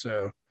 clearly.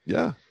 So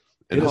yeah.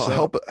 And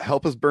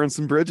help us burn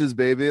some bridges,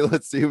 baby.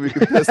 Let's see if we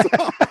can piss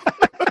off.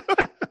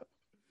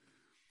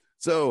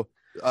 So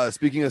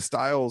speaking of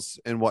styles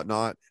and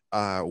whatnot,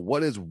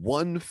 what is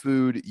one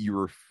food you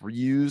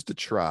refuse to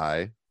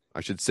try? I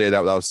should say that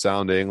without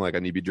sounding like I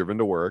need to be driven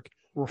to work.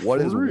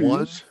 What is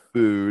one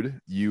food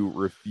you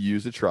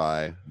refuse to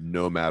try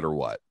no matter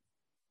what?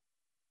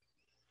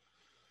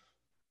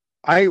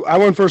 I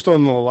went first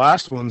on the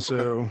last one,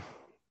 so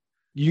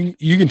you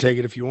can take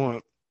it if you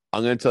want.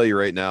 I'm going to tell you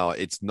right now,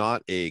 it's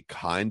not a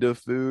kind of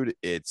food.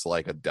 It's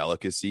like a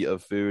delicacy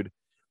of food.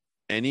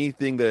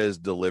 Anything that is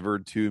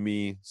delivered to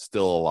me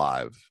still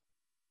alive,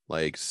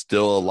 like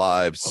still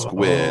alive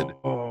squid,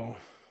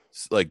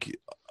 like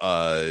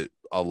a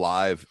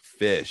live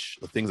fish,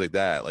 things like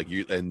that. Like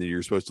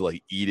you're supposed to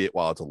like eat it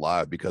while it's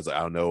alive because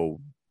I don't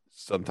know,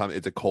 sometimes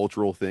it's a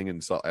cultural thing,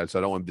 and so I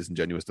don't want to be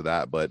disingenuous to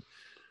that, but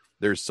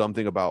there's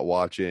something about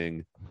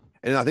watching.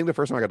 And I think the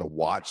first time I got to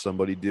watch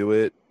somebody do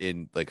it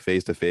in like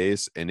face to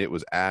face, and it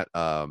was at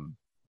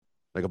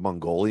like a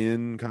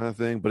Mongolian kind of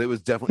thing, but it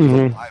was definitely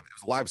it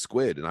was a live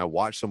squid, and I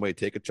watched somebody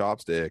take a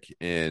chopstick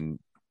and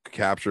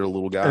capture a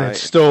little guy. And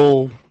it's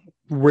still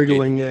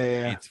wiggling.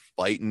 It's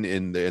fighting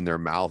in their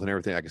mouth and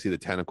everything. I can see the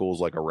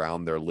tentacles like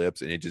around their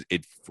lips, and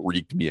it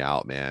freaked me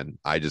out, man.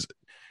 If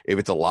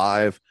it's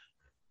alive,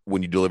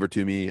 when you deliver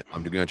to me,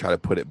 I'm gonna try to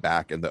put it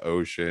back in the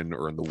ocean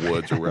or in the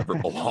woods or wherever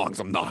it belongs.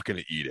 I'm not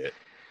gonna eat it.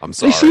 I'm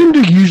sorry. They seem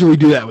to usually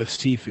do that with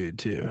seafood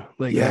too.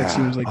 Like that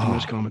seems like the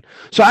most common.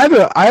 So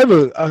I have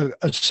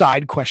a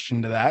side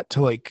question to that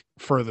to like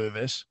further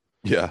this.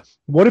 Yeah.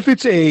 What if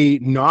it's a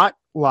not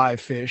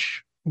live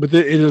fish, but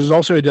it is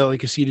also a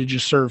delicacy to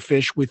just serve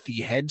fish with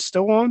the head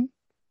still on?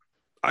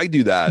 I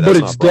do that, but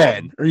it's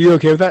dead. Are you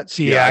okay with that?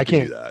 See, I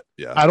can't do that.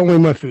 Yeah. I don't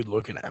want my food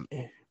looking at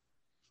me.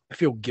 I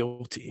feel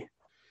guilty.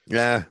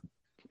 Yeah.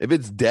 If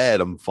it's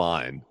dead, I'm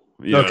fine.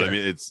 You know what I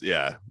mean? It's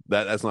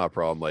that's not a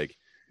problem. Like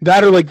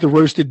that or like the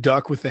roasted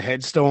duck with the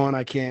head still on.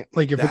 I can't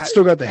like if it's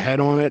still got the head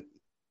on it,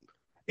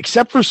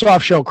 except for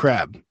soft shell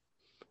crab,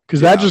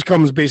 because that just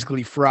comes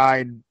basically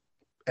fried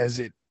as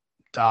it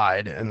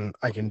died, and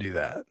I can do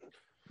that.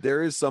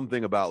 There is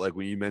something about like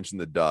when you mentioned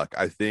the duck,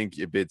 I think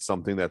if it's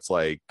something that's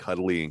like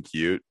cuddly and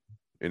cute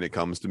and it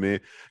comes to me,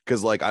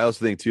 because like I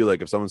also think too,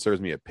 like if someone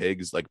serves me a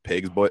pig's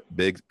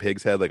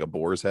pig's head, like a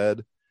boar's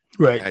head,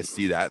 right? I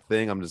see that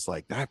thing, I'm just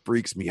like, that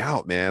freaks me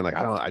out, man. Like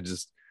I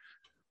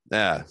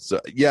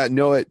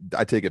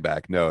take it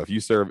back. No, if you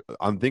serve,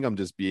 I'm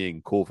just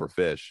being cool for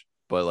fish.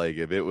 But like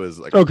if it was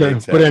like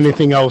but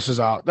anything else is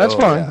out. That's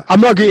fine. Yeah.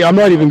 I'm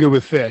not even good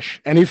with fish.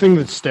 Anything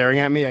that's staring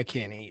at me, I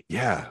can't eat.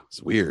 Yeah,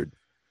 it's weird.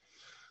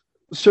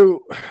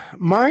 So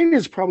mine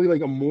is probably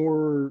like a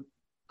more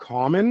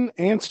common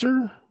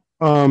answer.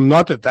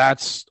 Not that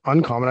that's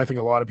uncommon. I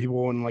think a lot of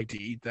people wouldn't like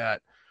to eat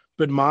that.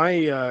 But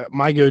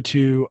my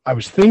go-to, I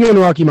was thinking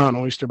Rocky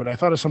Mountain oyster, but I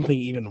thought of something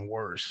even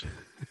worse,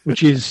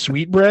 which is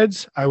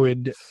sweetbreads. I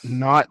would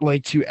not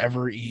like to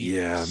ever eat.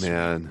 Yeah,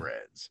 man.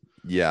 Sweetbreads.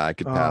 Yeah, I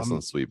could pass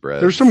on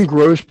sweetbreads. There's some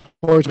gross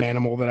parts of an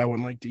animal that I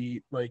wouldn't like to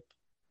eat,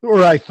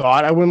 or I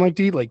thought I wouldn't like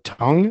to eat, like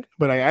tongue.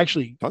 But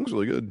tongue's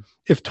really good.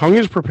 If tongue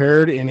is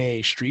prepared in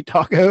a street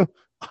taco,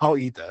 I'll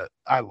eat that.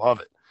 I love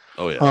it.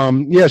 Oh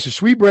yeah. So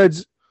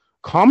sweetbreads,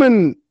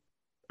 common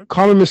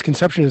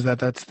misconception is that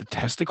that's the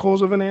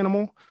testicles of an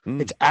animal.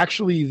 It's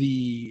actually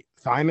the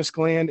thymus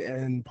gland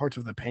and parts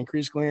of the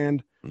pancreas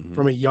gland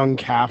from a young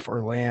calf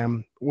or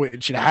lamb,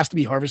 which it has to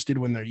be harvested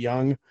when they're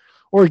young,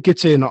 or it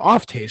gets an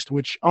off taste,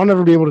 which I'll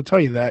never be able to tell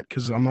you that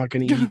because I'm not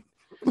going to eat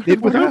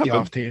it without the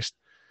off taste.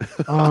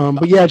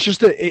 But yeah, it's just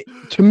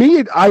to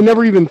me, I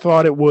never even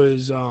thought it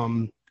was.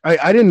 I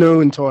didn't know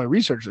until I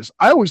researched this.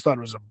 I always thought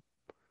it was a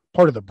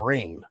part of the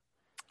brain.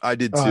 I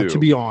did too, to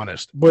be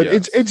honest. But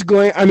it's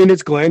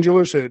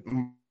glandular, so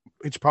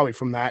it's probably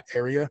from that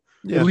area.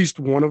 Yeah. At least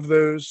one of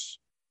those.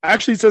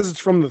 Actually, it says it's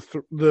from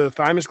the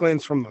thymus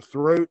gland's from the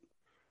throat,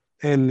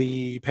 and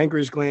the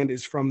pancreas gland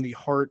is from the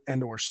heart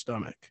and or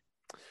stomach.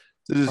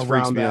 So this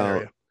freaks me out.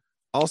 Area.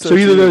 Also, so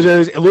either of those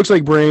areas, it looks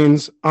like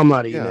brains. I'm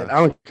not eating it. I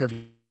don't care if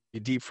you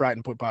deep fry it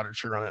and put powdered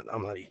sugar on it.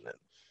 I'm not eating it.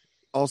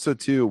 Also,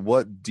 too,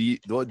 what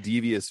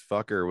devious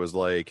fucker was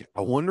like,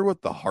 I wonder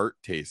what the heart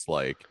tastes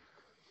like.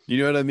 You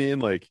know what I mean?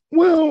 Like,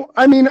 well,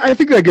 I mean, I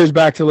think that goes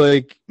back to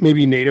like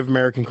maybe Native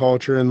American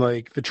culture and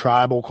like the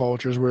tribal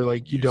cultures where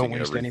like you don't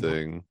waste any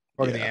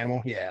Bark of the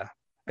Animal. Yeah.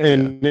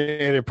 And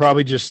it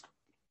probably just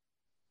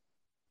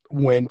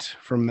went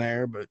from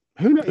there, but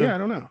who knows? Yeah, I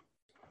don't know.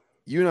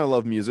 You and I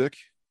love music,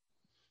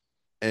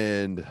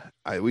 and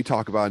we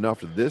talk about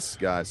enough. This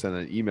guy sent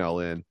an email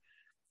in.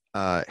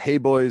 Hey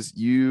boys,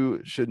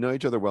 you should know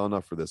each other well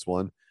enough for this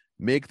one.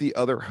 Make the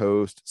other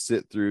host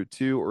sit through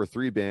 2 or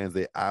 3 bands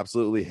they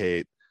absolutely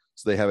hate,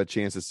 so they have a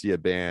chance to see a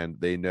band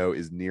they know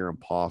is near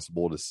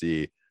impossible to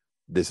see.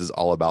 This is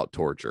all about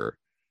torture.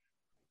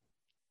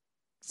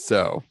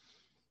 So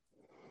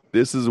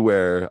this is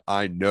where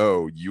I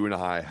know you and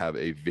I have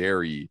a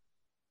very,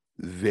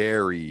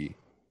 very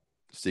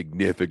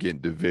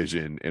significant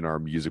division in our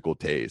musical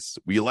tastes.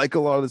 We like a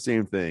lot of the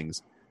same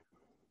things,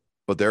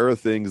 but there are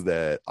things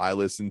that I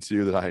listen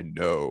to that I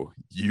know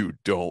you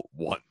don't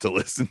want to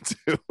listen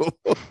to.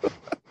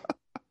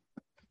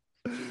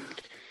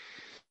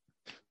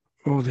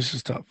 Oh, this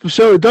is tough.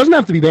 So it doesn't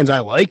have to be bands I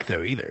like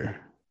though either.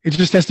 It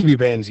just has to be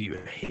bands you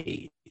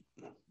hate.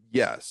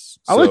 Yes.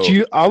 I'll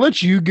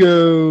let you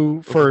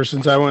go first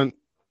since I went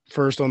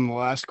first on the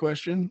last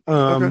question.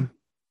 Okay.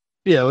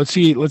 Yeah, let's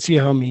see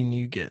how mean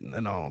you get, and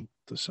then I'll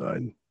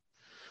decide.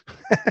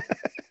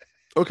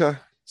 Okay.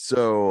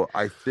 So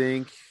I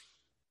think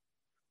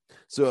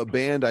a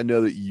band I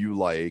know that you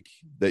like,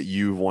 that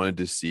you've wanted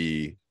to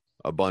see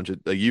a bunch of,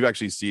 like, you've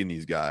actually seen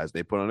these guys.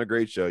 They put on a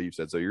great show. You've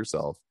said so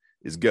yourself.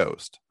 Is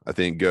Ghost. I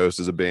think Ghost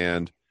is a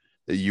band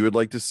that you would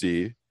like to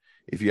see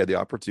if you had the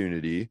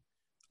opportunity.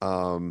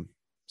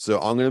 So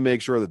I'm going to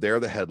make sure that they're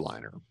the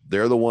headliner.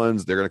 They're the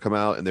ones, they're going to come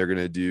out and they're going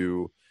to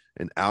do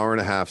an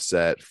 1.5-hour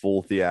set,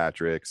 full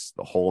theatrics,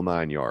 the whole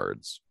 9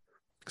 yards.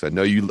 Because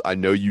I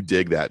know you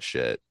dig that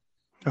shit.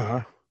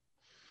 Uh-huh.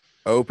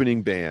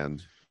 Opening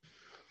band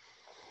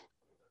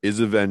is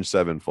Avenged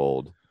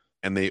Sevenfold,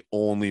 and they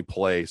only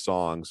play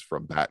songs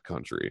from Bat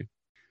Country.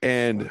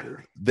 And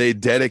they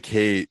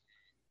dedicate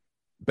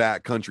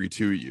Bat Country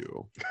to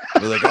you.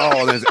 They're like,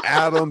 oh, there's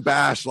Adam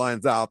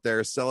Bashline's out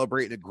there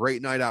celebrating a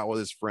great night out with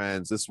his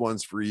friends. This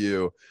one's for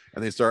you.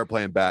 And they start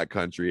playing Bat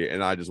Country,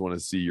 and I just want to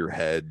see your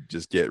head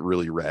just get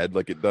really red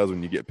like it does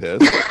when you get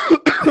pissed.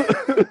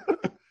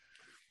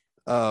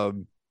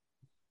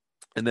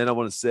 And then I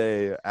want to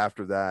say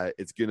after that,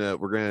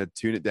 we're gonna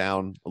tune it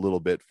down a little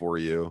bit for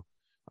you.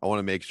 I want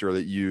to make sure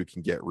that you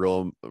can get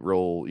real,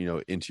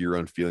 into your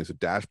own feelings. So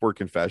Dashboard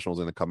Confessional is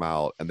going to come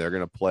out, and they're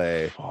going to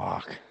play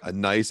a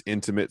nice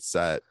intimate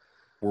set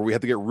where we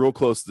have to get real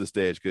close to the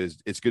stage because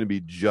it's going to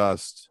be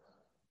just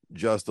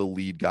the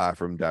lead guy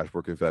from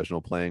Dashboard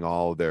Confessional playing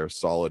all of their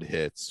solid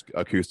hits,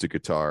 acoustic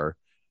guitar.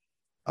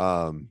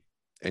 And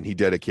he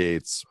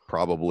dedicates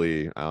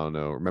probably, I don't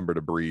know, Remember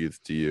to Breathe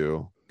to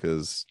you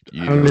because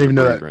I don't even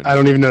know that. I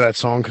don't even know that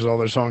song because all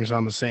their songs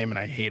sound the same, and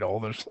I hate all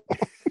their songs.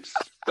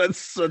 That's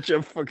such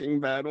a fucking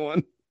bad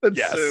one.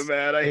 That's so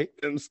bad. I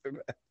hate them so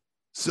bad.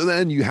 So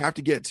then you have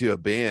to get to a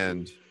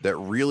band that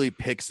really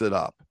picks it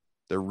up,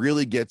 that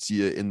really gets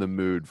you in the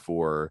mood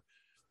for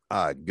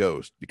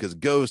Ghost, because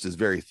Ghost is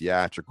very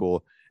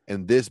theatrical,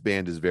 and this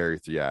band is very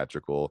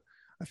theatrical.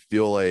 I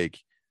feel like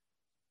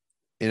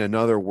in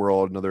another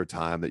world, another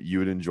time, that you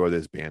would enjoy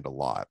this band a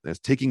lot. And it's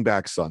Taking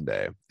Back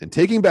Sunday. And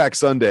Taking Back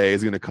Sunday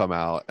is going to come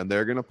out, and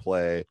they're going to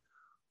play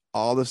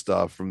all the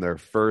stuff from their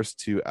first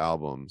 2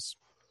 albums.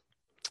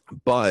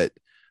 But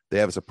they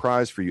have a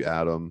surprise for you,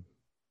 Adam.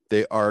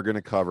 They are going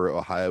to cover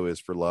Ohio Is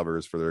for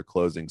Lovers for their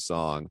closing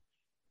song.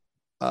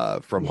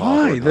 From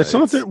why? That's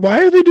not their,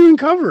 why are they doing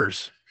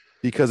covers?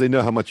 Because they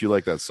know how much you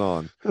like that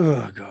song.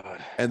 Oh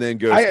God! And then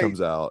Ghost comes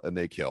out and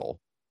they kill.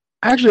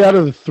 Actually, out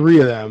of the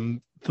 3 of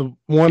them, the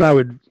one I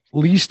would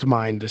least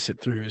mind to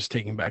sit through is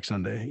Taking Back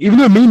Sunday. Even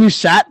though me and you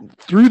sat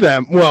through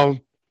them. Well,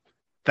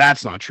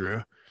 that's not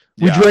true.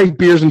 We drank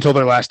beers until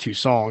their last 2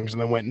 songs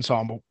and then went and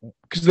saw them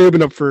because they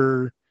opened up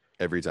for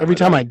Every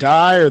Time I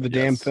Die or the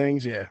Damn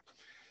Things. Yeah.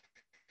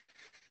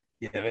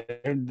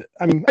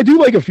 I mean, I do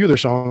like a few of their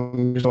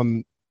songs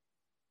on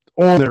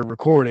their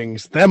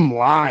recordings. Them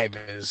live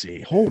is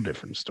a whole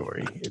different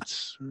story.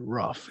 It's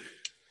rough.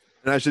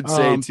 And I should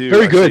say too,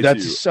 very good.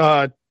 That's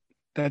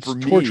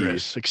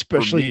torturous,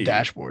 especially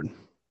Dashboard.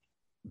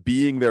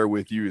 Being there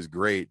with you is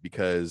great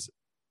because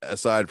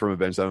aside from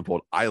Avenged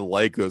Sevenfold, I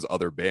like those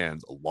other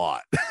bands a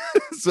lot.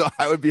 So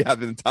I would be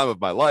having the time of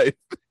my life.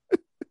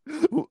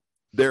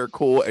 They're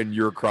cool and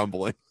you're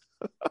crumbling.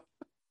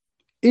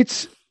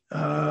 It's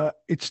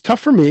tough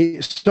for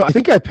me. So I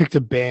think I picked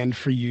a band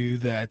for you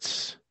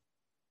that's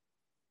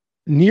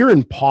near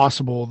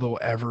impossible they'll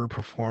ever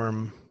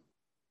perform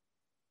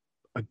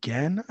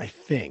again, I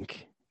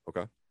think.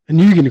 Okay.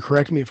 And you can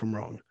correct me if I'm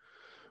wrong,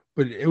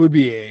 but it would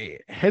be a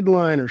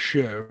headliner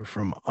show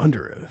from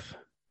Under Oath.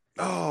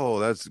 Oh,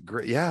 that's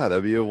great. Yeah,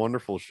 that'd be a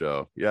wonderful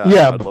show. Yeah.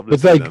 I'd love to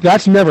see them.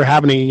 That's never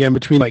happening again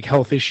between like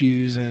health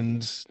issues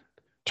and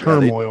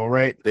turmoil,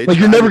 right? Like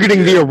you're never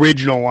getting the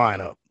original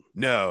lineup.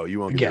 No, you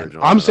won't get the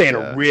original. I'm saying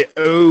OG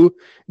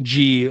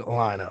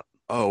lineup.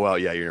 Oh, well,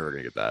 yeah, you're never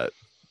going to get that.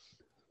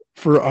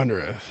 For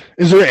Under Oath.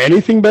 Is there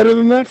anything better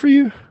than that for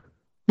you?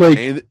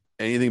 Like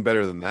anything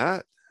better than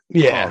that?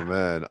 Yeah. Oh,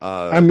 man.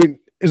 I mean,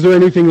 is there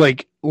anything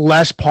like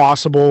less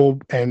possible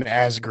and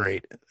as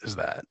great as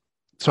that?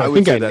 So I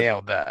would think say I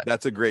nailed that.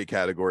 That's a great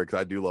category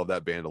because I do love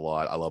that band a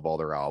lot. I love all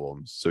their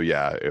albums. So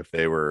yeah, if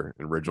they were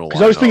an original,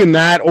 Because I was thinking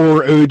that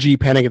or OG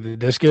Panic at the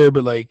Disco,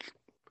 but like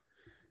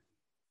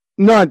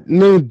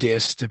no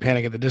diss to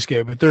Panic at the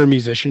Disco, but their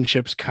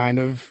musicianship's kind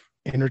of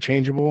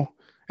interchangeable.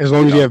 As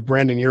long as you have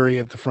Brandon Urie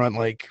at the front,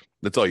 like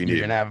that's all you need.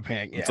 You're gonna have a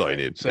Panic. That's all you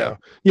need. So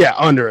yeah,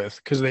 Under Oath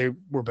because they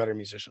were better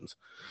musicians.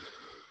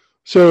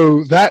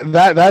 So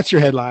that's your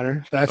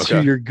headliner. That's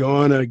who you're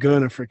gonna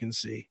freaking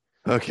see.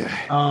 Okay.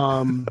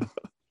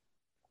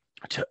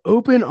 To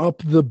open up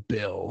the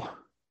bill,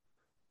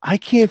 I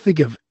can't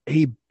think of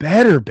a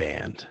better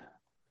band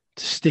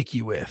to stick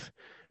you with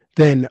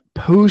than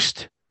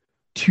post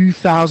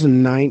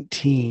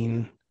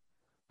 2019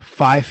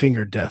 Five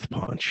Finger Death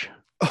Punch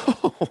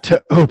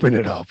to open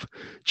it up.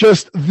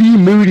 Just the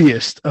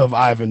moodiest of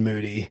Ivan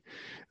Moody,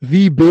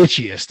 the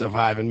bitchiest of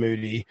Ivan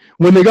Moody.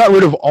 When they got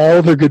rid of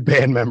all their good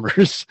band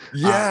members,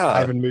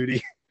 Ivan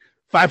Moody,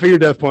 Five Finger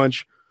Death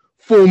Punch,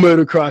 full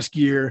motocross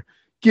gear,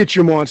 get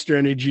your Monster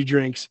Energy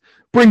drinks,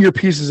 bring your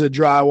pieces of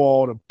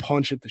drywall to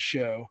punch at the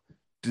show.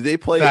 Do they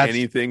play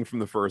anything from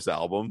the first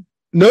album?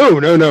 No.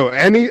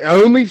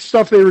 Only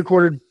stuff they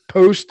recorded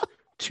post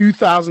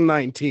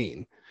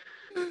 2019.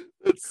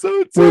 That's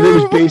so terrible. Where there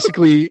was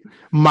basically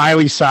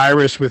Miley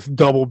Cyrus with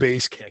double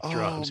bass kick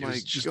drums. Oh my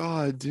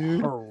god,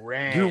 dude!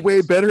 Horrendous. You're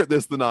way better at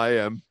this than I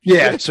am.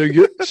 Yeah,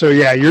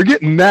 you're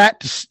getting that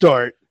to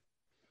start.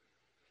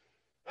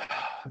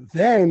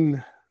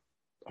 Then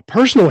a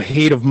personal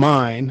hate of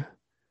mine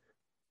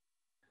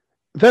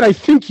that I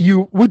think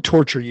you would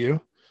torture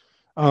you.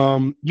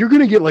 You're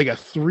gonna get like a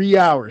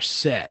 3-hour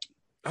set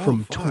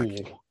from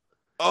Tool.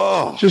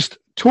 Oh, just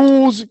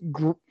Tool's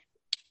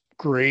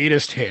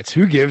greatest hits.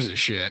 Who gives a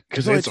shit?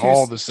 Because it's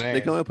all the same. They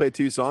can only play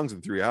 2 songs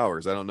in 3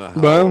 hours. I don't know how.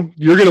 Well,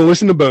 you're gonna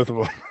listen to both of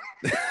them.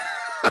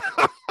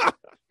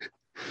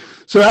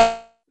 So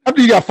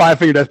after you got Five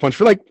Finger Death Punch,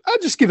 I'll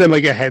just give them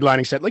like a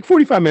headlining set, like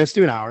 45 minutes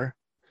to an hour.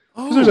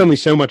 Because there's only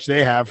so much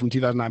they have from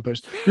 2009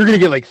 post. You're gonna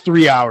get like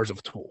 3 hours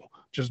of Tool.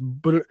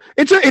 But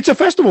it's a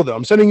festival though.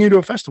 I'm sending you to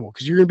a festival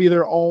because you're gonna be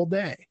there all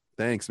day.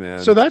 Thanks, man.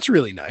 So that's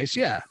really nice.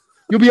 Yeah,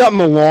 you'll be out in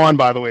the lawn,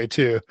 by the way,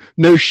 too.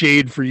 No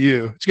shade for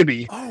you. It's gonna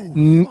be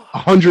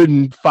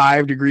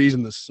 105 degrees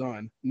in the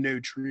sun. No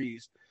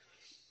trees.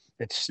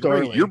 It's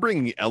startling. You're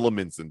bringing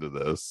elements into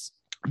this.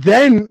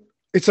 Then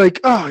it's like,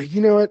 oh, you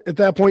know what? At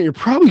that point, you're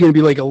probably gonna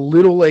be like a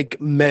little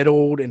like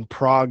meddled and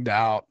progged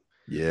out.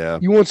 Yeah.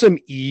 You want some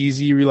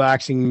easy,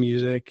 relaxing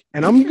music.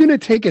 And I'm going to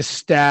take a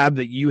stab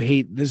that you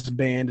hate this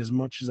band as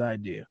much as I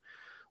do.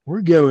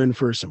 We're going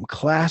for some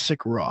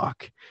classic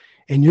rock.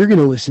 And you're going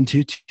to listen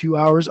to 2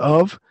 hours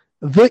of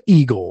The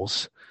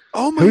Eagles.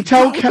 Oh my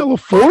Hotel God,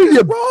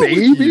 California,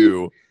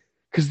 baby.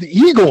 Because the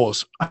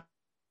Eagles,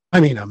 I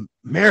mean,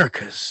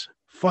 America's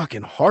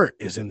fucking heart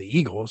is in the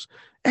Eagles.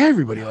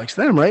 Everybody likes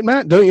them, right,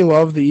 Matt? Don't you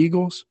love the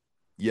Eagles?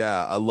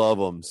 Yeah, I love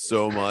them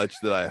so much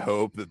that I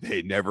hope that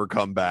they never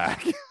come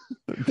back.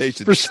 They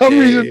should for some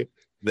reason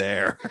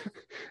there.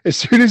 As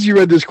soon as you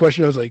read this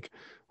question, I was like,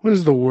 what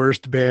is the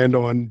worst band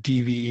on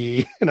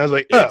DVE? And I was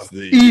like,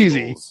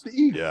 easy.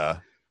 Yeah.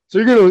 So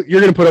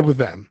you're gonna put up with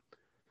them.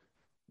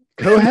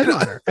 Go ahead,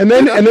 Hunter. And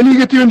then you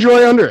get to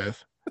enjoy Under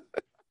Oath.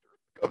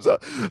 Comes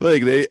out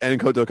like they end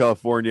Hotel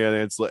California,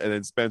 and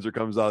then Spencer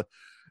comes out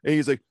and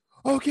he's like,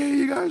 okay,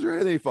 you guys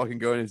ready? They fucking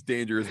go in. It's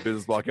Dangerous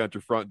Business walking out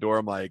your front door.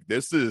 I'm like,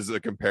 this is a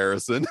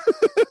comparison.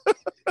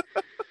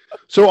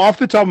 So off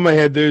the top of my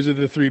head, those are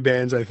the 3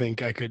 bands I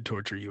think I could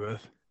torture you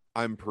with.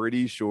 I'm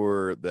pretty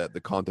sure that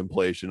the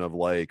contemplation of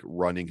like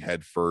running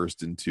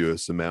headfirst into a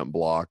cement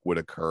block would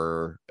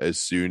occur as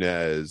soon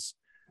as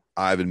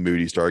Ivan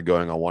Moody started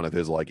going on one of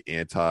his like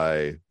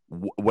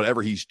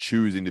whatever he's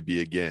choosing to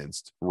be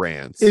against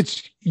rants.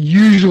 It's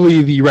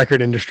usually the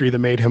record industry that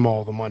made him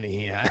all the money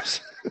he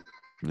has.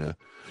 Yeah.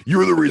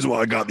 You're the reason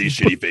why I got these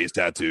shitty face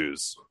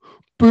tattoos.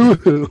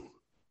 Boo-hoo.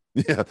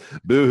 Yeah.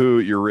 Boo-hoo,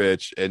 you're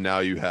rich, and now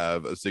you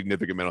have a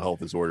significant mental health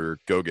disorder.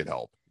 Go get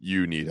help.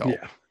 You need help.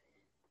 Yeah.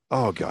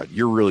 Oh, God,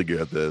 you're really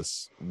good at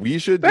this. We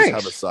should just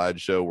have a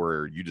sideshow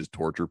where you just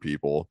torture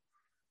people.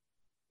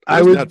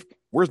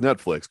 Where's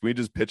Netflix? Can we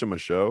just pitch them a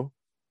show?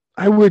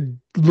 I would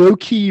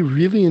low-key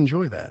really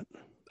enjoy that.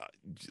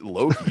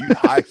 Low-key, you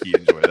high-key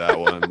enjoy that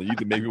one. You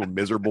can make people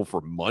miserable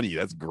for money.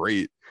 That's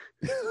great.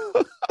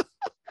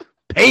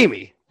 Pay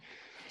me.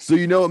 So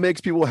you know what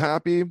makes people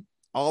happy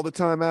all the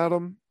time,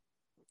 Adam?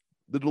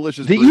 The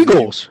delicious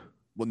Eagles.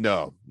 Well,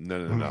 no.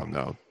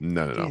 Damn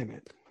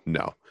it.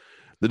 No.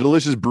 The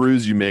delicious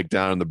brews you make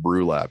down in the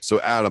brew lab.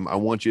 So Adam, I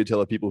want you to tell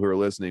the people who are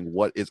listening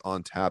what is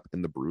on tap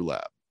in the brew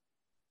lab.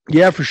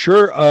 Yeah, for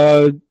sure.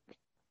 I'll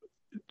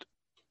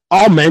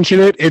mention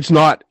it. It's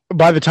not,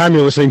 by the time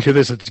you're listening to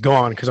this, it's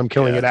gone because I'm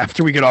killing it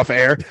after we get off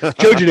air.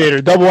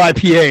 Jojinator, double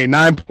IPA,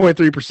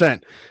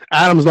 9.3%.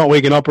 Adam's not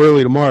waking up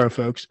early tomorrow,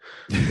 folks,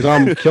 because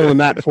I'm killing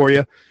that for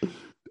you.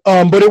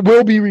 But it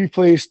will be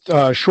replaced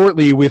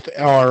shortly with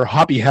our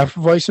Hoppy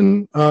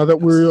Hefeweizen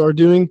that we are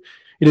doing.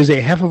 It is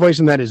a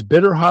Hefeweizen that is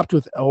bitter hopped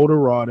with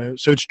Eldorado.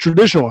 So it's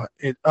traditional.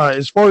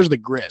 As far as the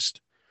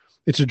grist,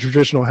 it's a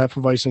traditional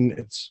Hefeweizen.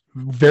 It's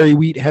very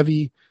wheat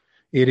heavy.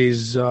 It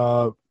is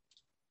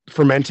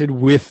fermented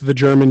with the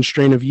German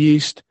strain of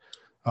yeast,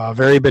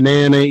 very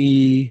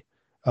banana-y,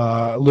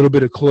 a little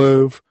bit of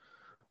clove.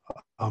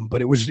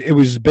 But it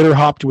was bitter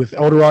hopped with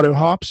Eldorado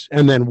hops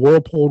and then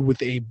whirlpooled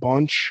with a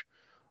bunch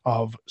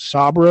of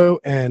Sabro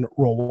and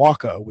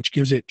Rolwaca, which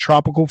gives it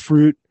tropical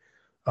fruit,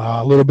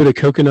 a little bit of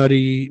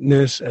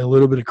coconuttiness, a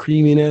little bit of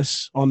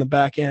creaminess on the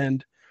back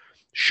end.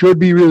 Should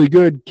be really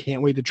good.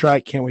 Can't wait to try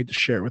it. Can't wait to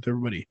share it with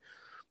everybody.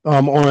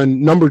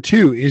 On number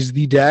 2 is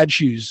the Dad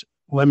Shoes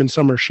Lemon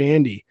Summer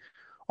Shandy,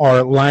 our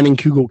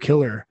Leinenkugel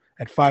killer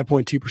at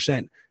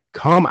 5.2%.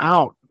 Come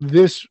out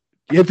this.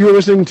 If you're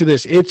listening to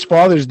this, it's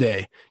Father's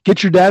Day.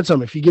 Get your dad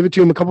some. If you give it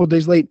to him a couple of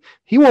days late,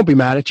 he won't be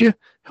mad at you.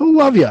 He'll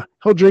love you.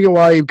 He'll drink it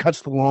while he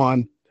cuts the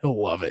lawn.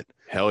 He'll love it.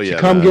 Hell yeah.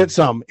 So come man. get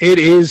some. It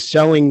is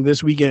selling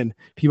this weekend.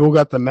 People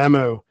got the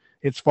memo.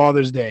 It's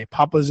Father's Day.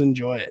 Papas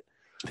enjoy it.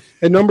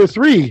 And number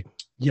 3,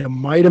 you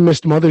might have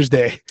missed Mother's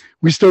Day.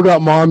 We still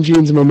got Mom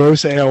Jean's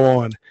Mimosa Ale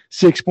on,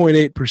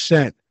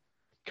 6.8%.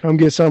 Come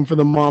get some for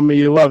the mama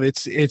you love.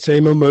 It's a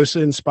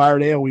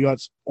mimosa-inspired ale. We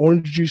got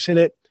orange juice in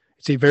it.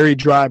 It's a very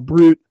dry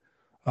brute.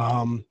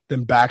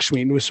 Then back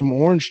sweetened with some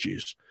orange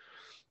juice.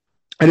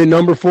 And at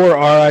number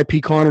 4,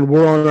 RIP Connor,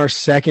 we're on our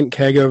second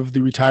keg of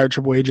the retired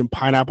Triple Agent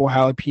Pineapple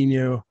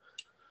Jalapeno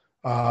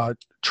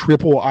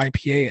Triple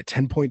IPA at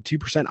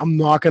 10.2%. I'm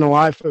not going to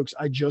lie, folks.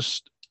 I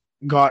just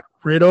got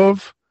rid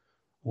of,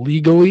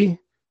 legally,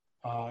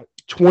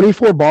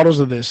 24 bottles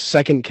of this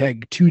second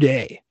keg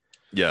today.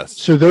 Yes.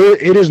 So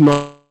it is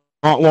not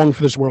long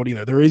for this world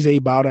either. There is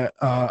about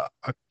a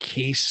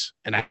case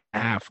and a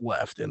half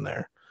left in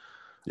there.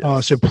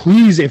 Yes. So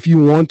please, if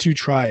you want to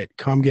try it,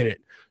 come get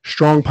it.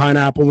 Strong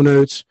pineapple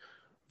notes,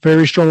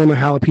 very strong on the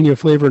jalapeno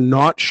flavor,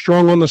 not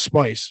strong on the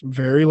spice,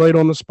 very light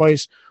on the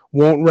spice.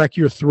 Won't wreck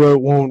your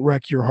throat, won't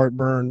wreck your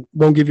heartburn,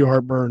 won't give you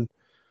heartburn,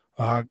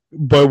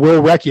 but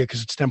will wreck you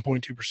because it's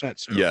 10.2%.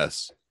 So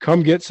yes.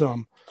 come get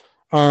some.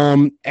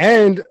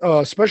 And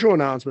a special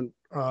announcement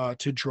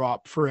to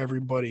drop for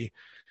everybody.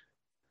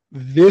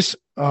 This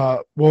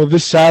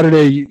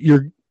Saturday,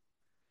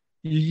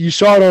 you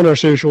saw it on our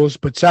socials,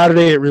 but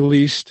Saturday it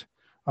released.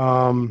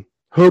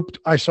 Hoped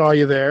I saw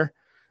you there.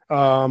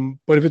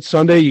 But if it's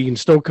Sunday, you can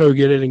still go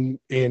get it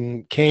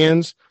in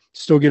cans,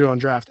 still get it on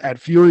draft. At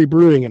Fury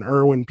Brewing in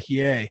Irwin,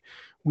 PA,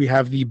 we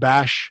have the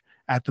Bash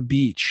at the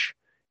Beach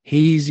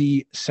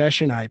Hazy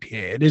Session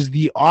IPA. It is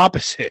the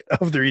opposite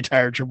of the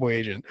retired Triple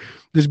Agent.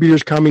 This beer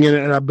is coming in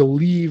at, I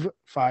believe,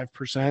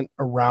 5%,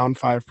 around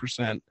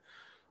 5%.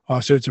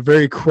 So it's a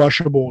very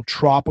crushable,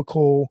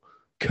 tropical,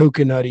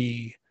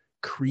 coconutty,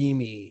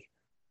 creamy,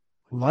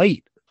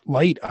 light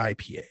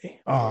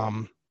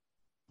IPA.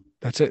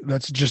 That's it.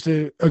 That's just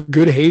a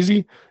good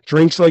hazy.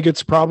 Drinks like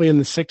it's probably in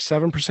the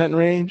 6-7%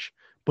 range,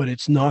 but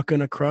it's not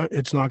gonna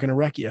it's not gonna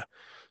wreck you.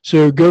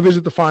 So go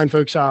visit the fine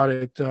folks out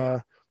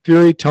at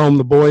Fury. Tell them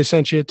the boys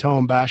sent you. Tell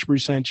them Bash Brew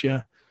sent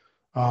you.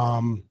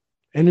 And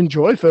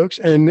enjoy, folks,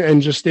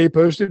 and just stay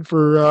posted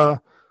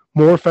for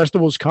more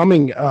festivals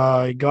coming.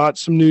 I got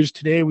some news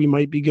today. We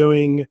might be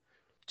going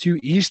to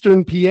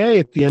Eastern PA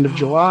at the end of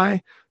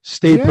July.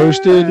 Stay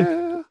posted.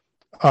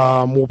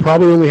 We'll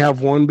probably only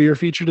have one beer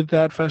featured at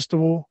that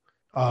festival.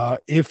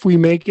 If we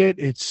make it,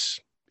 it's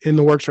in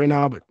the works right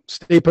now, but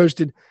stay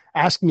posted.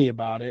 Ask me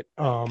about it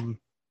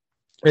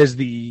as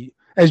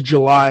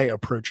July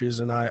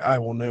approaches, and I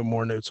will know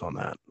more notes on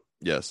that.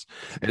 Yes.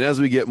 And as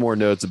we get more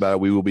notes about it,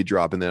 we will be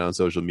dropping that on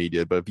social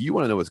media. But if you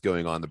want to know what's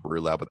going on in the Brew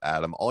Lab with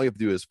Adam, all you have to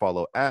do is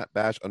follow at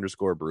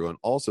 @bash_brew on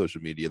all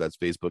social media. That's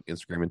Facebook,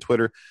 Instagram, and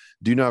Twitter.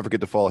 Do not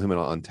forget to follow him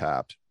on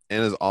Untapped.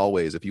 And as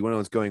always, if you want to know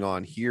what's going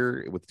on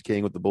here with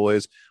Decaying with the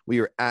Boys, we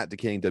are at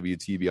Decaying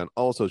WTB on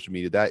all social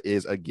media. That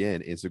is,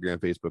 again, Instagram,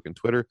 Facebook, and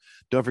Twitter.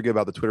 Don't forget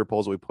about the Twitter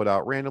polls that we put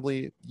out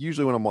randomly,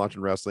 usually when I'm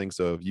watching wrestling.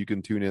 So if you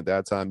can tune in at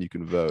that time, you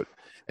can vote.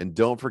 And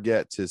don't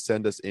forget to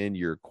send us in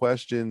your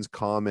questions,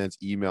 comments,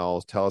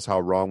 emails. Tell us how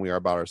wrong we are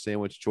about our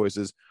sandwich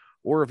choices.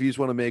 Or if you just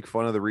want to make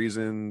fun of the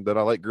reason that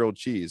I like grilled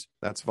cheese,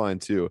 that's fine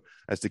too.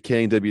 That's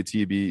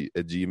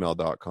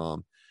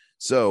decayingwtb@gmail.com.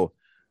 So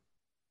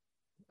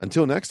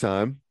until next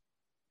time,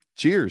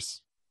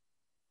 cheers.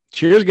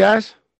 Cheers, guys.